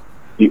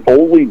 The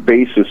only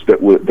basis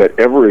that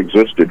ever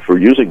existed for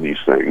using these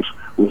things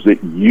was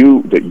that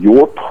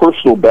your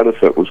personal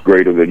benefit was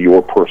greater than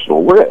your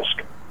personal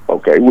risk.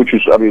 Okay, which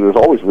is, I mean, there's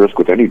always risk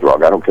with any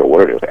drug. I don't care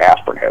what it is.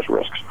 Aspirin has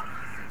risks.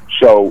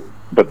 So,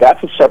 but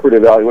that's a separate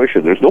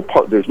evaluation. There's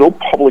no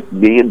public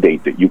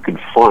mandate that you can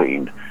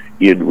find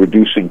in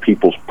reducing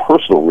people's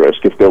personal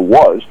risk. If there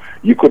was,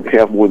 you couldn't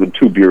have more than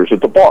 2 beers at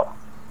the bar.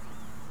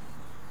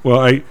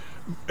 Well,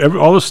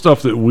 all the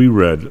stuff that we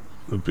read,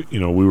 we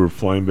were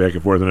flying back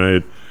and forth, and I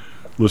had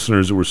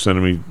listeners that were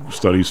sending me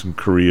studies from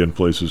Korea and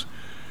places.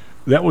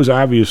 That was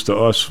obvious to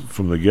us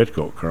from the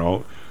get-go,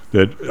 Carl,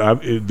 that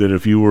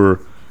if you were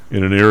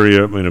in an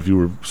area, I mean, if you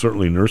were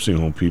certainly nursing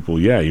home people,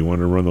 you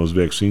wanted to run those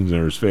vaccines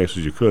there as fast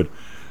as you could.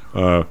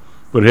 But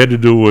it had to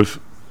do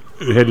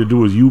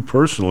with you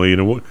personally,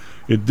 and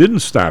it didn't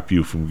stop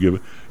you from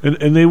giving.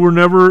 And they were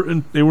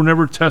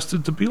never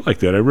tested to be like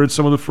that. I read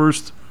some of the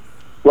first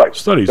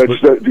studies.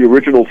 The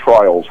original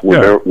trials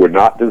were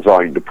not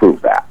designed to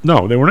prove that.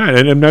 No, they were not.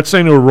 And I'm not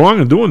saying they were wrong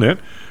in doing that,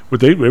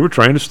 but they were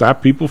trying to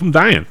stop people from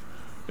dying.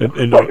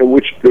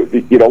 Which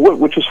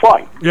is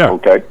fine. Yeah.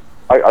 Okay.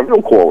 I have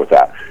no quarrel with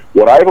that.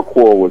 What I have a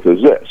quarrel with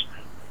is this: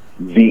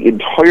 the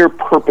entire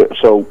purpose.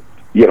 So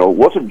it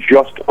wasn't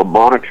just a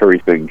monetary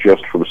thing,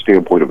 just from the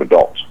standpoint of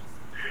adults.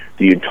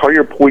 The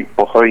entire point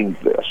behind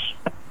this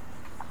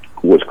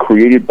was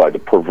created by the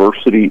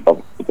perversity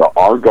of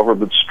our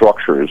government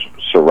structures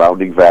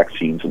surrounding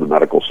vaccines and the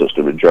medical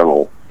system in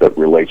general that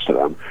relates to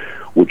them,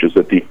 which is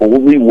that the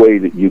only way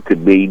that you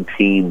can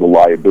maintain the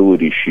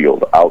liability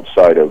shield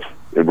outside of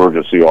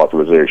emergency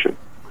authorization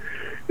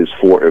is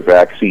for a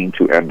vaccine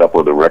to end up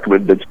on the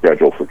recommended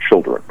schedule for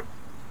children.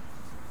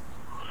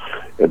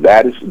 And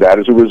that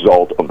is a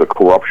result of the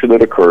corruption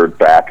that occurred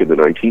back in the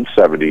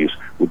 1970s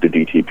with the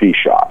DTP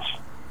shots.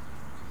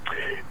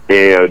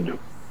 And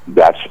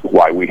that's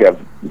why we have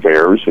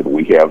VAERS and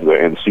we have the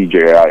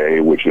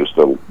NCJIA, which is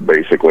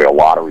basically a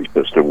lottery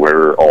system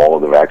where all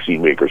of the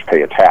vaccine makers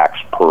pay a tax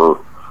per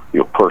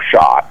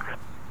shot,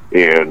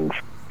 and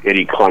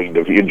any kind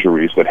of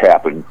injuries that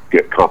happen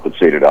get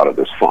compensated out of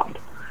this fund.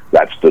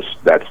 That's the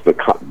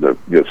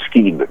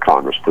scheme that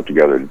Congress put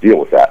together to deal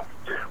with that.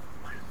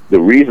 The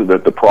reason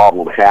that the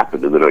problem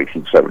happened in the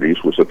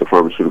 1970s was that the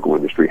pharmaceutical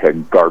industry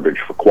had garbage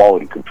for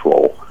quality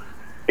control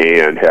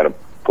and had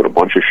put a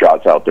bunch of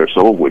shots out there,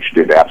 some of which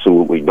did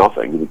absolutely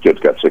nothing. The kids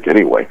got sick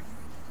anyway.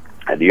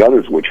 And the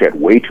others which had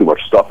way too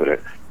much stuff in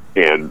it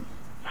and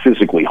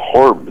physically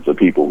harmed the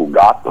people who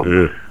got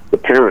them. Yeah. The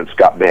parents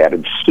got mad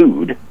and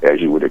sued,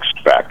 as you would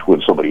expect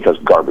when somebody has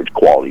garbage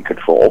quality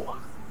control.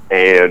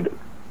 And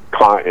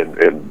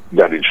then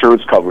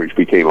insurance coverage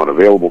became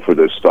unavailable for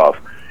this stuff.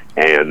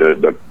 And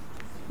the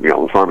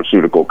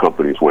pharmaceutical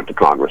companies went to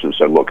Congress and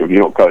said, look, if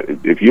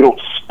you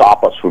don't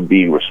stop us from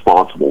being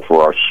responsible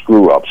for our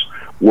screw-ups,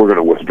 we're going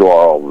to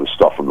withdraw all of this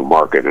stuff from the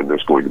market, and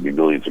there's going to be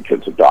millions of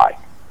kids that die.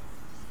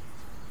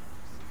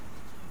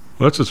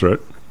 Well, that's a threat.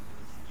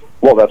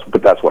 Well,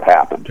 that's what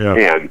happened. Yeah.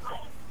 And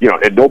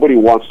and nobody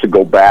wants to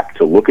go back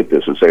to look at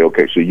this and say,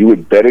 okay, so you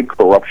embedded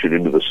corruption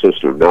into the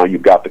system. Now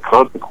you've got the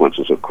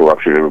consequences of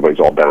corruption. Everybody's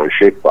all bent on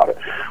shape about it.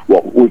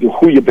 Well,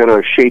 who you bent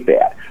on shape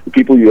at? The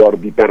people you ought to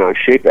be bent on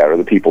shape at are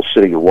the people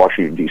sitting in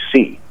Washington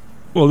D.C.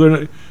 Well,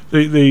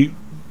 they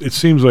it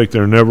seems like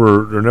they're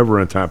never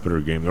on top of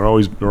their game. They're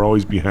always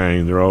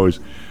behind.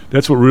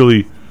 That's what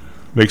really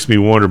makes me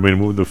wonder. I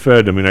mean, with the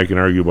Fed, I can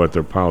argue about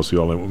their policy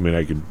all that.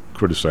 I can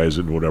criticize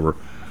it and whatever.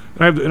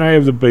 And I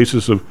have the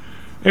basis of,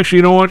 actually,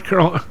 you know what,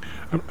 Carl?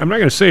 I'm not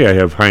going to say I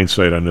have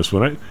hindsight on this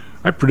one.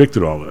 I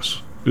predicted all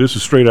this. This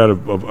is straight out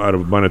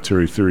of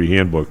Monetary Theory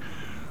Handbook.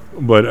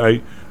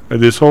 But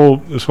this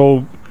whole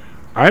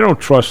I don't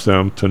trust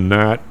them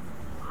to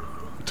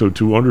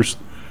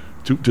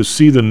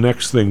see the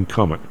next thing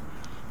coming.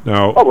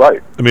 Now,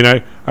 right.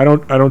 I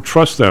don't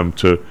trust them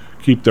to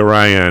keep their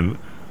eye on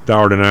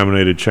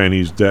dollar-denominated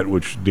Chinese debt,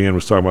 which Dan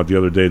was talking about the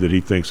other day, that he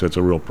thinks that's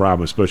a real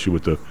problem, especially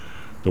with the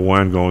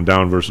yuan going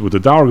down versus with the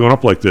dollar going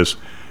up like this.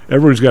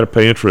 Everybody's got to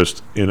pay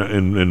interest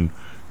in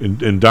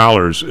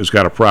dollars. Has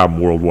got a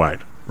problem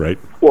worldwide, right?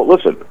 Well,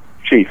 listen,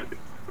 Chief,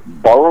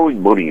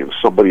 borrowing money in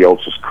somebody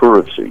else's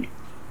currency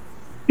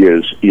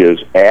is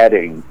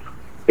adding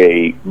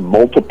a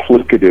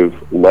multiplicative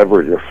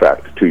leverage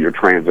effect to your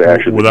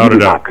transaction without that you a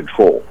do doubt. not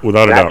control.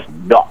 Without a doubt.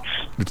 That's nuts.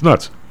 It's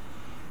nuts.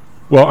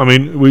 Well, I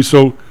don't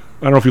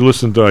know if you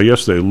listened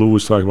yesterday. Lou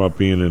was talking about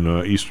being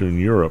in Eastern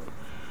Europe,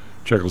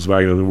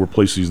 Czechoslovakia. There were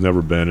places he's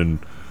never been, and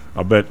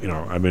I'll bet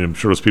I'm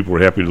sure those people were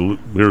happy to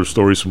hear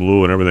stories from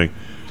Lou and everything.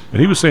 And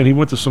he was saying he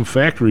went to some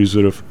factories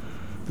that have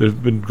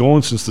been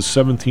going since the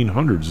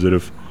 1700s. That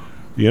if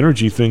the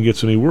energy thing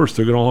gets any worse,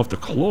 they're going to all have to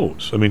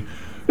close.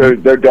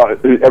 They're done.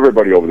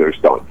 Everybody over there is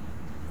done.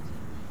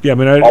 Yeah,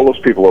 all those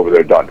people over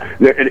there are done.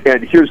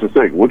 And here's the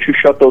thing: once you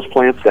shut those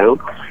plants down,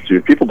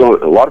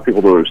 a lot of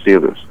people don't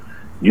understand this.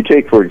 You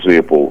take, for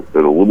example,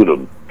 an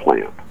aluminum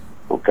plant,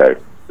 okay,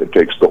 that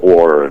takes the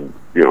ore and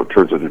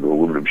turns it into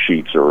aluminum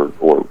sheets or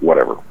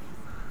whatever,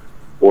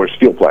 or a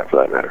steel plant for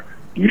that matter.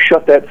 You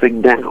shut that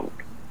thing down,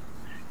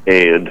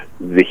 and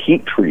the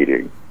heat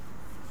treating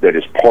that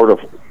is part of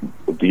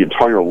the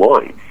entire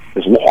line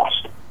is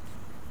lost.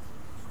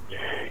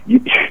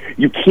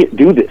 You can't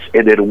do this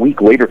and then a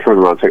week later turn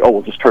around and say,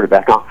 we'll just turn it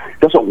back on. It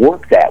doesn't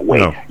work that way.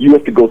 No. You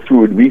have to go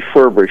through and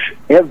refurbish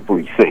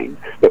everything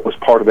that was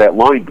part of that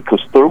line,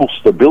 because thermal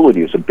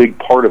stability is a big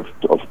part of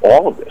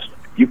all of this.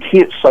 You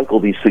can't cycle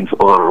these things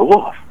on or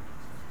off.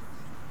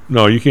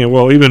 No, you can't.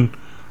 Well, even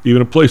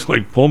a place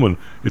like Pullman,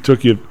 it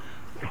took you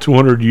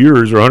 200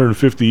 years or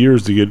 150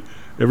 years to get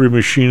every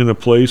machine in the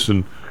place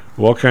and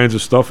all kinds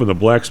of stuff in the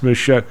blacksmith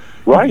shop.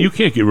 Right. You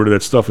can't get rid of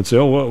that stuff and say,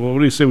 what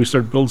do you say we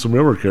start building some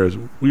railroad cars?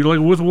 You're like,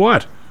 with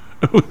what?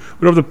 We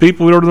don't have the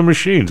people, we don't have the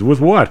machines. With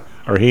what?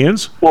 Our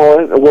hands?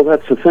 Well,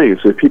 that's the thing.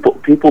 Is that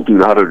people do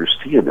not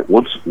understand that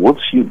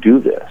once you do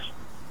this,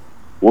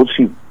 once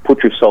you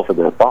put yourself in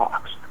that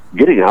box,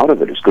 getting out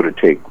of it is going to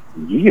take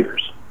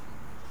years.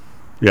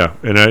 Yeah,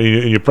 and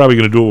you're probably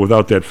going to do it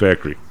without that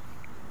factory.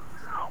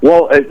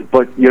 Well,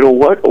 but you know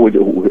what? What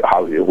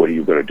are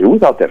you going to do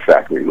without that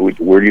factory?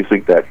 Where do you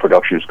think that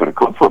production is going to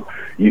come from?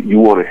 You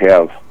want to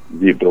have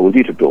the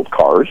ability to build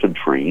cars and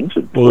trains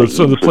and planes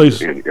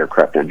and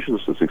aircraft engines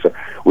and things like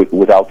that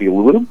without the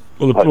aluminum?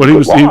 Well,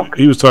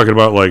 he was talking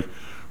about like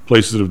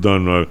places that have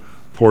done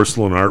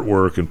porcelain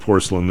artwork and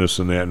porcelain this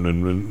and that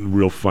and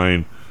real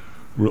fine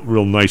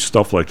real nice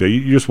stuff like that,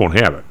 you just won't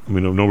have it. I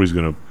mean, nobody's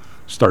going to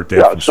start that.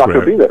 Yeah, it's not going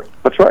to be there.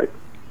 That's right.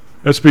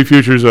 S&P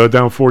futures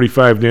down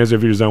 45, NASDAQ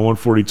futures down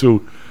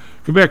 142.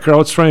 Come back, Carl.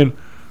 Let's try and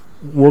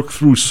work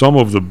through some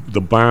of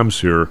the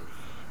bombs here,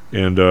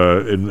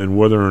 and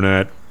whether or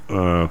not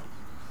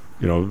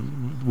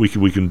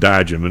we can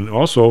dodge them. And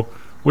also,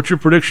 what's your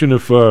prediction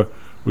if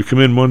we come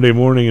in Monday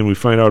morning and we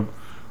find out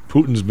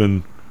Putin's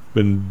been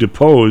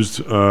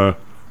deposed?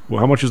 Well,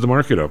 how much is the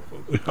market up?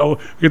 I'll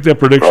get that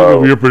prediction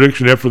over your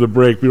prediction after the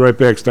break. Be right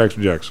back. Stocks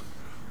and Jocks.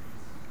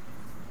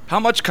 How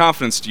much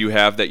confidence do you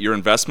have that your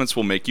investments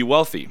will make you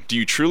wealthy? Do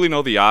you truly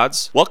know the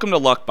odds? Welcome to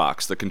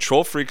Luckbox, the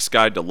control freak's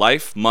guide to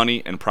life,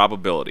 money, and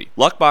probability.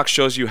 Luckbox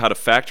shows you how to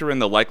factor in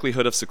the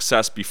likelihood of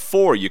success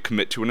before you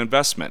commit to an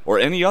investment or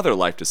any other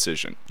life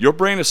decision. Your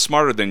brain is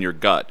smarter than your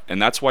gut,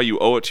 and that's why you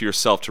owe it to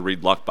yourself to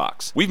read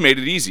Luckbox. We've made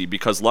it easy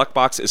because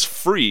Luckbox is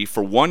free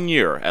for 1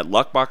 year at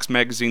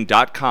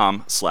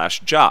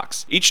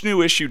luckboxmagazine.com/jocks. Each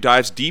new issue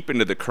dives deep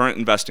into the current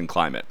investing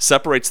climate,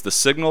 separates the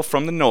signal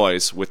from the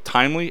noise with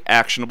timely,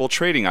 actionable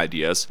trading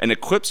ideas, and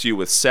equips you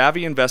with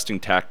savvy investing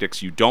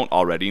tactics you don't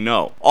already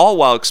know, all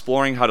while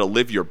exploring how to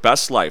live your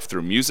best life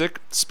through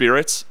music,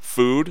 spirits,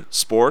 food,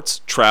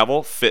 sports,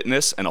 travel,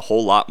 fitness, and a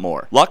whole lot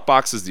more.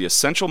 Luckbox is the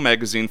essential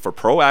magazine for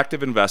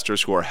proactive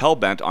investors who are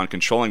hell-bent on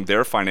controlling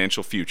their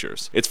financial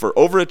futures. It's for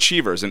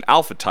overachievers and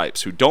alpha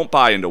types who don't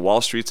buy into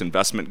Wall Street's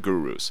investment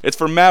gurus. It's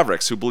for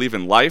mavericks who believe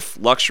in life,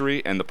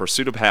 luxury, and the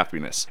pursuit of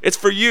happiness. It's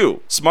for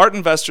you. Smart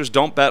investors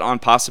don't bet on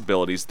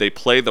possibilities, they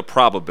play the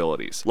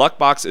probabilities.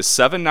 Luckbox is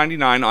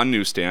 $7.99 on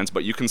newsstands,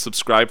 but you can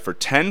subscribe for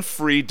 10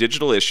 free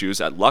digital issues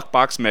at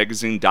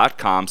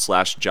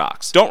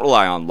luckboxmagazine.com/jocks. Don't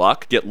rely on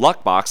luck. Get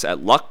Luckbox at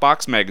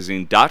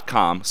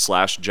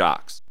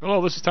luckboxmagazine.com/jocks.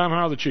 Hello, this is Tom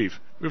Howell, the Chief.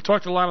 We've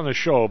talked a lot on the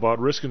show about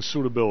risk and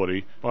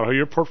suitability, about how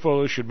your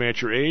portfolio should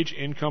match your age,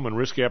 income, and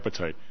risk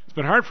appetite. It's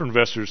been hard for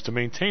investors to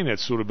maintain that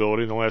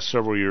suitability in the last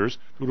several years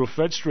due to a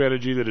Fed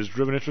strategy that has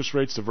driven interest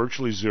rates to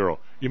virtually zero.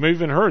 You may have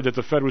even heard that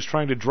the Fed was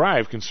trying to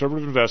drive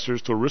conservative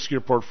investors to a riskier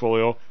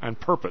portfolio on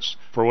purpose,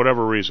 for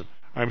whatever reason.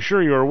 I'm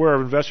sure you're aware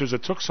of investors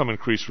that took some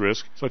increased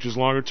risk, such as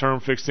longer-term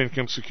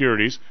fixed-income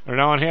securities, and are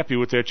now unhappy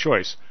with that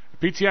choice.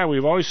 At PTI,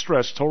 we've always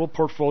stressed total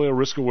portfolio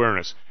risk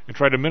awareness and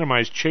tried to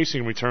minimize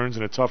chasing returns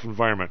in a tough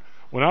environment.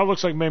 Well, now it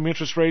looks like maybe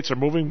interest rates are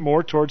moving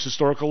more towards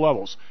historical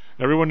levels.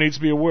 Everyone needs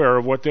to be aware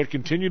of what that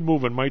continued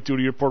movement might do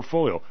to your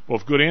portfolio,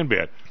 both good and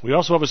bad. We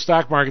also have a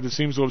stock market that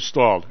seems to have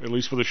stalled, at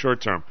least for the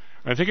short term.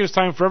 I think it's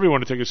time for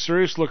everyone to take a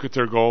serious look at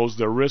their goals,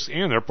 their risks,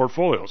 and their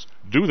portfolios.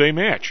 Do they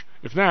match?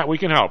 If not, we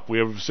can help. We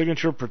have a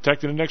Signature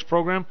Protected Index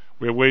program.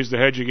 We have ways to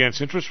hedge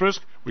against interest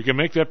risk. We can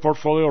make that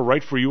portfolio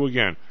right for you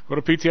again. Go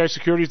to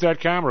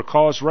PTIsecurities.com or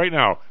call us right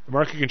now. The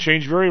market can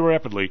change very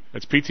rapidly.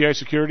 That's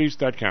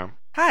PTIsecurities.com.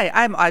 Hi,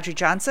 I'm Audrey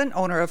Johnson,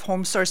 owner of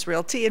Home Source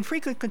Realty and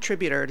frequent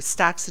contributor to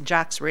Stocks and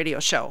Jocks radio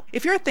show.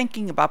 If you're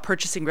thinking about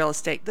purchasing real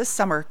estate, this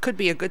summer could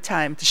be a good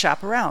time to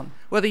shop around.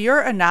 Whether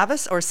you're a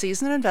novice or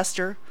seasoned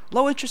investor,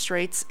 low interest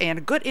rates and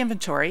a good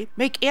inventory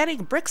make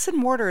adding bricks and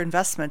mortar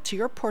investment to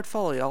your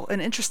portfolio an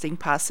interesting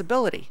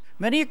possibility.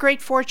 Many a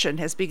great fortune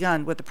has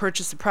begun with the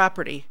purchase of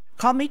property.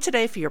 Call me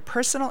today for your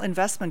personal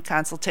investment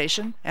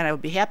consultation, and I will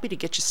be happy to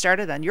get you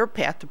started on your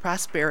path to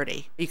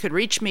prosperity. You can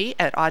reach me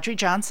at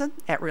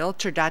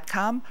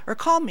audreyjohnson@realtor.com or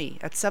call me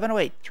at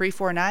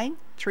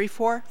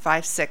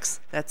 708-349-3456.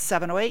 That's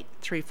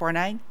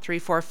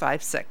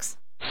 708-349-3456.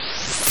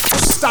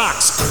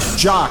 Stocks,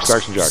 jocks,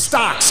 Stocks and Jocks.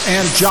 Stocks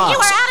and jocks.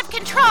 You are out of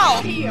control.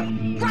 Here,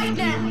 right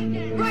now,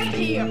 right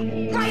here,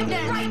 right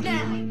now, right now.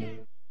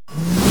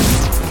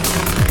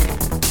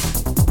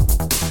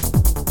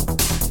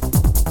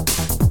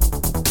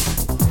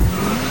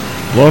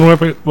 Hello and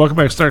welcome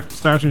back to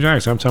Stocks and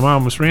Jocks. I'm Tom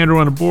Allen. Mr. Andrew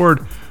on the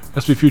board.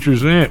 SP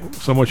Futures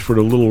so much for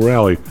the little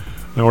rally.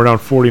 Now we're down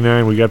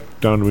 49. We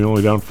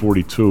only down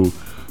 42.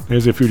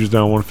 NASDAQ Futures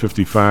down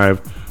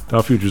 155.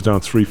 Dow Futures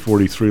down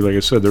 343. Like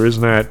I said, there is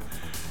not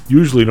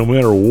usually, no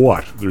matter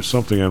what, there's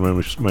something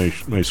on my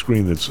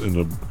screen that's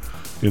in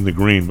the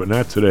green, but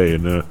not today.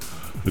 And the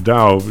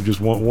Dow,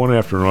 just one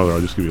after another. I'll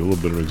just give you a little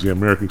bit of an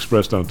example. American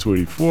Express down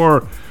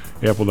 284.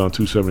 Apple down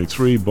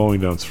 273.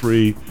 Boeing down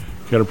 3.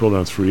 Caterpillar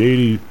down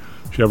 380.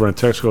 Chevron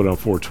Texaco down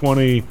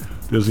 420,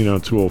 Disney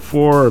down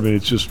 204. I mean,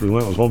 it's just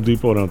relentless. Home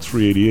Depot down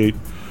 388.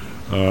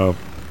 Go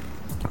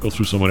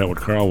through some of that with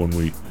Carl when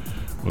we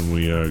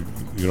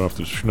get off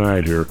the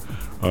schneid here.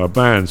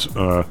 Bonds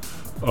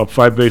up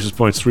 5 basis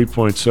points,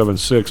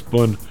 3.76.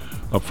 Bund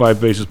up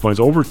 5 basis points,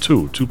 over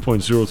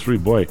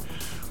 2.03. Boy,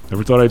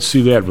 never thought I'd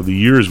see that. For the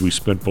years we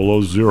spent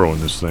below zero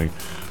in this thing.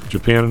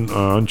 Japan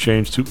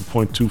unchanged,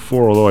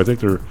 2.24. Although I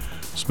think they're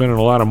spending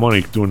a lot of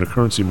money doing the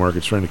currency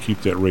markets trying to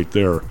keep that rate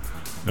there.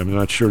 I'm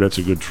not sure that's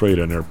a good trade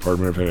on their part.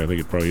 Matter of fact, I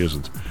think it probably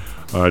isn't.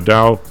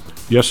 Dow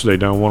yesterday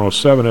down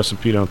 107,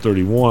 S&P down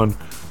 31,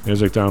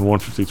 Nasdaq down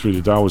 153.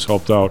 The Dow was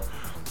helped out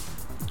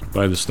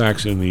by the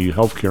stocks in the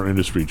healthcare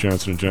industry,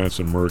 Johnson &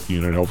 Johnson, Merck,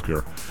 United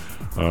Healthcare.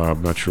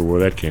 I'm not sure where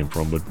that came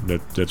from, but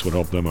that's what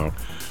helped them out.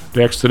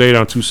 DAX today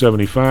down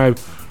 275,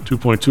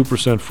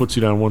 2.2%,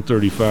 FTSE down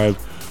 135,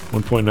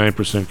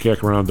 1.9%.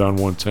 CAC around down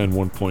 110,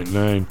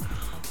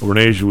 1.9. Over in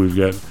Asia, we've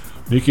got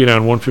Nikkei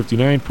down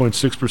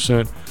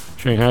 159.6%.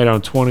 Shanghai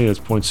down 20, that's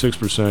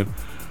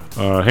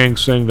 0.6%. Hang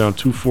Seng down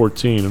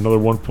 214, another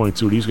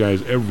 1.2. These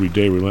guys every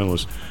day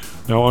relentless.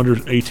 Now under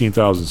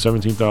 18,000,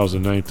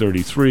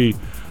 17,933.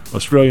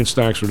 Australian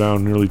stocks are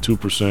down nearly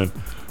 2%.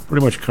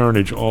 Pretty much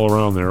carnage all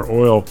around there.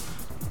 Oil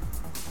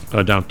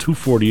down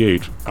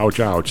 248. Ouch,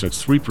 ouch.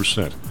 That's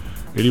 3%.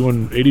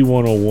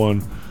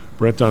 81.01.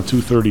 Brent down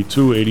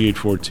 232.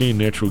 88.14.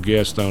 Natural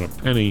gas down a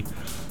penny.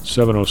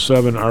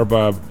 707.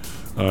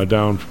 RBOB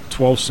down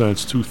 12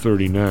 cents.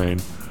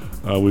 239.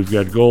 We've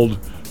got gold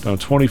down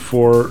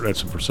 24.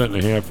 That's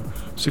 1.5%.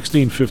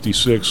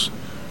 16.56.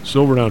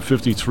 Silver down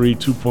 53.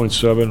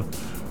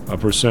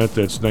 2.7%.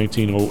 That's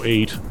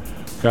 1908.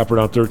 Copper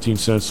down 13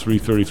 cents.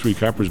 333.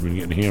 Copper's been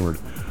getting hammered.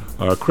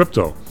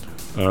 Crypto.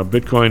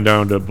 Bitcoin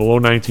down to below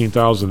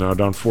 19,000 now,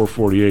 down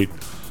 448,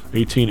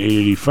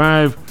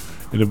 18,885.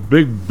 And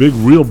the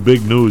real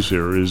big news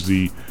here is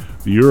the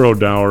euro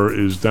dollar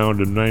is down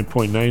to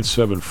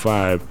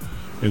 9.975,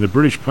 and the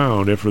British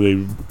pound, after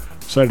they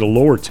decided to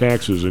lower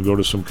taxes and go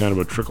to some kind of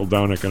a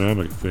trickle-down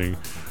economic thing,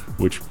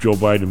 which Joe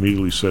Biden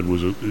immediately said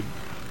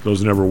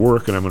doesn't ever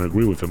work, and I'm going to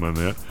agree with him on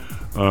that.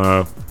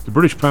 The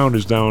British pound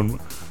is down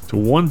to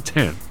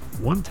 110.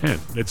 110.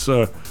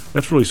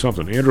 That's really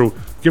something. Andrew,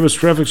 give us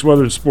traffic,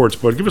 weather, and sports,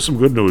 but give us some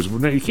good news.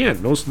 You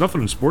can't.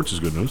 Nothing in sports is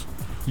good news.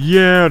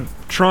 Yeah,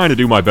 trying to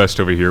do my best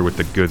over here with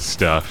the good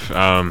stuff.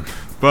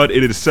 But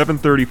it is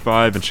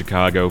 7:35 in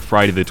Chicago,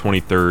 Friday the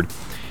 23rd.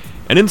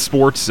 And in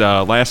sports,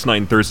 last night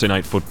in Thursday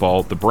Night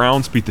Football, the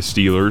Browns beat the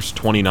Steelers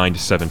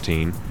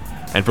 29-17.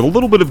 And for the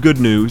little bit of good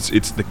news,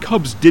 it's the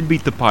Cubs did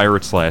beat the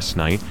Pirates last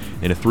night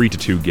in a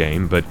 3-2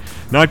 game, but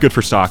not good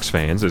for Sox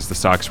fans, as the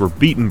Sox were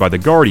beaten by the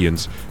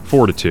Guardians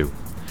 4-2.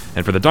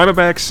 And for the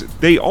Diamondbacks,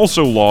 they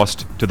also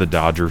lost to the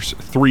Dodgers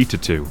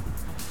 3-2.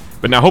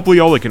 But now hopefully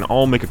they can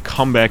all make a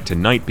comeback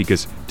tonight,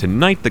 because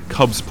tonight the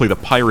Cubs play the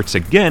Pirates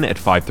again at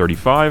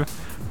 5:35,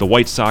 the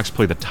White Sox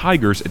play the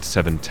Tigers at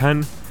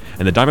 7:10,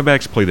 and the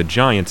Diamondbacks play the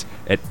Giants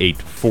at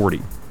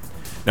 8:40.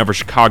 Now for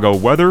Chicago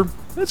weather,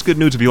 that's good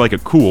news if you like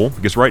it cool,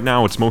 because right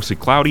now it's mostly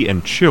cloudy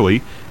and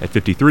chilly at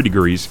 53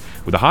 degrees,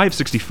 with a high of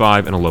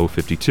 65 and a low of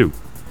 52.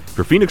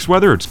 For Phoenix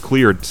weather, it's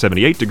clear at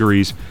 78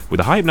 degrees,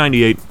 with a high of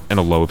 98 and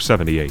a low of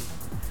 78.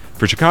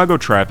 For Chicago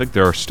traffic,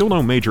 there are still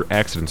no major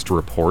accidents to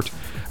report.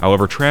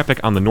 However, traffic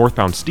on the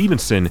northbound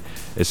Stevenson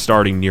is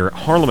starting near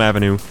Harlem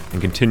Avenue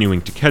and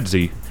continuing to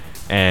Kedzie.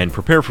 And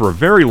prepare for a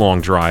very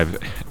long drive,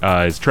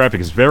 as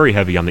traffic is very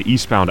heavy on the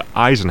eastbound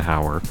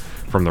Eisenhower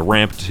from the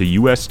ramp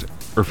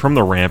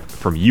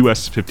from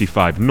US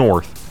 55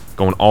 north,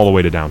 going all the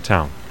way to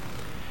downtown.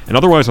 And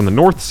otherwise on the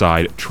north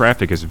side,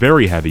 traffic is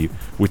very heavy,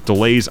 with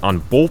delays on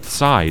both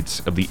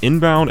sides of the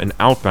inbound and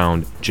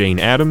outbound Jane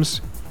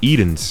Addams,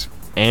 Edens,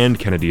 and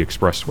Kennedy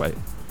Expressway.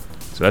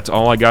 So that's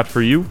all I got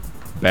for you.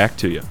 Back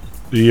to you.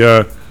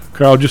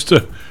 Carl, I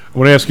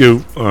want to ask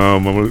you,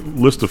 I'm going to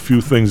list a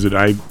few things that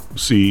I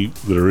see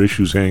that are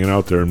issues hanging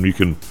out there, and you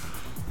can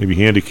maybe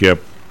handicap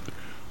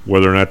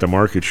whether or not the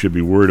market should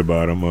be worried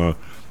about them.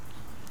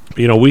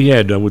 We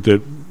had, with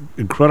that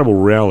incredible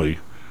rally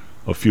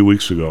a few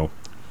weeks ago,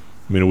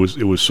 I mean,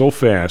 it was so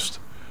fast.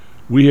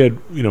 We had,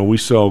 we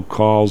sell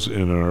calls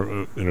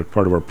in a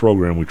part of our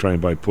program. We try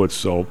and buy puts,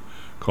 sell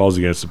calls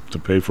against to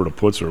pay for the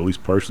puts, or at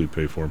least partially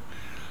pay for them.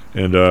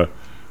 And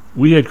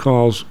we had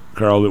calls,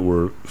 Carl, that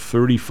were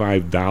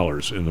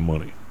 $35 in the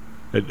money.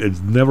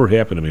 It's never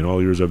happened to me in all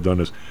the years I've done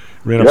this. It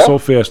ran up so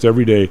fast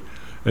every day,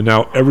 and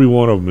now every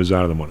one of them is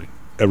out of the money.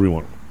 Every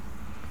one of them.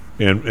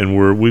 And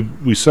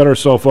we set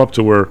ourselves up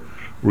to where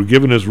we're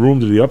giving this room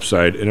to the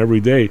upside, and every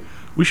day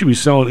we should be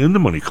selling in the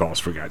money calls,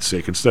 for God's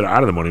sake, instead of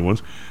out of the money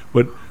ones.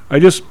 But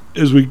as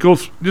we go,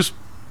 and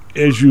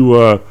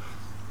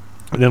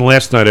then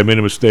last night I made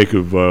a mistake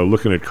of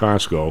looking at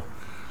Costco.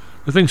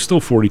 The thing's still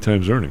 40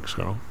 times earnings,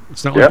 Carl.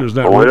 It's not like there's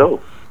not room.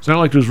 It's not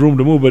like there's room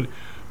to move, but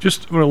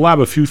just I'm going to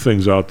lob a few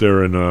things out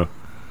there. And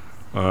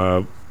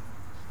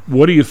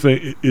what do you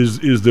think?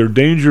 Is there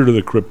danger to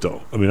the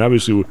crypto? I mean,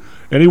 obviously,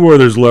 anywhere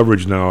there's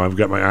leverage now, I've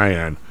got my eye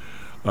on.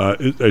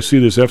 I see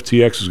this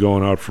FTX is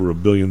going out for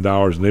 $1 billion,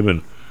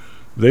 and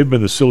they've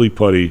been the silly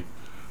putty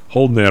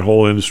holding that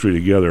whole industry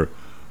together.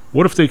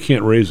 What if they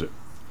can't raise it?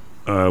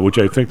 Which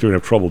I think they're going to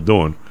have trouble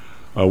doing.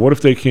 What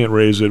if they can't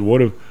raise it?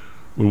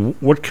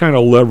 What kind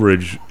of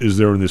leverage is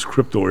there in this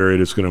crypto area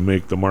that's going to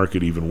make the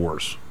market even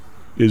worse?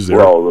 Is there?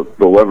 Well,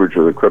 the leverage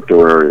of the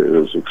crypto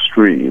area is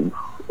extreme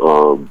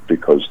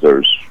because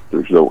there's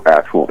no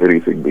actual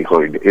anything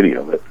behind any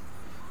of it.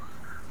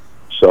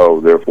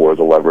 So therefore,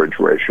 the leverage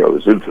ratio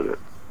is infinite,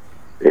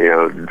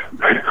 and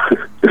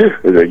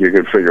then you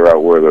can figure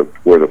out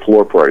where the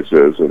floor price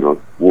is in a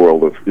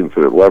world of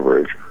infinite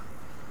leverage.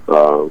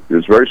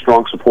 There's very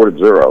strong support at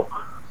zero.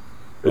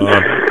 Well,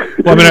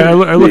 I mean,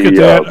 I look at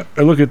that.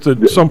 I look at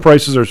some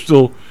prices are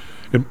still,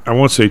 I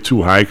won't say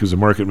too high because the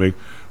market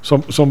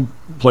some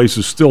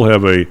places still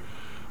have a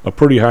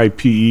pretty high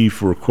PE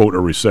for, quote, a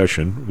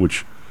recession.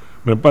 Which,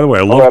 I mean, by the way,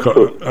 I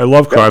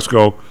love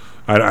Costco.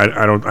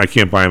 I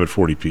can't buy them at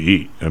 40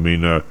 PE. I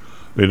mean,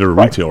 they're a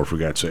retailer, for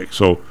God's sake.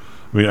 So,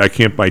 I mean, I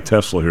can't buy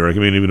Tesla here. I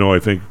mean, even though I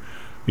think,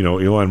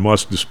 Elon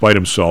Musk, despite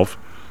himself,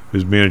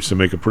 has managed to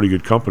make a pretty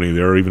good company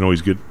there, even though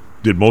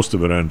did most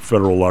of it on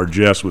federal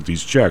largesse with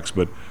these checks.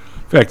 But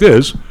fact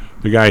is,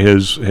 the guy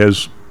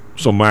has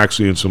some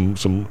moxie and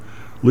some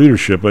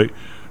leadership. But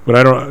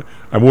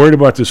I'm worried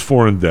about this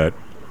foreign debt.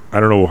 I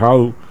don't know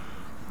how.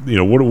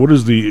 What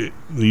does the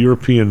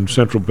European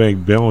Central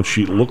Bank balance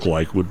sheet look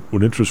like with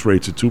interest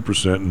rates at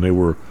 2% and they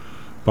were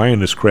buying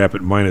this crap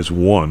at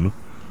 -1?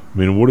 I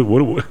mean,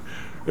 what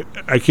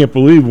I can't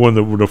believe when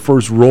the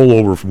first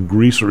rollover from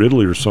Greece or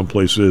Italy or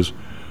someplace is.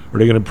 Are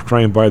they going to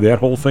try and buy that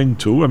whole thing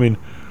too? I mean,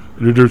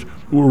 we're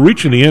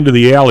reaching the end of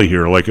the alley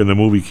here, like in the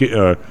movie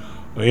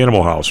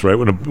Animal House, right?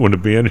 When the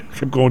band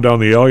kept going down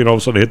the alley and all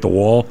of a sudden they hit the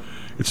wall.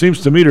 It seems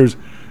to me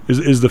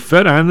is the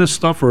Fed on this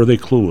stuff, or are they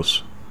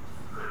clueless?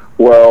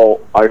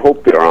 Well, I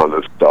hope they're on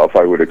this stuff.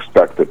 I would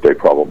expect that they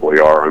probably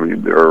are. I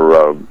mean, they're.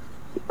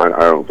 I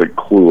don't think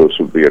clueless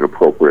would be an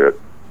appropriate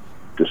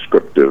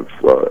descriptive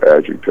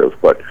adjective,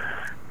 but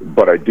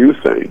I do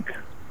think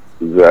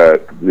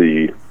that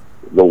the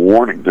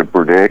warning that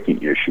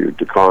Bernanke issued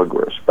to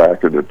Congress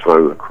back in the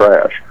time of the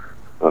crash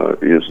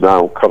is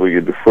now coming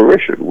into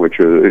fruition. Which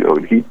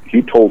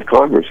he told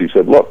Congress, he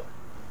said, "Look,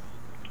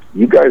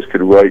 you guys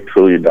can write $1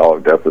 trillion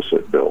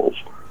deficit bills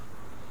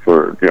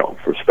for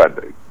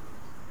spending.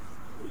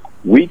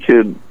 We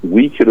can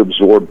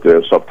absorb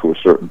this up to a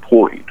certain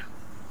point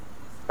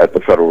at the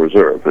Federal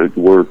Reserve.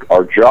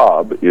 Our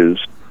job is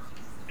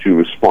to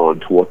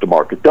respond to what the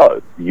market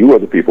does. You are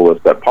the people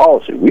that set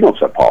policy. We don't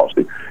set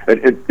policy." And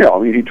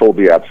he told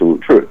the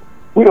absolute truth.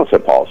 We don't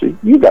set policy.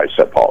 You guys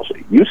set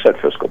policy. You set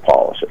fiscal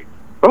policy.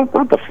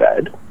 Not the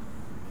Fed.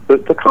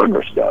 The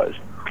Congress does.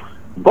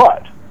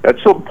 But at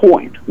some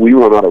point, we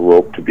run out of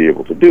rope to be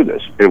able to do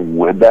this. And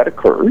when that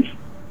occurs,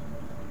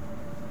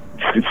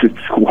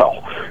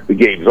 the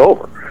game's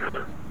over.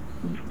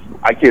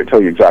 I can't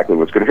tell you exactly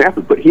what's going to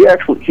happen, but he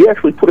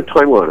actually put a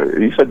timeline on it.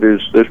 And he said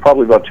there's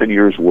probably about 10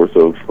 years worth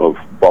of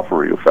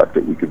buffering effect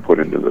that we can put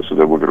into this, and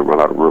then we're going to run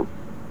out of room.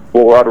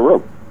 Well, we're out of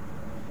room.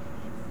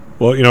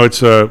 Well,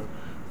 it's one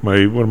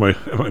of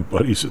my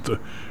buddies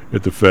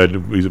at the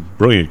Fed. He's a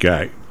brilliant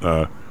guy,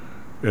 but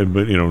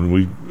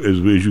we as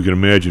you can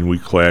imagine, we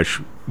clash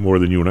more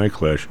than you and I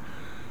clash.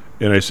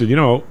 And I said,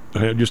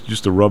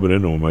 just to rub it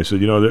into him, I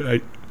said,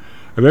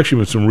 I've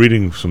actually been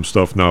reading some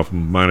stuff now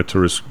from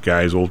monetarist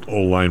guys, old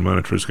line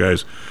monetarist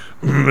guys,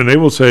 and they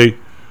will say,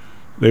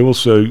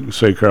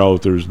 Carl,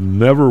 that there's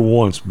never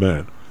once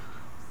been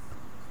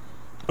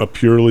a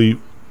purely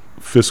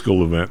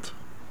fiscal event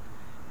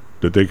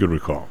that they could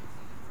recall.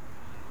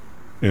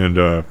 And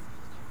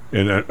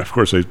of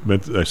course I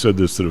said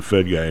this to the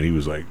Fed guy, and he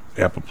was like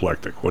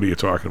apoplectic. What are you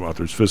talking about?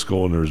 There's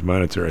fiscal and there's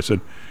monetary. I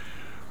said,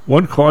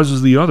 one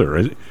causes the other.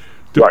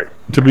 Right.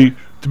 To be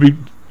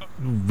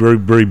very,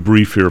 very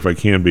brief here, if I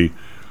can be,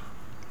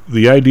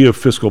 the idea of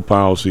fiscal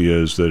policy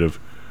is that if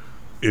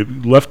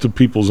left to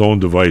people's own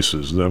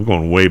devices, and I'm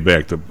going way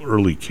back to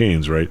early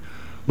Keynes, right?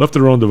 Left to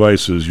their own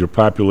devices, your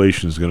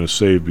population is going to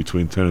save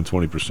between 10 and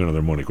 20% of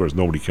their money. Of course,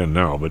 nobody can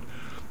now, but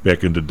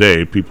back in the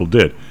day, people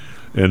did.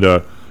 And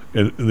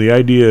the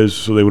idea is,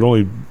 so they would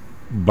only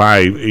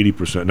buy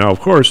 80%. Now, of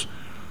course,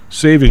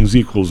 savings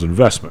equals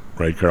investment,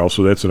 right, Carl?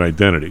 So that's an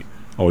identity.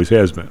 Always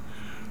has been.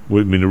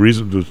 I mean, the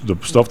reason the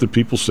stuff that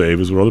people save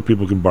is what other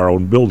people can borrow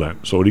and build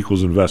on. So it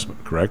equals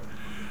investment, correct?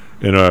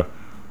 And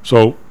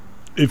so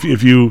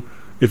if you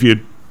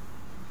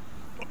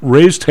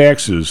raise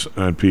taxes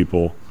on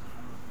people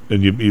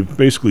and you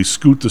basically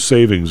scoot the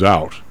savings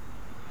out,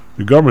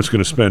 the government's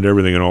going to spend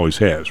everything it always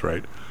has,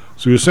 right?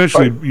 So you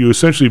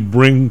essentially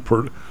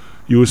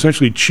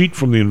cheat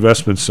from the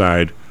investment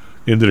side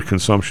into the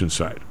consumption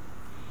side.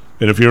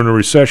 And if you're in a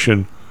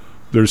recession,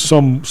 there's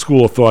some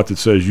school of thought that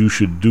says you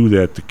should do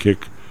that to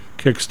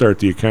kickstart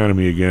the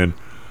economy again.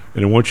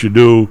 And then once you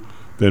do,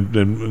 then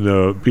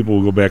people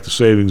will go back to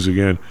savings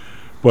again.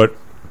 But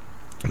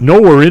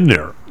nowhere in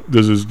there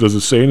does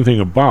it say anything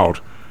about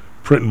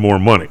printing more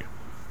money.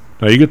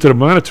 Now you get to the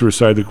monetary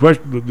side. The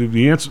question,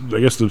 the answer, I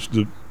guess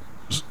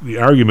the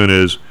argument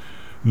is,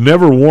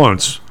 never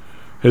once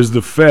has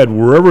the Fed,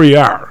 wherever you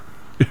are,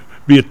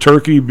 be it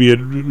Turkey, be it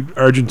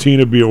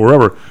Argentina, be it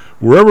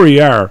wherever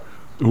you are,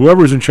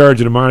 whoever's in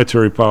charge of the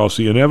monetary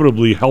policy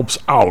inevitably helps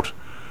out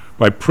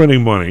by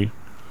printing money,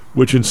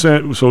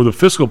 so the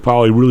fiscal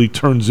policy really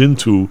turns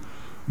into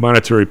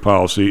monetary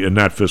policy and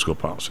not fiscal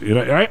policy. And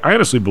I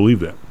honestly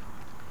believe that.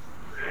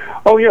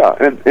 Oh yeah,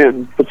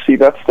 but see,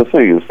 that's the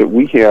thing, is that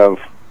we have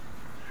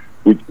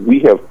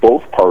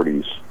both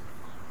parties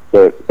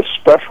that,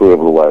 especially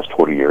over the last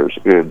 20 years,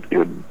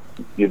 and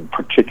in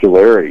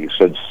particularity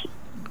since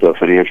the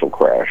financial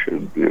crash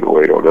in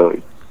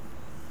 08-09,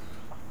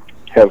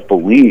 have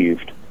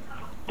believed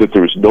that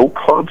there's no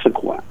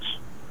consequence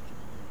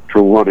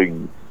to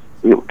running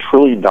 $1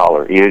 trillion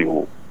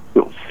annual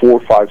 4,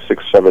 5,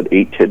 6, 7,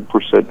 8,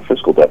 10%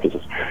 fiscal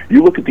deficits.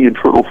 You look at the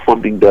internal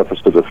funding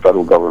deficit of the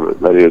federal government,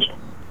 that is,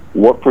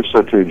 what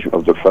percentage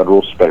of the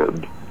federal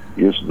spend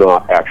is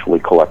not actually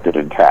collected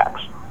in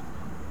tax.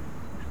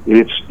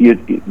 It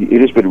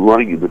has been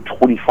running in the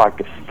 25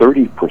 to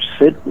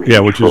 30% range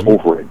which for is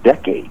over a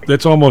decade.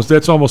 That's almost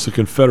a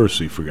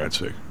Confederacy, for God's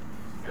sake.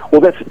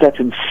 Well, that's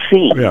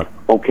insane. Yeah.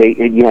 Okay,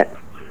 and yet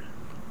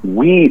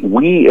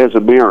we as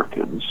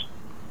Americans,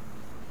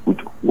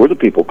 we're the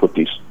people who put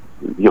these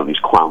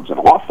clowns in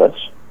office.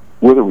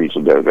 We're the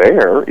reason they're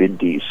there in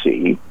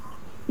D.C.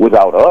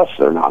 Without us,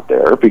 they're not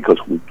there because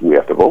we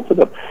have to vote for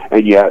them.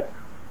 And yet,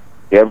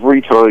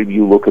 every time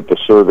you look at the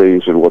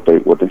surveys and what they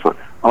find,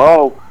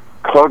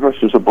 Congress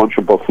is a bunch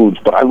of buffoons,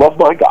 but I love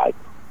my guy.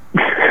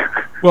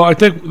 Well, I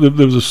think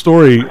there was a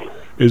story,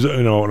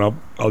 and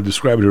I'll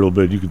describe it a little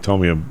bit. You can tell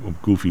me I'm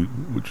goofy,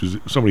 which is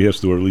somebody has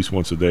to do it at least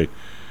once a day.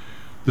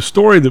 The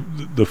story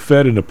that the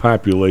Fed and the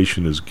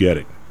population is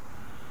getting,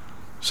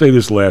 say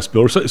this last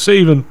bill, or say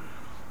even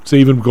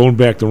going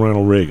back to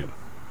Ronald Reagan.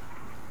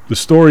 The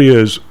story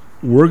is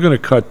we're going to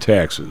cut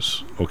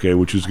taxes, okay,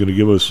 which is going to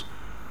give us,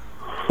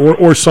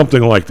 or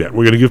something like that.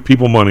 We're going to give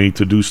people money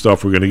to do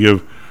stuff. We're going to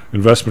give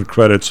investment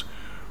credits.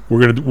 We're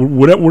going to do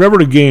whatever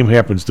the game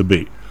happens to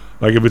be.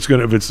 Like if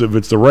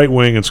it's the right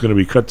wing, it's going to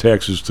be cut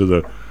taxes to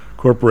the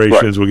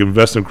corporations. Right. We're going to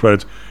invest in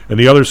credits, and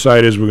the other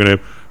side is we're going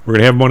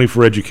to have money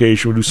for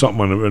education. We'll do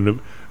something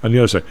on the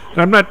other side.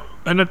 And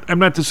I'm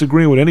not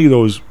disagreeing with any of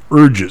those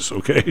urges,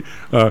 okay?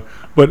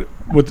 But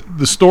what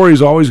the story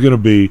is always going to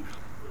be,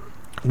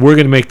 we're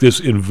going to make this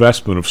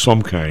investment of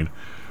some kind,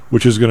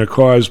 which is going to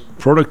cause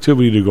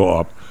productivity to go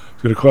up.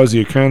 It's going to cause the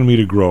economy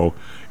to grow.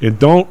 And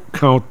don't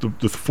count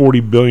the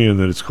 $40 billion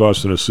that it's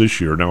costing us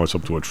this year. Now it's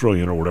up to $1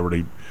 trillion or whatever.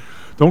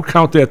 Don't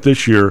count that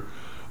this year.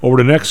 Over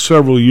the next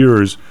several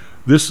years,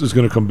 this is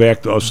going to come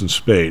back to us in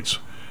spades.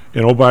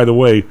 And oh, by the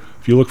way,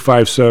 if you look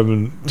 5,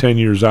 7, 10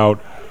 years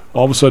out,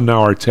 all of a sudden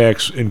now our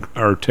tax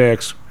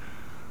receipts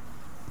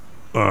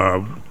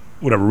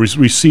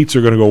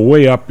are going to go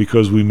way up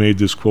because we made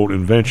this quote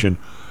invention.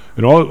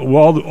 And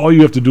all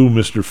you have to do,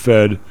 Mr.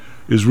 Fed,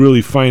 is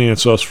really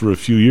finance us for a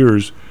few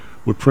years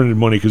with printed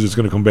money because it's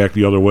going to come back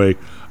the other way,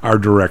 our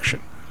direction.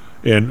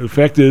 And the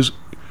fact is,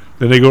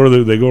 then they go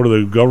to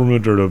the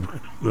government or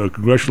the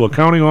Congressional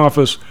Accounting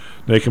Office.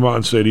 And they come out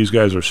and say these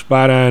guys are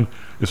spot on.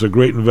 It's a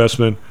great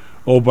investment.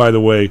 Oh, by the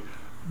way,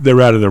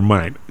 they're out of their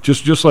mind.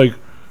 Just like,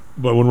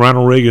 but when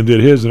Ronald Reagan did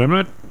his, and I'm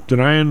not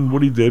denying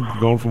what he did,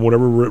 going from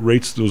whatever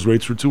rates, those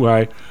rates were too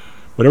high.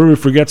 But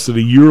everybody forgets that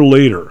a year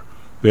later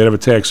they had to have a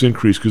tax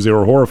increase because they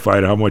were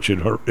horrified at how much it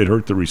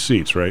hurt the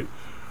receipts, right?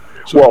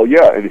 So, well,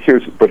 yeah, and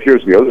here's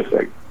the other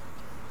thing.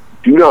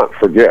 Do not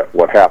forget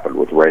what happened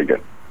with Reagan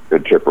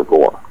and Tipper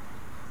Gore.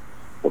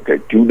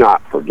 Okay, do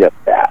not forget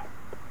that.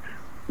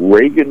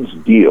 Reagan's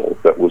deal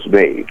that was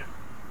made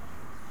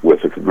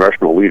with the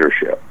congressional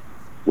leadership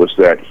was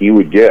that he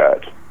would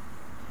get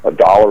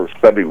 $1 of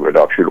spending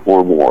reduction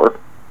or more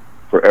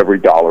for every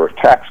 $1 of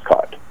tax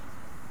cut.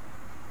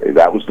 Okay,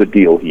 that was the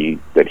deal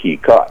that he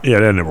cut. Yeah,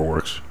 that never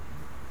works.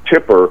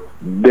 Tipper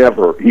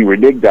he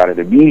reneged on it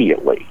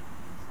immediately.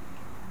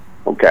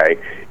 Okay?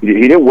 He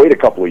didn't wait a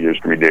couple of years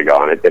to renege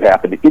on it. It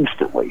happened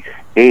instantly.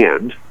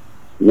 And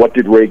what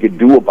did Reagan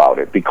do about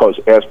it? Because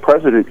as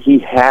president, he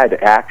had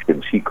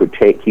actions he could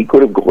take. He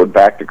could have gone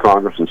back to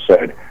Congress and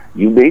said,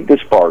 you made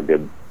this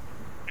bargain.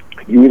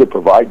 You either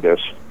provide this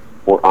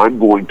or I'm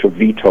going to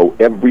veto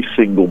every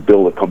single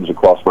bill that comes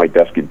across my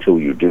desk until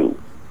you do.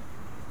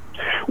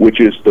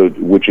 Which is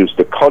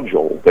the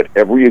cudgel that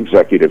every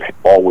executive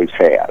always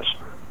has.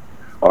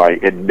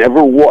 And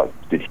never once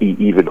did he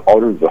even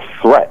utter the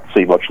threat,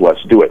 say much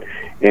less do it.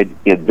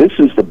 And this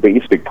is the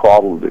basic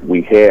problem that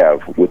we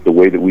have with the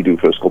way that we do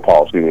fiscal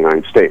policy in the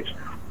United States,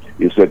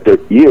 is that there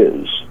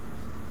is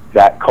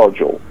that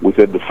cudgel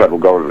within the federal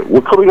government.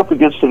 We're coming up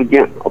against it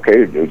again,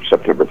 okay?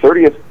 September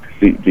 30th,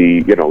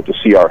 the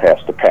CR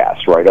has to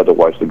pass, right?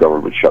 Otherwise the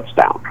government shuts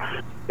down.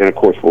 And of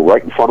course, we're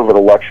right in front of an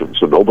election,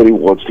 so nobody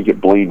wants to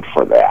get blamed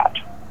for that.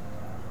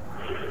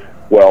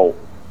 Well,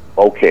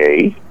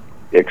 okay,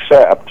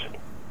 except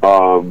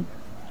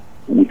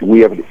we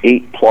have an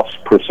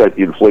 8+%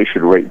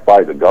 inflation rate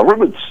by the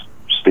government's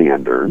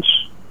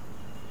standards.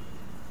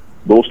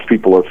 Most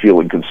people are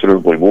feeling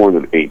considerably more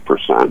than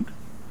 8%.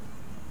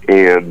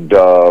 And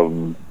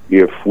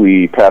if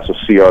we pass a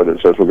CR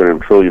that says we're going to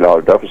have $1 trillion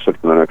deficit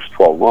in the next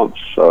 12 months,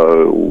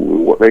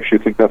 what makes you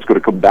think that's going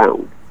to come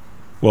down?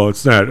 Well,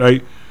 it's not.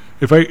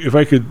 If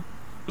I could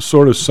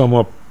sort of sum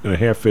up in a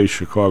half-faced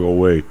Chicago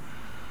way,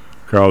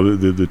 Carl,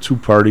 the two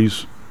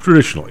parties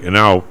traditionally, and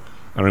now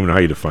I don't even know how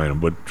you define them,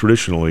 but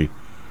traditionally,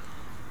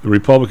 the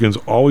Republicans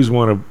always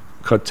want to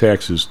cut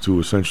taxes to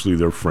essentially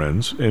their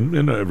friends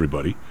and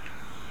everybody,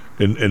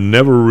 and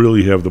never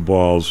really have the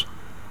balls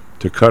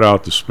to cut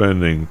out the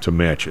spending to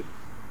match it.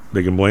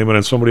 They can blame it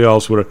on somebody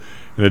else. And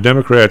the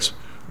Democrats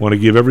want to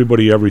give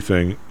everybody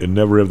everything and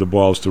never have the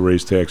balls to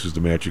raise taxes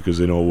to match it because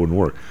they know it wouldn't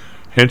work.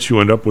 Hence, you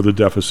end up with a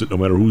deficit no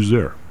matter who's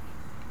there.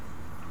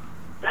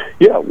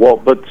 Yeah, well,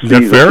 but is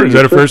that fair? Is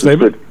that a fair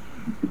statement?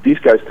 These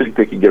guys think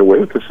they can get away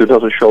with this. It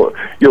doesn't show it.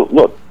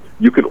 Look,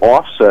 you can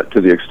offset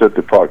to the extent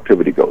that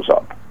productivity goes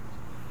up.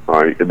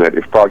 All right, and that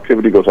if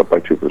productivity goes up by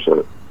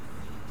 2%,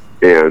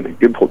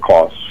 and input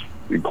costs,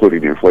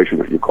 including the inflation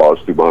that you cause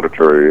through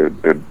monetary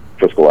and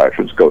fiscal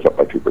actions, goes up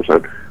by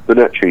 2%, the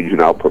net change in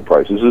output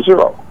prices is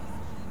zero.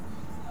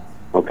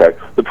 Okay?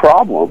 The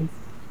problem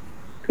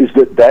is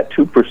that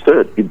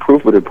 2%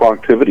 improvement in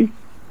productivity,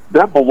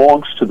 that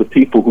belongs to the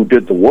people who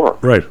did the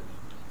work. Right.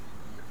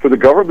 For the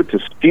government to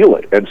steal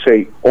it and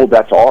say, oh,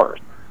 that's ours.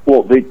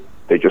 Well, they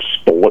just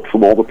stole it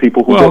from all the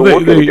people who did the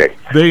work every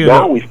day.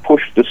 Now we've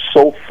pushed this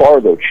so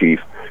far, though, Chief,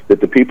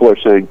 that the people are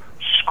saying,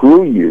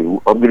 screw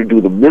you, I'm going to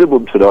do the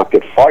minimum to not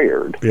get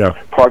fired. Yeah.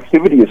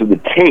 Productivity is in the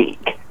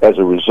tank as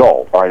a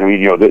result. All right, I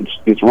mean,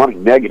 it's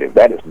running negative.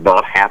 That has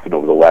not happened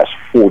over the last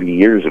 40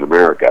 years in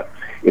America.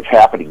 It's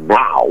happening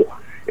now,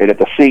 and at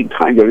the same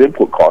time, your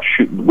input costs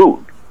shooting the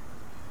moon.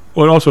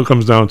 Well, it also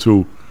comes down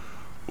to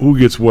who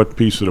gets what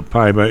piece of the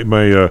pie.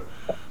 My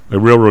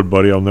railroad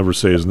buddy, I'll never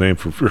say his name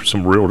for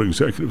some railroad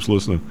executives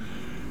listening,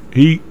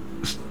 he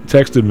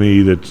texted me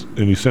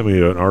and he sent me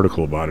an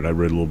article about it. I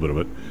read a little bit of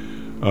it.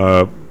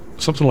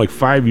 Something like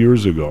 5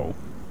 years ago,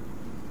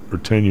 or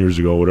 10 years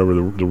ago, whatever,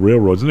 the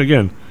railroads, and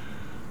again,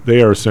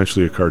 they are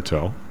essentially a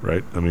cartel,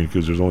 right? I mean,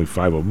 because there's only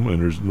 5 of them,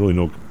 and there's really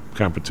no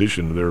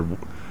competition.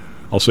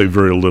 I'll say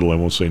very little, I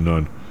won't say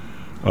none.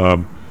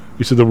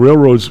 He said the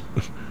railroads,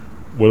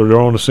 whether they're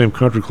all in the same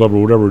country club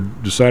or whatever,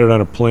 decided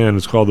on a plan.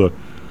 It's called the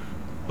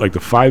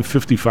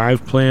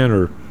 555 plan,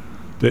 or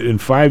that in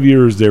 5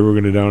 years they were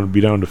going to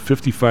be down to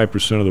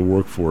 55% of the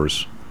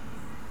workforce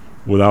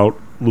without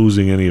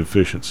losing any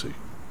efficiency.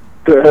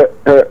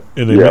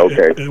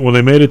 And when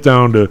they made it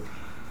down to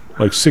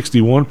like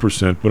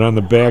 61%, but on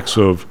the backs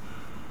of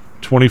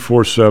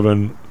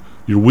 24/7,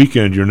 your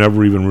weekend you're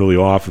never even really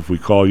off. If we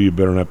call you, you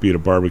better not be at a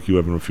barbecue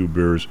having a few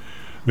beers.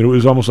 I mean, it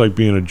was almost like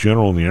being a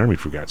general in the Army,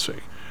 for God's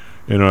sake.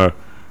 And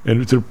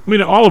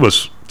all of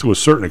us, to a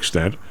certain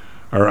extent,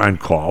 are on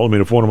call. I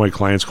mean, if one of my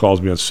clients calls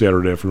me on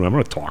Saturday afternoon, I'm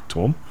going to talk to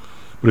him.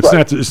 But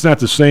it's not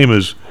the same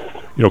as,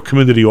 come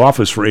into the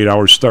office for 8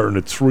 hours starting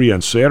at 3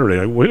 on Saturday.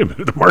 Like, wait a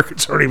minute, the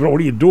markets aren't even,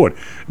 what are you doing?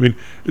 I mean,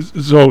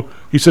 so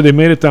he said they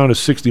made it down to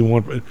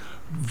 61.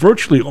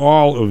 Virtually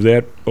all of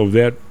that,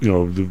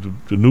 the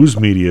news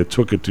media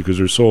took it to, because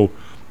they're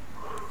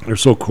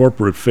so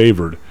corporate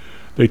favored.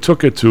 They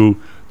took it to,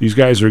 these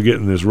guys are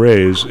getting this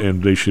raise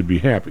and they should be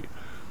happy.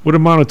 Would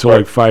amounted to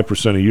like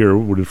 5% a year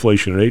with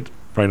inflation at 8%,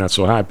 probably not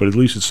so high, but at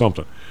least it's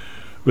something.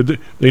 But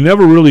they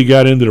never really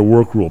got into the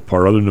work rule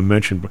part, other than to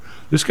mention. But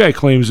this guy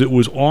claims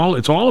it's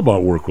all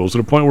about work rules, to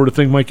the point where the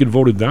thing might get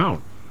voted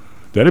down.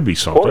 That'd be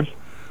something.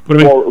 But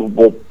I mean,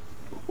 well,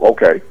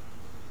 okay.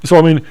 So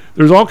I mean,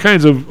 there's all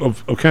kinds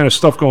of kind of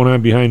stuff going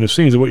on behind the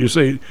scenes. And what you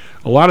say,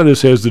 a lot of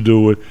this has to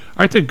do with,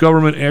 I think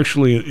government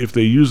actually, if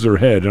they use their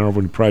head, I don't know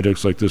when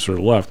projects like this are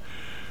left,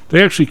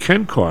 they actually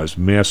can cause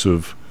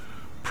massive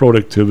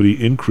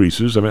productivity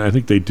increases. I mean, I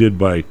think they did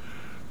by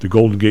the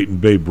Golden Gate and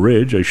Bay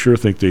Bridge. I sure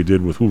think they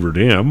did with Hoover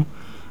Dam.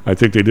 I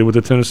think they did with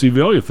the Tennessee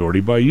Valley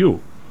Authority by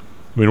you.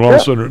 I mean, all of a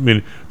sudden, I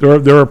mean,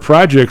 there are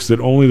projects that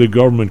only the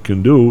government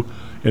can do,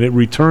 and it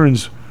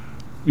returns,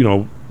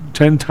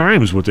 10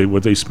 times what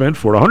they spent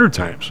for it, 100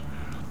 times,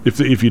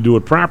 if you do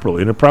it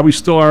properly. And there probably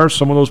still are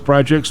some of those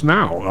projects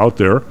now out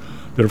there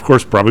that, of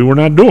course, probably we're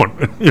not doing.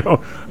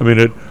 I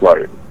mean,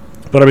 right.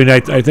 But I mean, I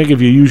think if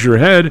you use your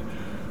head,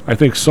 I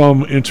think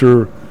some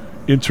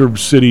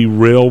intercity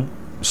rail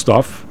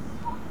stuff,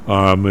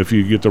 if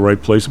you get the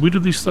right place. We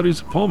did these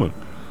studies at Pullman,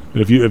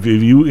 and if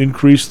you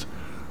increased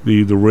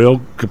the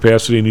rail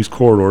capacity in these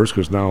corridors,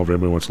 because now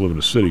everybody wants to live in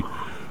the city,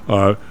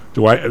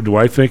 do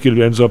I think it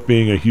ends up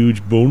being a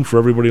huge boon for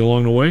everybody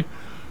along the way?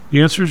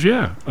 The answer is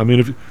yeah. I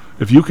mean,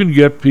 if you can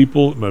get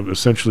people,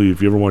 essentially,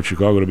 if you ever want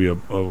Chicago to be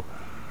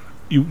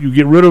you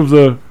get rid of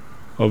the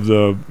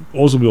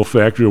Oldsmobile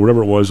factory or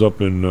whatever it was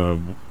up in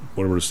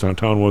whatever this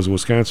town was in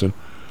Wisconsin.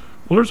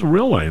 Well, there's a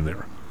rail line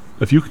there.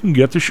 If you can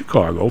get to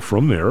Chicago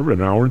from there in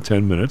an hour and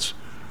 10 minutes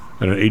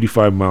and an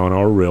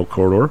 85-mile-an-hour rail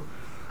corridor,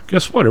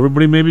 guess what?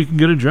 Everybody maybe can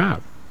get a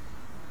job.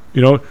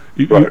 I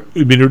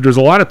mean, there's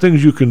a lot of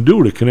things you can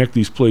do to connect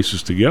these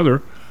places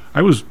together.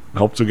 I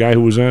helped a guy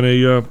who was on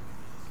a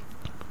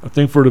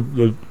thing for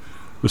the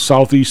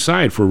southeast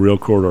side for a rail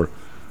corridor.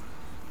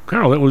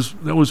 Carl, that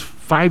was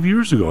 5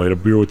 years ago. I had a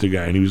beer with the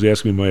guy, and he was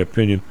asking me my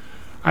opinion.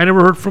 I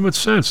never heard from it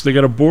since. They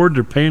got a board.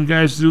 They're paying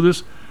guys to do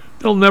this.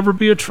 There'll never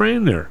be a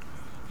train there.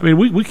 I mean,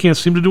 we can't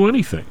seem to do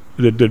anything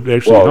that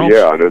actually helps. Well,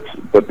 yeah,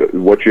 but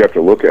what you have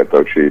to look at,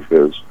 though, Chief,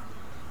 is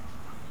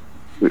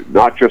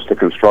not just the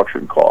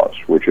construction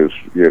cost, which is,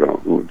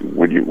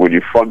 when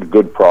you fund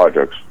good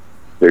projects,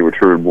 they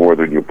return more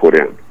than you put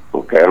in.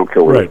 Okay, I don't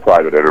care whether it's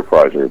private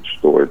enterprise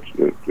or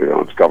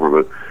it's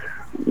government.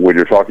 When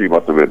you're talking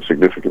about them at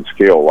significant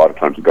scale, a lot of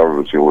times the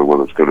government's the only one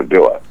that's going to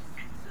do it.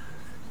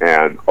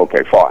 And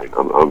okay, fine,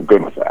 I'm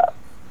good with that.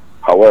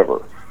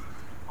 However,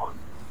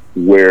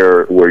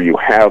 where you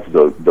have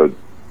the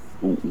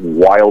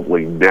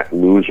wildly net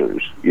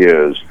losers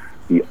is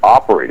the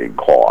operating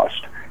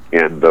cost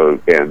and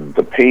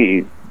the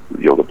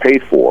pay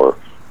for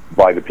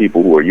by the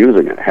people who are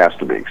using it has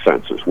to make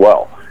sense as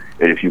well.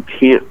 And if you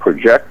can't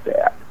project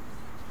that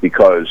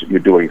because you're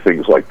doing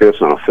things like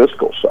this on a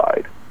fiscal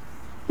side,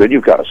 then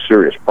you've got a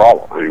serious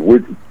problem. I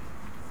mean,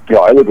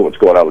 I look at what's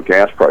going on with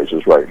gas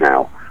prices right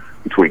now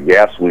between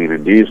gasoline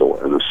and diesel,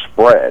 and the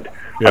spread.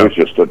 Yeah. I was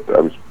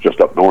just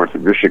up north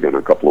in Michigan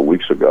a couple of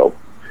weeks ago,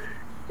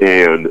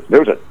 and there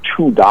was a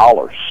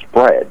 $2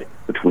 spread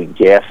between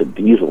gas and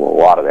diesel. A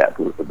lot of that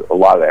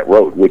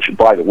road, which,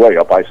 by the way,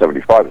 up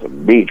I-75 is a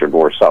major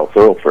north-south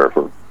thoroughfare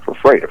for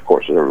freight, of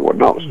course, as everyone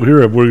knows. Well,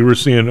 here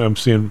I'm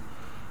seeing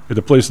at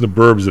the place in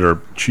the burbs that are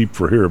cheap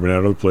for here, but at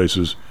other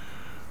places,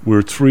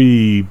 we're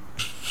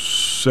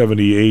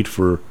 $3.78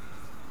 for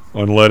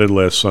unleaded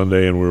last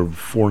Sunday, and we're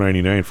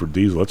 $4.99 for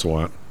diesel. That's a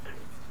lot.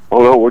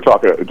 Oh no, we're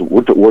talking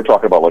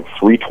about like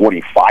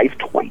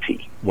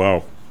 $3.25.20.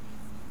 Wow.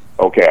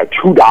 Okay, a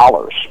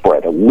 $2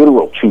 spread, a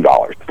literal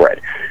 $2 spread.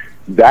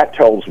 That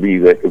tells me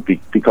that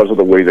because of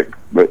the way that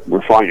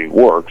refining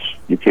works,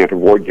 you can't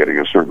avoid getting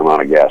a certain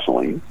amount of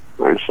gasoline.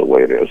 That's the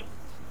way it is.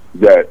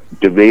 That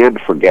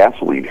demand for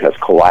gasoline has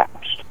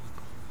collapsed.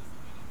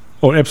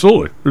 Oh,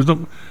 absolutely.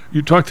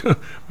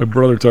 My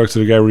brother talks to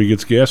the guy where he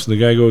gets gas, and the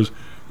guy goes,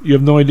 "You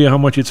have no idea how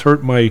much it's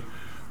hurt my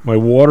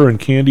water and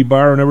candy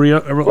bar and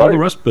all the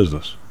rest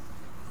business."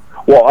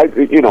 Well,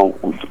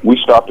 we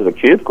stopped at a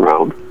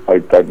campground.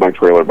 I had my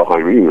trailer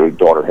behind me, and my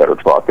daughter had her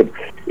truck, and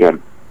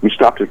we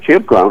stopped at a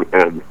campground,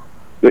 and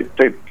they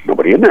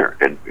nobody in there.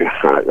 And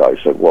I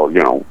said, "Well,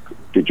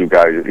 did you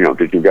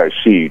guys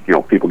see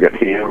people getting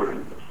hammered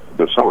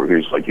this summer?" And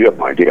he's like, "You have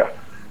no idea.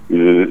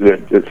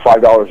 It's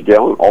 $5 a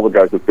gallon. All the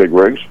guys with big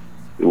rigs,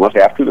 unless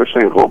after they're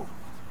staying home."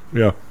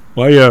 Yeah.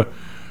 Well,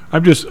 I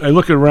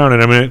look around,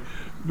 and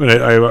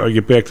I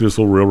get back to this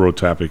little railroad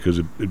topic because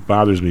it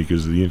bothers me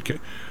because of the.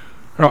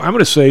 I'm going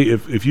to say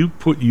if you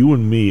put you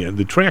and me, and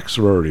the tracks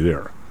are already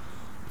there,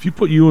 if you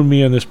put you and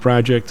me on this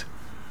project,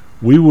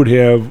 we would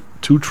have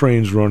 2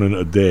 trains running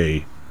a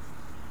day.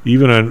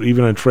 Even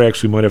on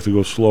tracks we might have to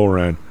go slower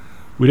on,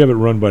 we'd have it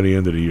run by the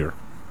end of the year,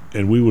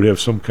 and we would have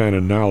some kind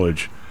of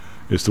knowledge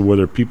as to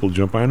whether people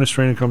jump on this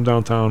train and come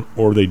downtown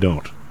or they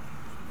don't.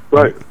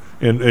 Right.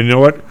 And you know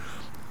what?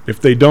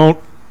 If they don't,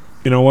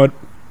 you know what?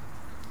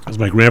 As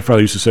my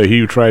grandfather used to say, he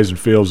who tries and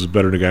fails is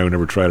better than the guy who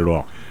never tried at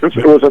all.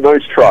 It was a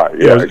nice try.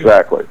 Yeah,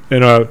 exactly.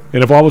 And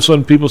if all of a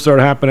sudden people start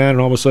hopping on, and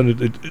all of a sudden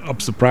it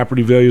ups the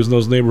property values in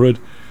those neighborhoods,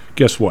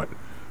 guess what?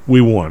 We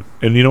won.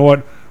 And you know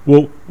what?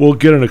 We'll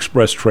get an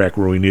express track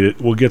where we need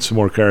it. We'll get some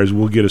more cars.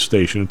 We'll get a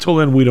station. Until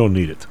then, we don't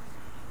need it.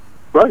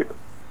 Right.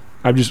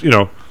 I'm just,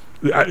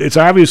 it's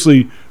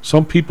obviously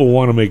some people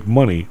want to make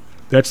money.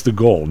 That's the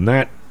goal,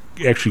 not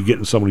actually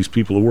getting some of these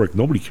people to work.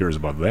 Nobody cares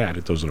about that,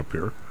 it doesn't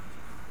appear.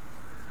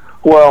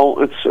 Well,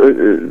 it's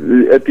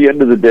at the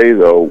end of the day,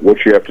 though,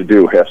 what you have to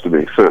do has to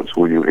make sense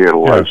when you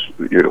analyze,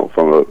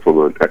 from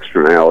an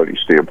externality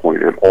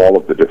standpoint and all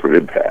of the different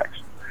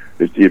impacts.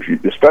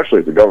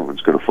 Especially if the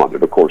government's going to fund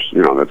it, of course,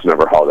 that's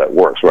never how that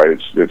works,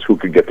 right? It's who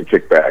can get the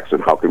kickbacks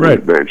and how can we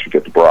manage to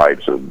get the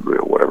bribes and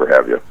whatever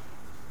have you.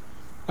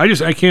 I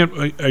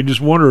just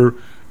wonder,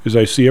 as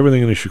I see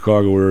everything in the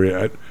Chicago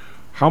area,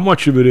 how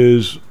much of it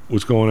is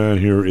what's going on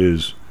here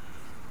is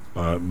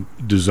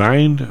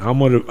designed. How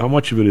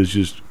much of it is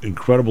just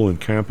incredible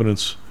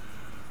incompetence?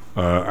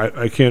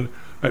 I can't.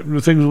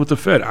 The thing with the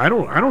Fed, I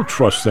don't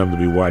trust them to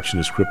be watching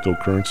this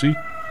cryptocurrency,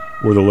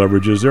 where the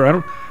leverage is there.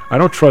 I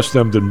don't trust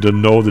them to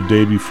know the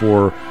day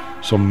before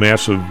some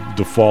massive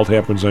default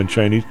happens on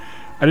Chinese.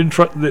 I didn't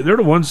trust. They're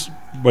the ones,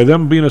 by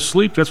them being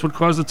asleep. That's what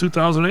caused the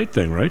 2008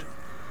 thing, right?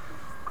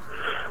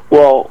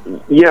 Well,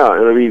 yeah,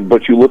 and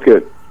but you look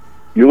at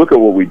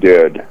what we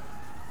did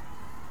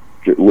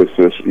with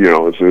this,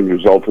 as a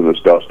result of this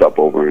dust up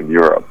over in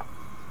Europe,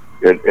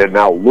 and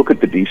now look at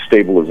the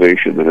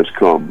destabilization that has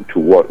come to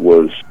what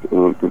was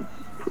an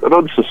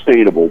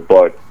unsustainable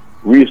but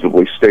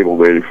reasonably stable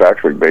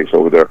manufacturing base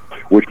over there,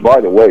 which, by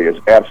the way, is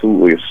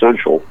absolutely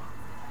essential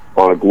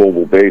on a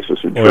global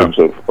basis in terms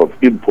of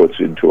inputs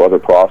into other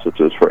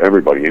processes for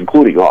everybody,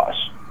 including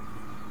us.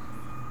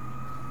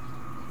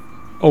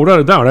 Oh,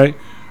 without a doubt.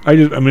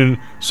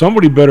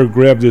 Somebody better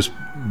grab this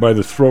by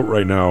the throat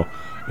right now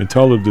and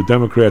tell the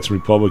Democrats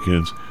and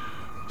Republicans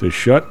to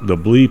shut the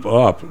bleep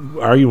up,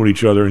 arguing with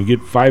each other, and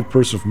get 5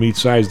 persons from each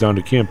side down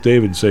to Camp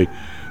David and say,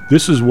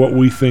 this is what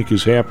we think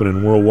is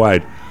happening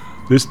worldwide.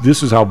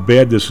 This is how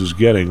bad this is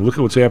getting. Look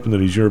at what's happened to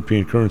these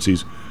European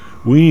currencies.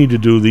 We need to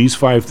do these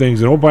 5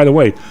 things. And, oh, by the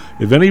way,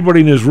 if anybody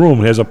in this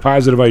room has a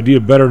positive idea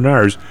better than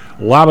ours,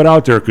 lob it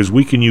out there because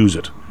we can use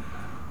it.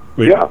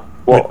 Well,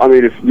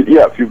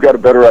 if you've got a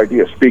better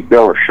idea, speak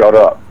now or shut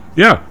up.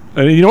 Yeah.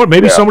 And you know what?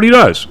 Maybe somebody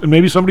does. And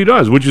maybe somebody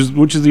does, which is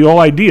the whole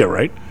idea,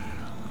 right?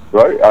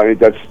 Right.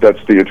 That's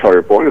the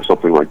entire point of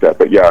something like that.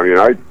 But,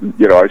 I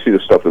see the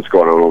stuff that's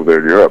going on over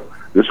there in Europe.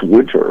 This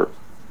winter,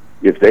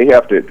 if they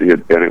have to,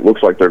 and it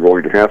looks like they're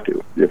going to have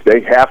to, if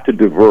they have to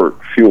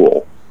divert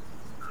fuel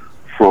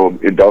from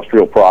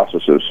industrial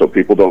processes so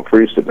people don't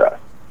freeze to death,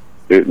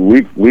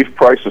 leave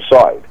price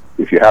aside.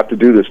 If you have to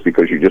do this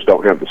because you just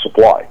don't have the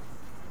supply,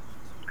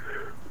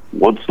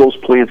 once those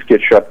plants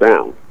get shut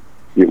down,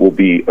 it will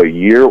be a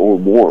year or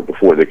more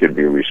before they can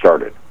be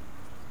restarted.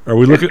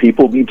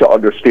 People need to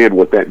understand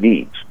what that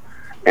means,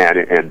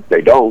 and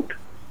they don't.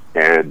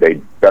 And they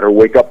better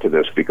wake up to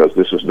this, because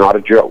this is not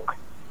a joke.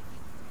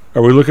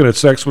 Are we looking at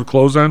sex with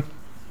clothes on?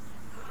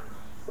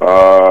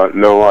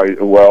 No,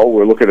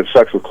 we're looking at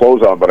sex with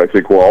clothes on, but I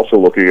think we're also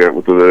looking at,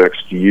 within the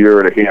next year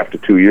and a half to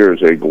 2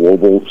 years, a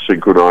global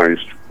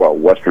synchronized,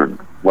 Western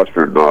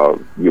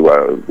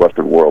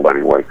world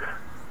anyway,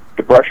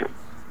 depression.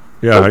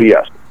 Yeah,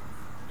 BS.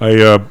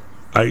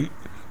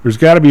 There's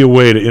got to be a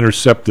way to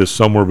intercept this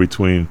somewhere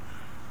between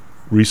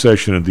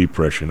recession and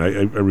depression.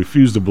 I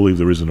refuse to believe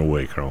there isn't a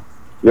way, Carl.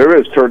 There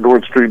is. Turn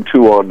Nord Stream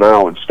 2 on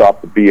now and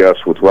stop the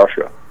BS with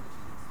Russia.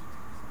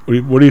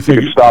 What do you think?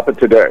 You can stop it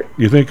today.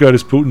 You think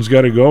this Putin's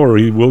got to go, or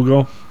he will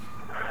go?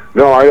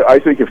 No, I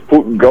think if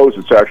Putin goes,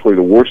 it's actually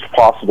the worst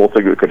possible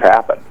thing that could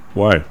happen.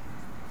 Why?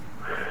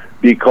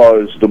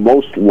 Because the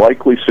most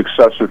likely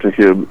successor to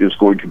him is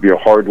going to be a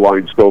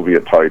hardline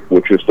Soviet type,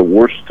 which is the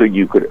worst thing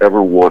you could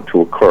ever want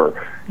to occur.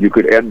 You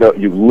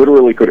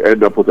literally could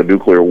end up with a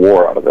nuclear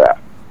war out of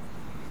that.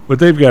 But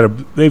they've got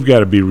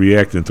to be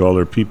reacting to all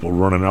their people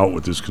running out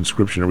with this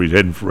conscription, everybody's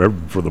heading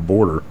for the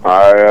border.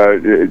 I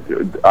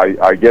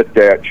get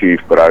that, Chief,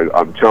 but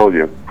I'm telling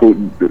you,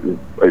 Putin,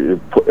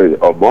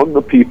 among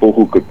the people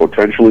who could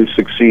potentially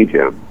succeed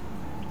him,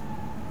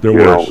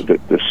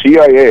 the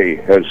CIA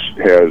has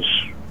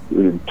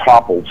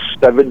toppled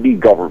 70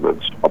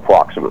 governments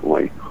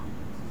approximately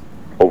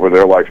over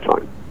their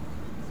lifetime.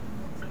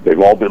 They've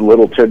all been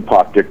little tin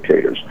pot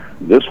dictators.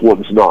 This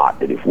one's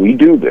not, and if we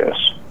do this,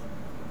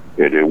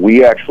 and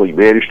we actually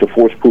manage to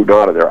force Putin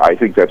out of there, I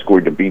think that's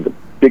going to be the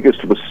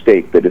biggest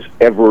mistake that has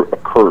ever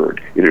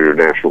occurred in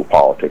international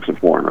politics and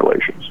foreign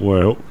relations.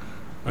 Well,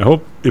 I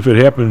hope if it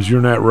happens, you're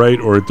not right,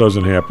 or it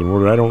doesn't happen.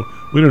 We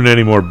don't need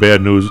any more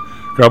bad news.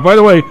 Carl, by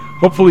the way,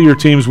 hopefully your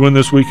teams win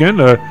this weekend.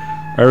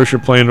 Irish are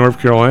playing North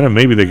Carolina.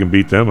 Maybe they can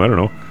beat them. I don't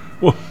know.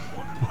 Well,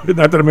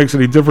 not that it makes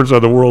any difference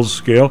on the world's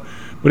scale.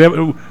 But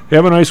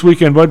have a nice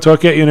weekend, bud.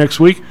 Talk at you next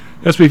week.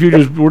 SP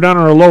Futures, we're down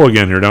on our low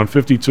again here, down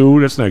 52.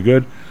 That's not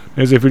good.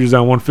 SP Futures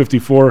down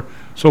 154.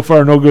 So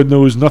far, no good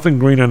news. Nothing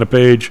green on the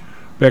page.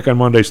 Back on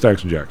Monday,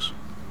 Stocks and Jocks.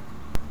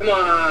 Come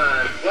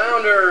on,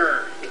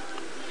 flounder.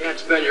 Can't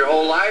spend your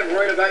whole life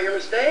worried about your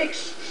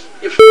mistakes.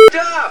 You f***ed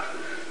up.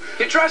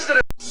 You trusted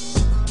it.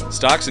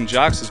 Stocks and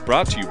Jocks is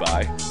brought to you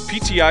by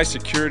PTI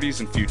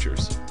Securities and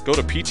Futures. Go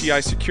to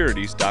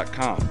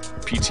PTIsecurities.com.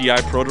 PTI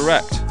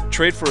ProDirect.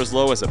 Trade for as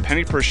low as a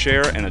penny per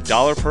share and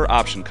 $1 per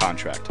option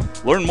contract.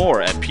 Learn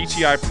more at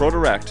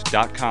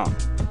PTIProDirect.com.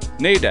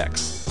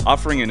 Nadex.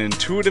 Offering an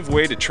intuitive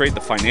way to trade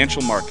the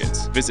financial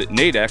markets. Visit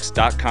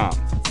nadex.com.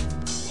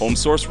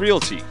 HomeSource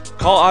Realty.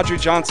 Call Audrey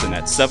Johnson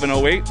at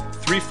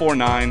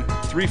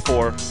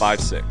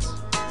 708-349-3456.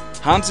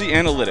 Hamzy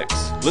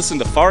Analytics. Listen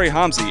to Fari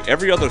Hamzy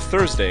every other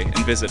Thursday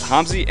and visit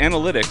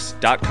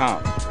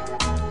HamzyAnalytics.com.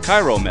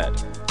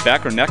 ChiroMed.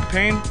 Back or neck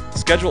pain?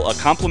 Schedule a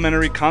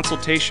complimentary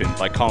consultation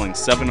by calling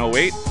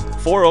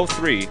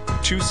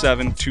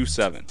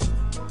 708-403-2727.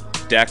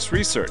 DAX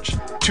Research.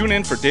 Tune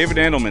in for David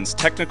Andelman's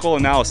technical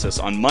analysis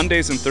on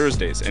Mondays and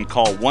Thursdays and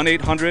call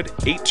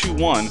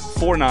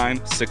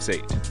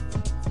 1-800-821-4968.